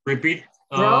 Repeat.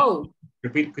 Road.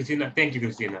 Repeat, Christina. Thank you,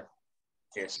 Christina.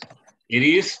 Yes. It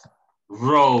is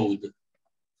road.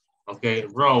 Okay,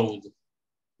 road.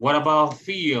 What about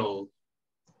field?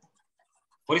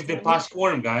 What is the past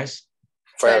form, guys?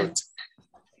 Felt.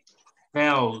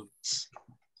 Felt.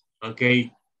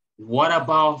 Okay. What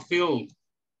about field?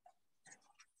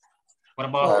 What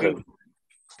about field?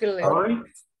 Fielded.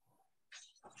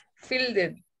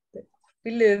 Fielded.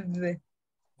 Fielded.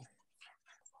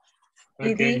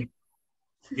 Okay.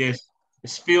 Yes.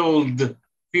 It's filled.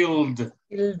 Filled.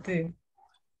 Fielded.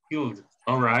 Filled.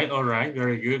 All right.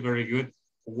 Very good. Very good.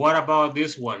 What about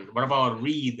this one? What about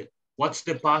read? What's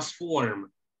the past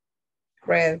form?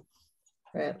 Read.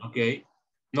 Okay.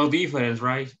 No difference,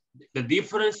 right? The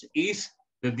difference is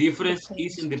in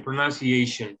the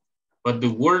pronunciation, but the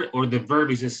word or the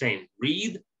verb is the same.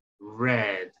 Read,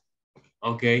 read.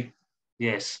 Okay.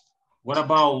 Yes. What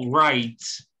about write?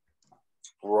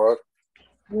 Rock.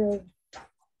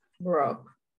 Rock.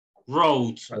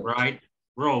 Roads, right?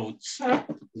 Roads.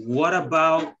 What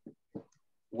about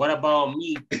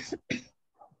meet?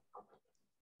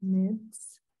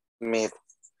 Meet.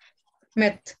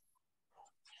 Met.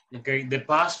 Okay, the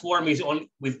past form is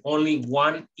with only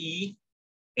one E,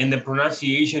 and the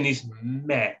pronunciation is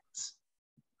met.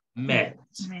 Met.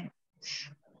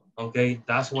 Okay,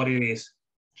 that's what it is.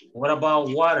 What about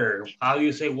water? How do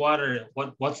you say water?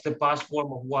 What's the past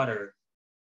form of water?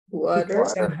 Water.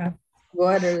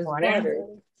 Water. Water.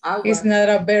 It's not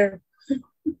a verb.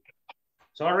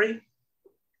 Sorry?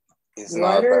 It's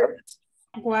not a verb.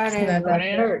 Water. It's not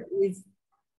a verb. It's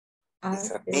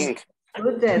a thing.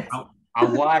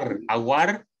 Aguar.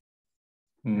 Aguar?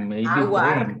 Maybe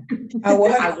Aguar.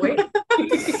 drink.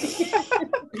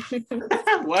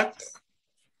 What?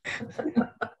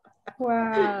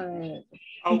 Wow.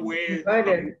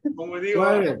 Water. ¿Cómo digo?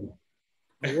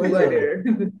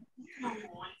 Water.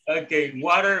 Okay,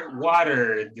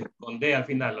 watered, con D al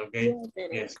final, okay?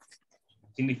 Yes.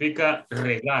 Significa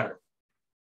regar.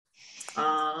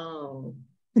 Oh.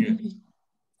 Yes.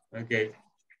 Okay.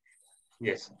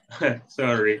 Yes.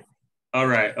 Sorry. All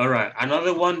right.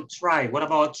 Another one, try. What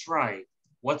about try?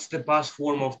 What's the past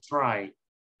form of try?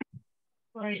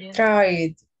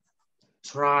 Tried.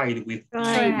 Tried with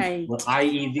Tried.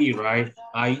 IED, right?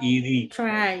 IED.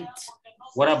 Tried.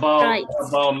 What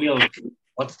about milk?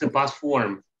 What's the past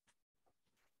form?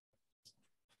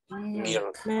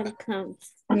 Milk. Milk.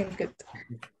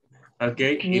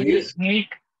 Okay. It is milk.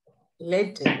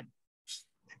 It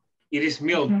is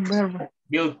milk.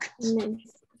 Milk.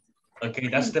 Okay,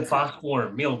 that's the past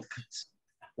form, milk.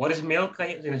 What is milk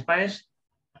in Spanish?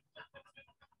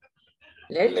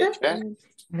 Leche.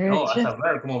 No, as a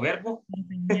verb, como verbo.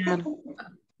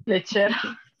 Lechero.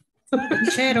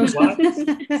 Lecheros. What?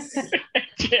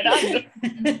 Gerardo.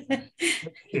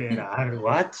 Gerard,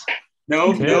 what?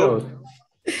 No, no.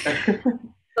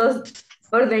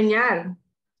 Ordeñar.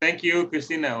 Thank you,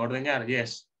 Cristina. Ordeñar,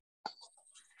 yes.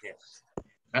 Yes.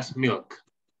 That's milk.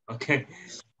 Okay.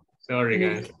 Sorry,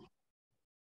 guys.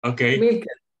 Okay. Milk.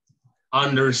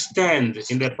 Understand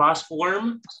in the past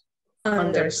form.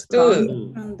 Understood.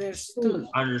 Understood.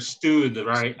 Understood,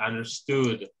 right?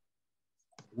 Understood.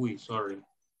 Uy, sorry.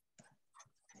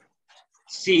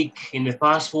 Seek in the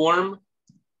past form.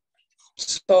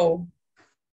 So.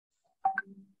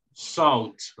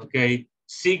 Sought, okay?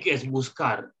 Seek is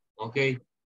buscar, okay?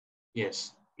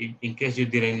 Yes, in case you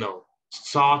didn't know.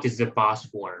 Sought is the past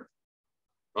form.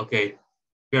 Okay,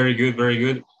 very good, very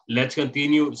good. Let's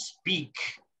continue. Speak.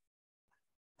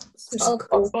 Spoke.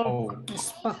 Spoke.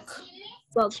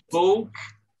 Spoke.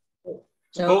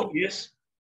 Spoke, yes.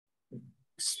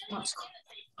 Spoke.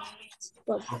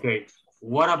 Okay.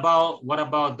 What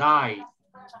about die?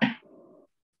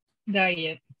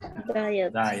 Diet.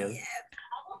 Diet.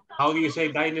 How do you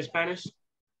say die in Spanish?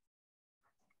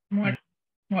 Morir.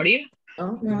 Morir.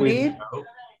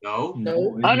 No. Oh,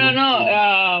 no.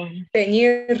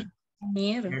 Teñir.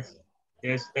 Yes.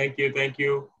 Yes, thank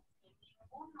you.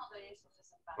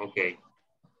 Okay,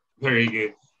 very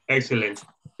good, excellent.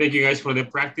 Thank you guys for the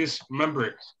practice.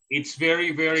 Remember, it's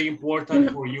very, very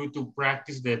important for you to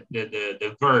practice the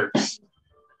verbs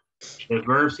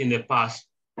in the past.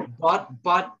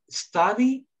 But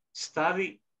study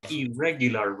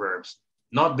irregular verbs,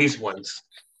 not these ones.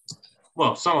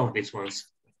 Well, some of these ones.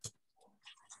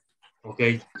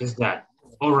 Okay, just that.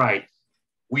 All right,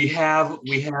 we have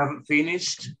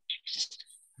finished.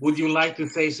 Would you like to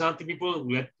say something, people?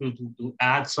 We have to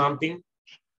add something?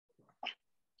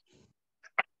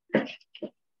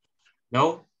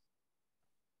 No?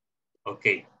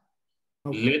 Okay.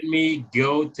 Let me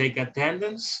go take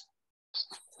attendance.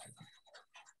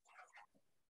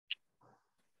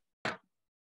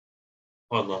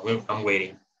 Hold on, I'm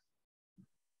waiting.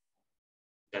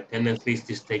 The attendance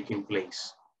list is taking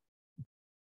place.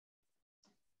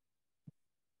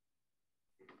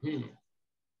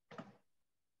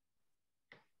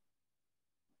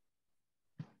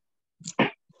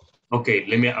 Okay,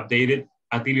 let me update it.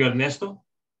 Atilio Ernesto.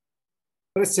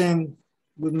 Present.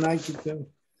 Good night, teacher.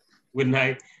 Good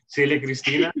night. Celia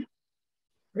Cristina.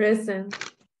 Present.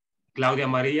 Claudia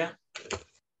Maria.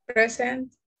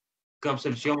 Present.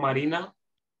 Concepción Marina.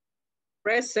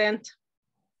 Present.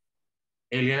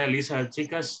 Eliana Elizabeth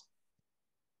Chicas.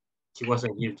 She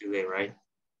wasn't here today, right?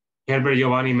 Herbert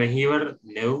Giovanni Mejiber.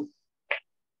 No.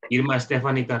 Irma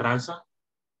Stephanie Carranza.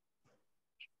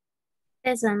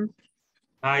 Present.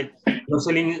 Hi.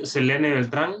 Jocelyn Selene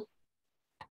Beltrán.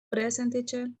 Present,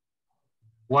 teacher.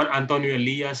 Juan Antonio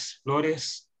Elías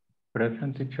Flores.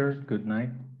 Present, teacher. Good night.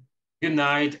 Good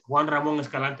night. Juan Ramón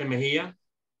Escalante Mejía.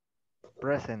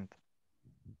 Present.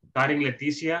 Karin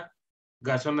Leticia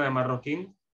Garzona de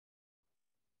Marroquín.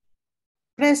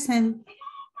 Present.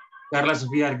 Carla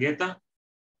Sofía Argueta.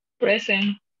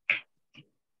 Present.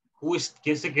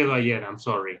 ¿Quién se quedó ayer? I'm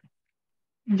sorry.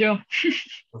 Yo.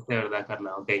 Usted, ¿verdad,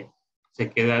 Carla? Ok. Se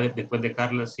queda después de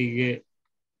Carla, sigue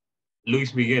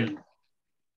Luis Miguel.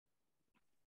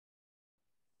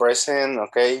 Present,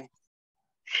 okay.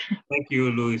 Thank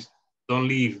you, Luis. Don't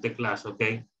leave the class,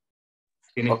 okay?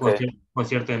 Tiene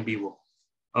concierto en vivo.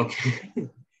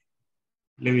 Okay.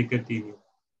 Let me continue.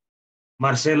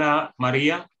 Marcela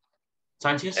María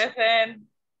Sánchez. Present.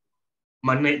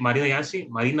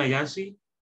 Marina Yancy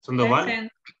Sandoval.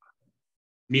 Present.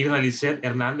 Miguel Lisette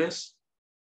Hernández.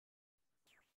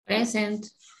 Present.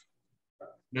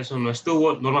 Eso no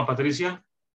estuvo. Norma Patricia.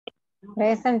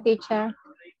 Present, teacher.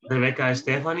 Rebeca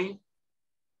Stephanie.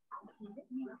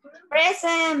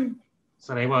 Present.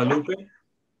 Saray Guadalupe.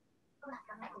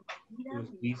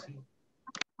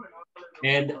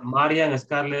 And Marian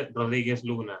Scarlett Rodriguez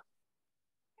Luna.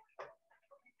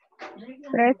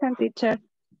 Present, teacher.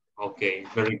 Okay,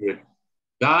 very good.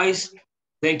 Guys,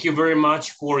 thank you very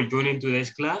much for joining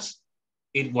today's class.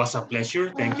 It was a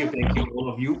pleasure. Thank you all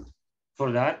of you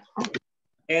for that.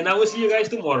 And I will see you guys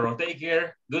tomorrow. Take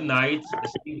care. Good night.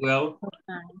 Sleep well.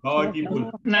 Bye, people.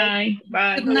 Night.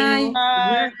 Bye. Good night.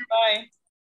 Bye. Bye.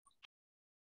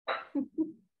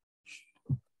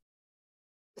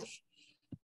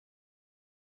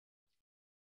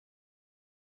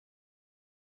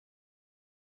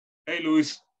 Hey,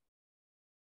 Luis.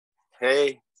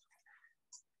 Hey.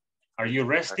 Are you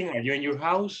resting? Are you in your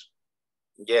house?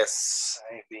 Yes,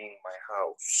 I've been in my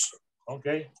house.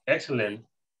 Okay, excellent.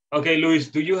 Okay, Luis,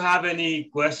 do you have any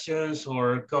questions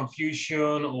or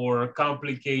confusion or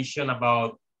complication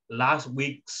about last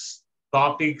week's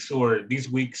topics or this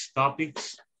week's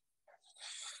topics?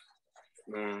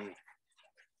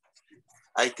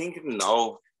 I think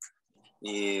no.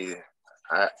 Yeah,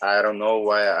 I don't know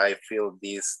why I feel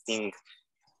this thing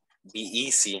be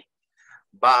easy,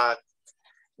 but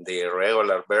the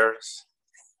regular verbs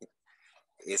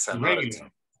is another thing.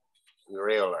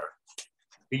 Irregular.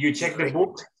 Did you check the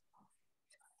book?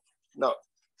 No,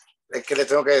 es que le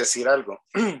tengo que decir algo.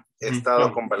 He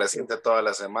estado convaleciente toda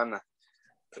la semana.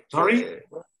 Sorry?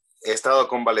 He estado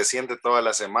convaleciente toda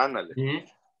la semana.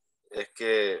 Es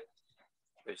que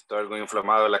estoy algo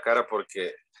inflamado de la cara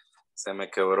porque se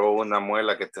me quebró una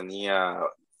muela que tenía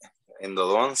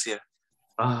endodoncia.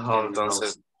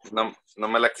 Entonces no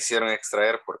me la quisieron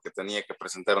extraer porque tenía que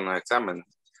presentar unos exámenes.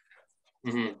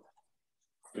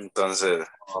 Entonces.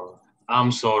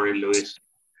 I'm sorry, Luis.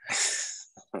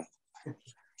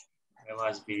 It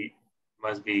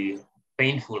must be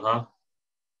painful, huh?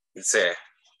 Sí.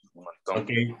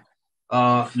 Okay.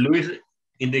 Luis,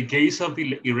 in the case of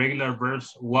irregular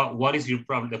verbs, what is your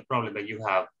problem? The problem that you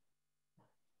have?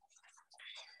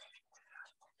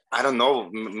 I don't know.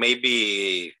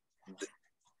 Maybe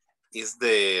is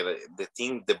the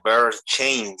thing the verb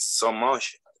change so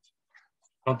much.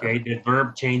 Okay, the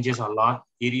verb changes a lot.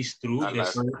 It is true.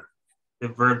 The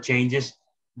verb changes.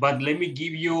 But let me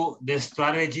give you the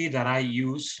strategy that I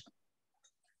use.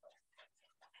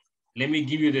 Let me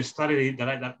give you the strategy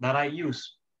that I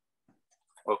use.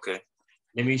 Okay.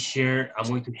 Let me share. I'm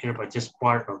going to share, but just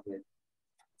part of it,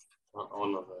 not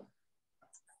all of it.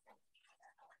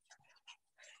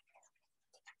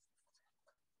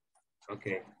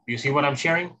 Okay. Do you see what I'm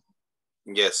sharing?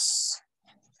 Yes.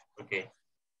 Okay.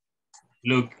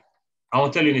 Look, I will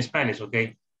tell you in Spanish,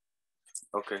 okay?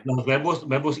 Okay. Los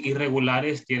verbos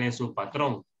irregulares tienen su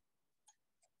patrón.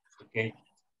 Okay.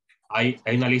 Hay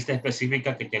una lista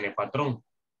específica que tiene patrón.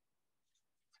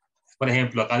 Por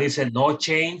ejemplo, acá dice no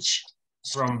change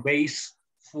from base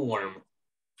form.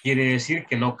 Quiere decir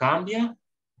que no cambia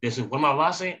de su forma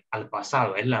base al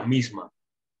pasado, es la misma.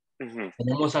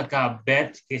 Tenemos acá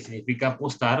bet, que significa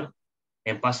apostar.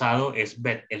 En pasado es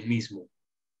bet, el mismo.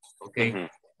 Ok.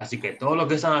 Así que todos los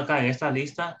que están acá en esta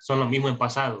lista son los mismos en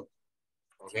pasado.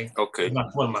 Ok. Es la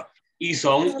forma. Y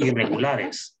son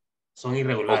irregulares. Son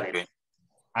irregulares. Okay.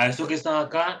 A estos que están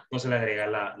acá no se le agrega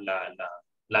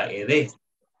la ed.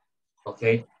 Ok.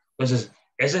 Entonces,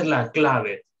 esa es la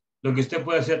clave. Lo que usted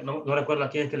puede hacer, no recuerdo a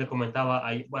quién es que le comentaba,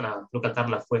 ahí, bueno, creo que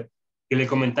Carla fue, que le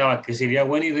comentaba que sería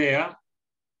buena idea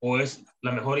o es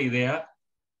la mejor idea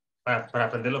para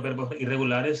aprender los verbos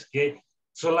irregulares que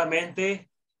solamente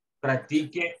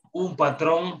practique un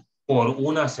patrón por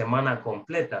una semana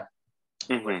completa.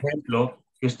 Por ejemplo,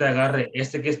 que usted agarre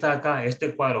este que está acá,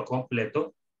 este cuadro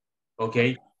completo, ¿ok?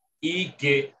 Y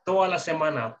que toda la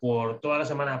semana, por toda la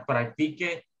semana,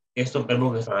 practique estos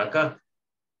verbos que están acá.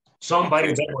 Son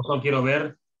varios verbos, son, quiero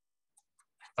ver,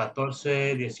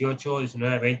 14, 18,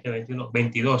 19, 20, 21,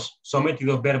 22. Son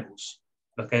 22 verbos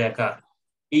los que hay acá.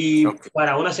 Y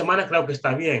para una semana creo que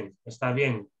está bien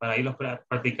para irlos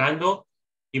practicando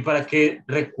y para que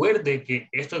recuerde que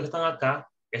estos que están acá,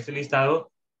 este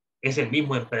listado, es el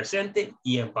mismo en presente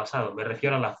y en pasado. Me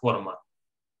refiero a la forma.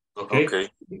 ¿Ok?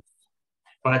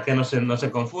 Para que no se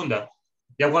confunda.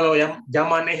 Ya cuando ya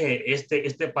maneje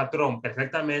este patrón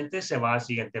perfectamente, se va al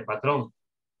siguiente patrón,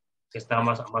 que está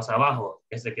más abajo.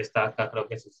 Este que está acá, creo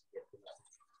que es el siguiente.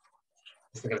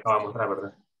 Este que acabo de mostrar,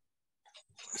 ¿verdad?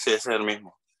 Sí, ese es el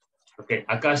mismo. Ok,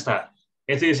 acá está.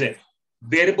 Este dice,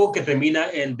 verbo que termina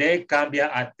en D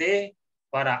cambia a T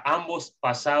para ambos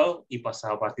pasado y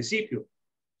pasado participio.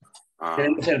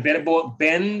 Tenemos el verbo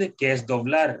bend, que es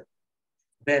doblar.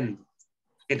 Bend,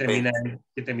 que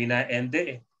termina en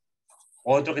D.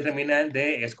 Otro que termina en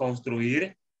D es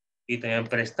construir y también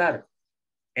prestar.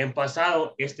 En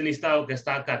pasado, este listado que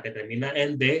está acá, que termina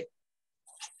en D,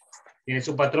 tiene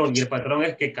su patrón. Y el patrón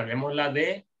es que cambiemos la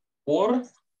D por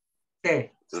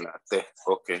T. La T,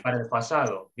 ok. Para el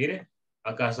pasado, mire,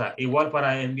 acá está. Igual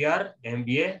para enviar,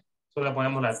 envié, solo le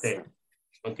ponemos la T.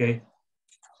 Ok.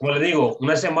 Como le digo,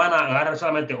 una semana agarra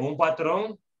solamente un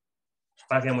patrón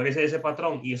para que memorice ese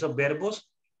patrón y esos verbos.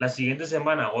 La siguiente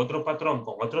semana otro patrón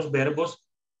con otros verbos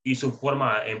y su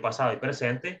forma en pasado y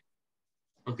presente.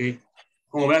 Ok.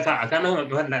 Como ve acá no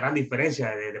es la gran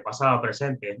diferencia de pasado a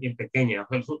presente, es bien pequeña.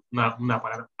 Es una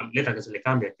letra que se le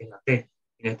cambia, que es la T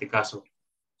en este caso.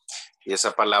 Y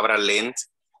esa palabra lend.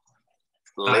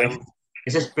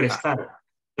 Ese es prestar.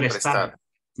 Prestar.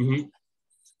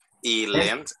 Y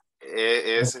lend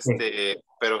pero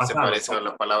se Pasado. parece a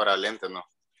la palabra lente, ¿no?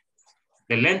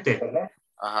 ¿De lente?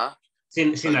 Ajá.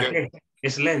 Sin la Ok. T.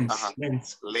 Es lens. Ajá.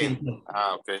 Lens. Lent. Sin T.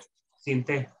 Ah, ok. Sin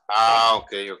T. Ah,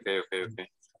 ok.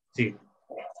 Sí.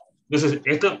 Entonces,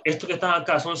 esto que están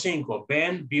acá son 5.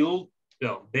 Ben, build,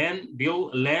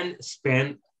 lend,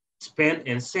 spend,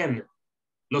 and send.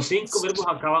 Los 5 verbos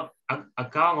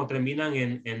acaban o terminan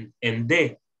en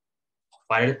D.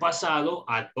 Para el pasado,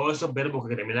 a todos esos verbos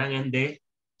que terminan en D,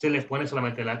 se les pone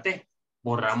solamente la T.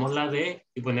 Borramos la D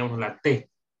y ponemos la T.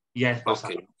 Ya es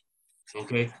pasado.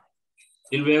 Okay.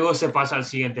 Y luego se pasa al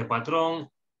siguiente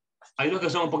patrón. Hay unos que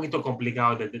son un poquito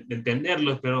complicados de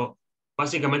entenderlos, pero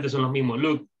básicamente son los mismos.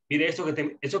 Look, mire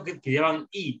esos que llevan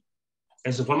I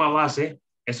en su forma base,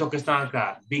 esos que están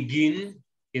acá. Begin,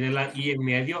 tiene la I en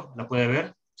medio, ¿la puede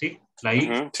ver? ¿Sí? La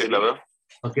I. Sí, la veo.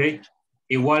 Ok.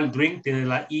 Igual drink tiene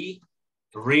la I,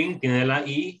 ring tiene la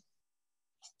I,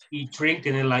 y drink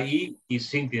tiene la I, y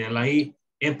sing tiene la I.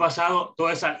 En pasado,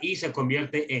 toda esa I se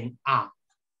convierte en A.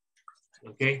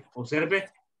 Ok.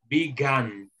 Observe.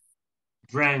 Began,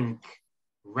 drank,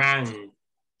 rang,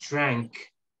 drank,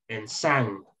 and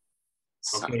sang.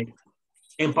 Okay.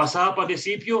 En pasado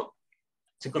participio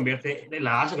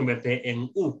la A se convierte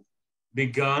en U.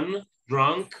 Begun,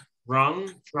 drunk, rung,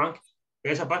 drunk.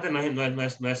 Esa parte no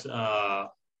es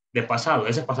de pasado,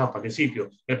 ese es pasado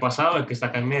participio. El pasado es el que está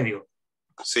acá en medio.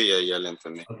 Sí, ya le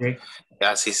entendí. Okay.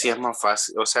 Así sí es más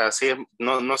fácil. O sea, sí,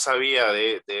 no sabía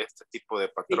de este tipo de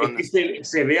patrones.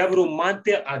 Se ve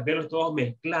abrumante al verlos todos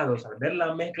mezclados. Al ver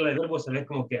la mezcla de verbos se ve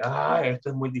como que, esto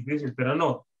es muy difícil, pero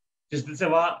no. Si usted se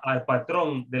va al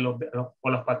patrón o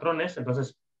los patrones,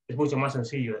 entonces es mucho más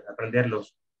sencillo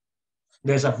aprenderlos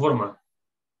de esa forma.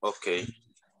 Ok.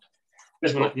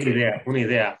 Es una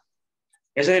idea.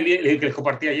 Ese es el que les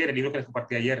compartí ayer, el libro que les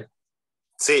compartí ayer.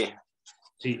 Sí.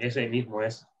 Sí, ese mismo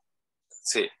es.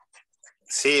 Sí.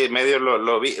 Sí, medio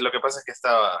lo vi. Lo que pasa es que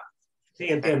estaba... Sí,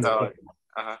 entiendo.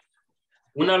 Ajá.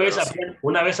 Una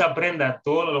vez aprenda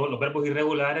todos los verbos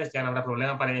irregulares, ya no habrá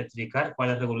problema para identificar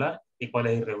cuál es regular y cuál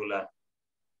es irregular.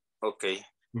 Ok.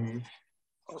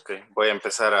 Ok. Voy a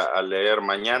empezar a leer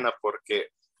mañana porque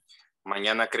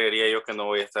mañana creería yo que no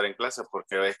voy a estar en clase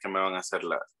porque es que me van a hacer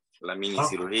la mini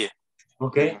cirugía.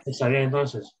 Ok, está bien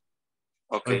entonces.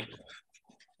 Ok.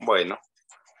 Bueno.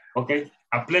 Ok.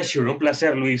 A pleasure, un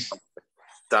placer, Luis.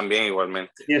 También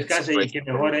igualmente. Y descanse y que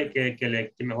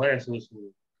mejore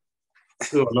su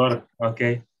dolor. Ok.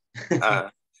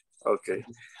 Ok.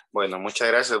 Bueno, muchas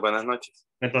gracias. Buenas noches.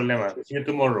 No hay problema. See you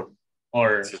tomorrow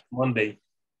or Monday.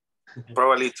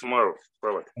 Probably tomorrow.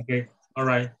 Probably. Okay. All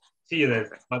right. See you then.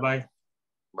 Bye-bye.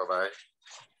 Bye-bye.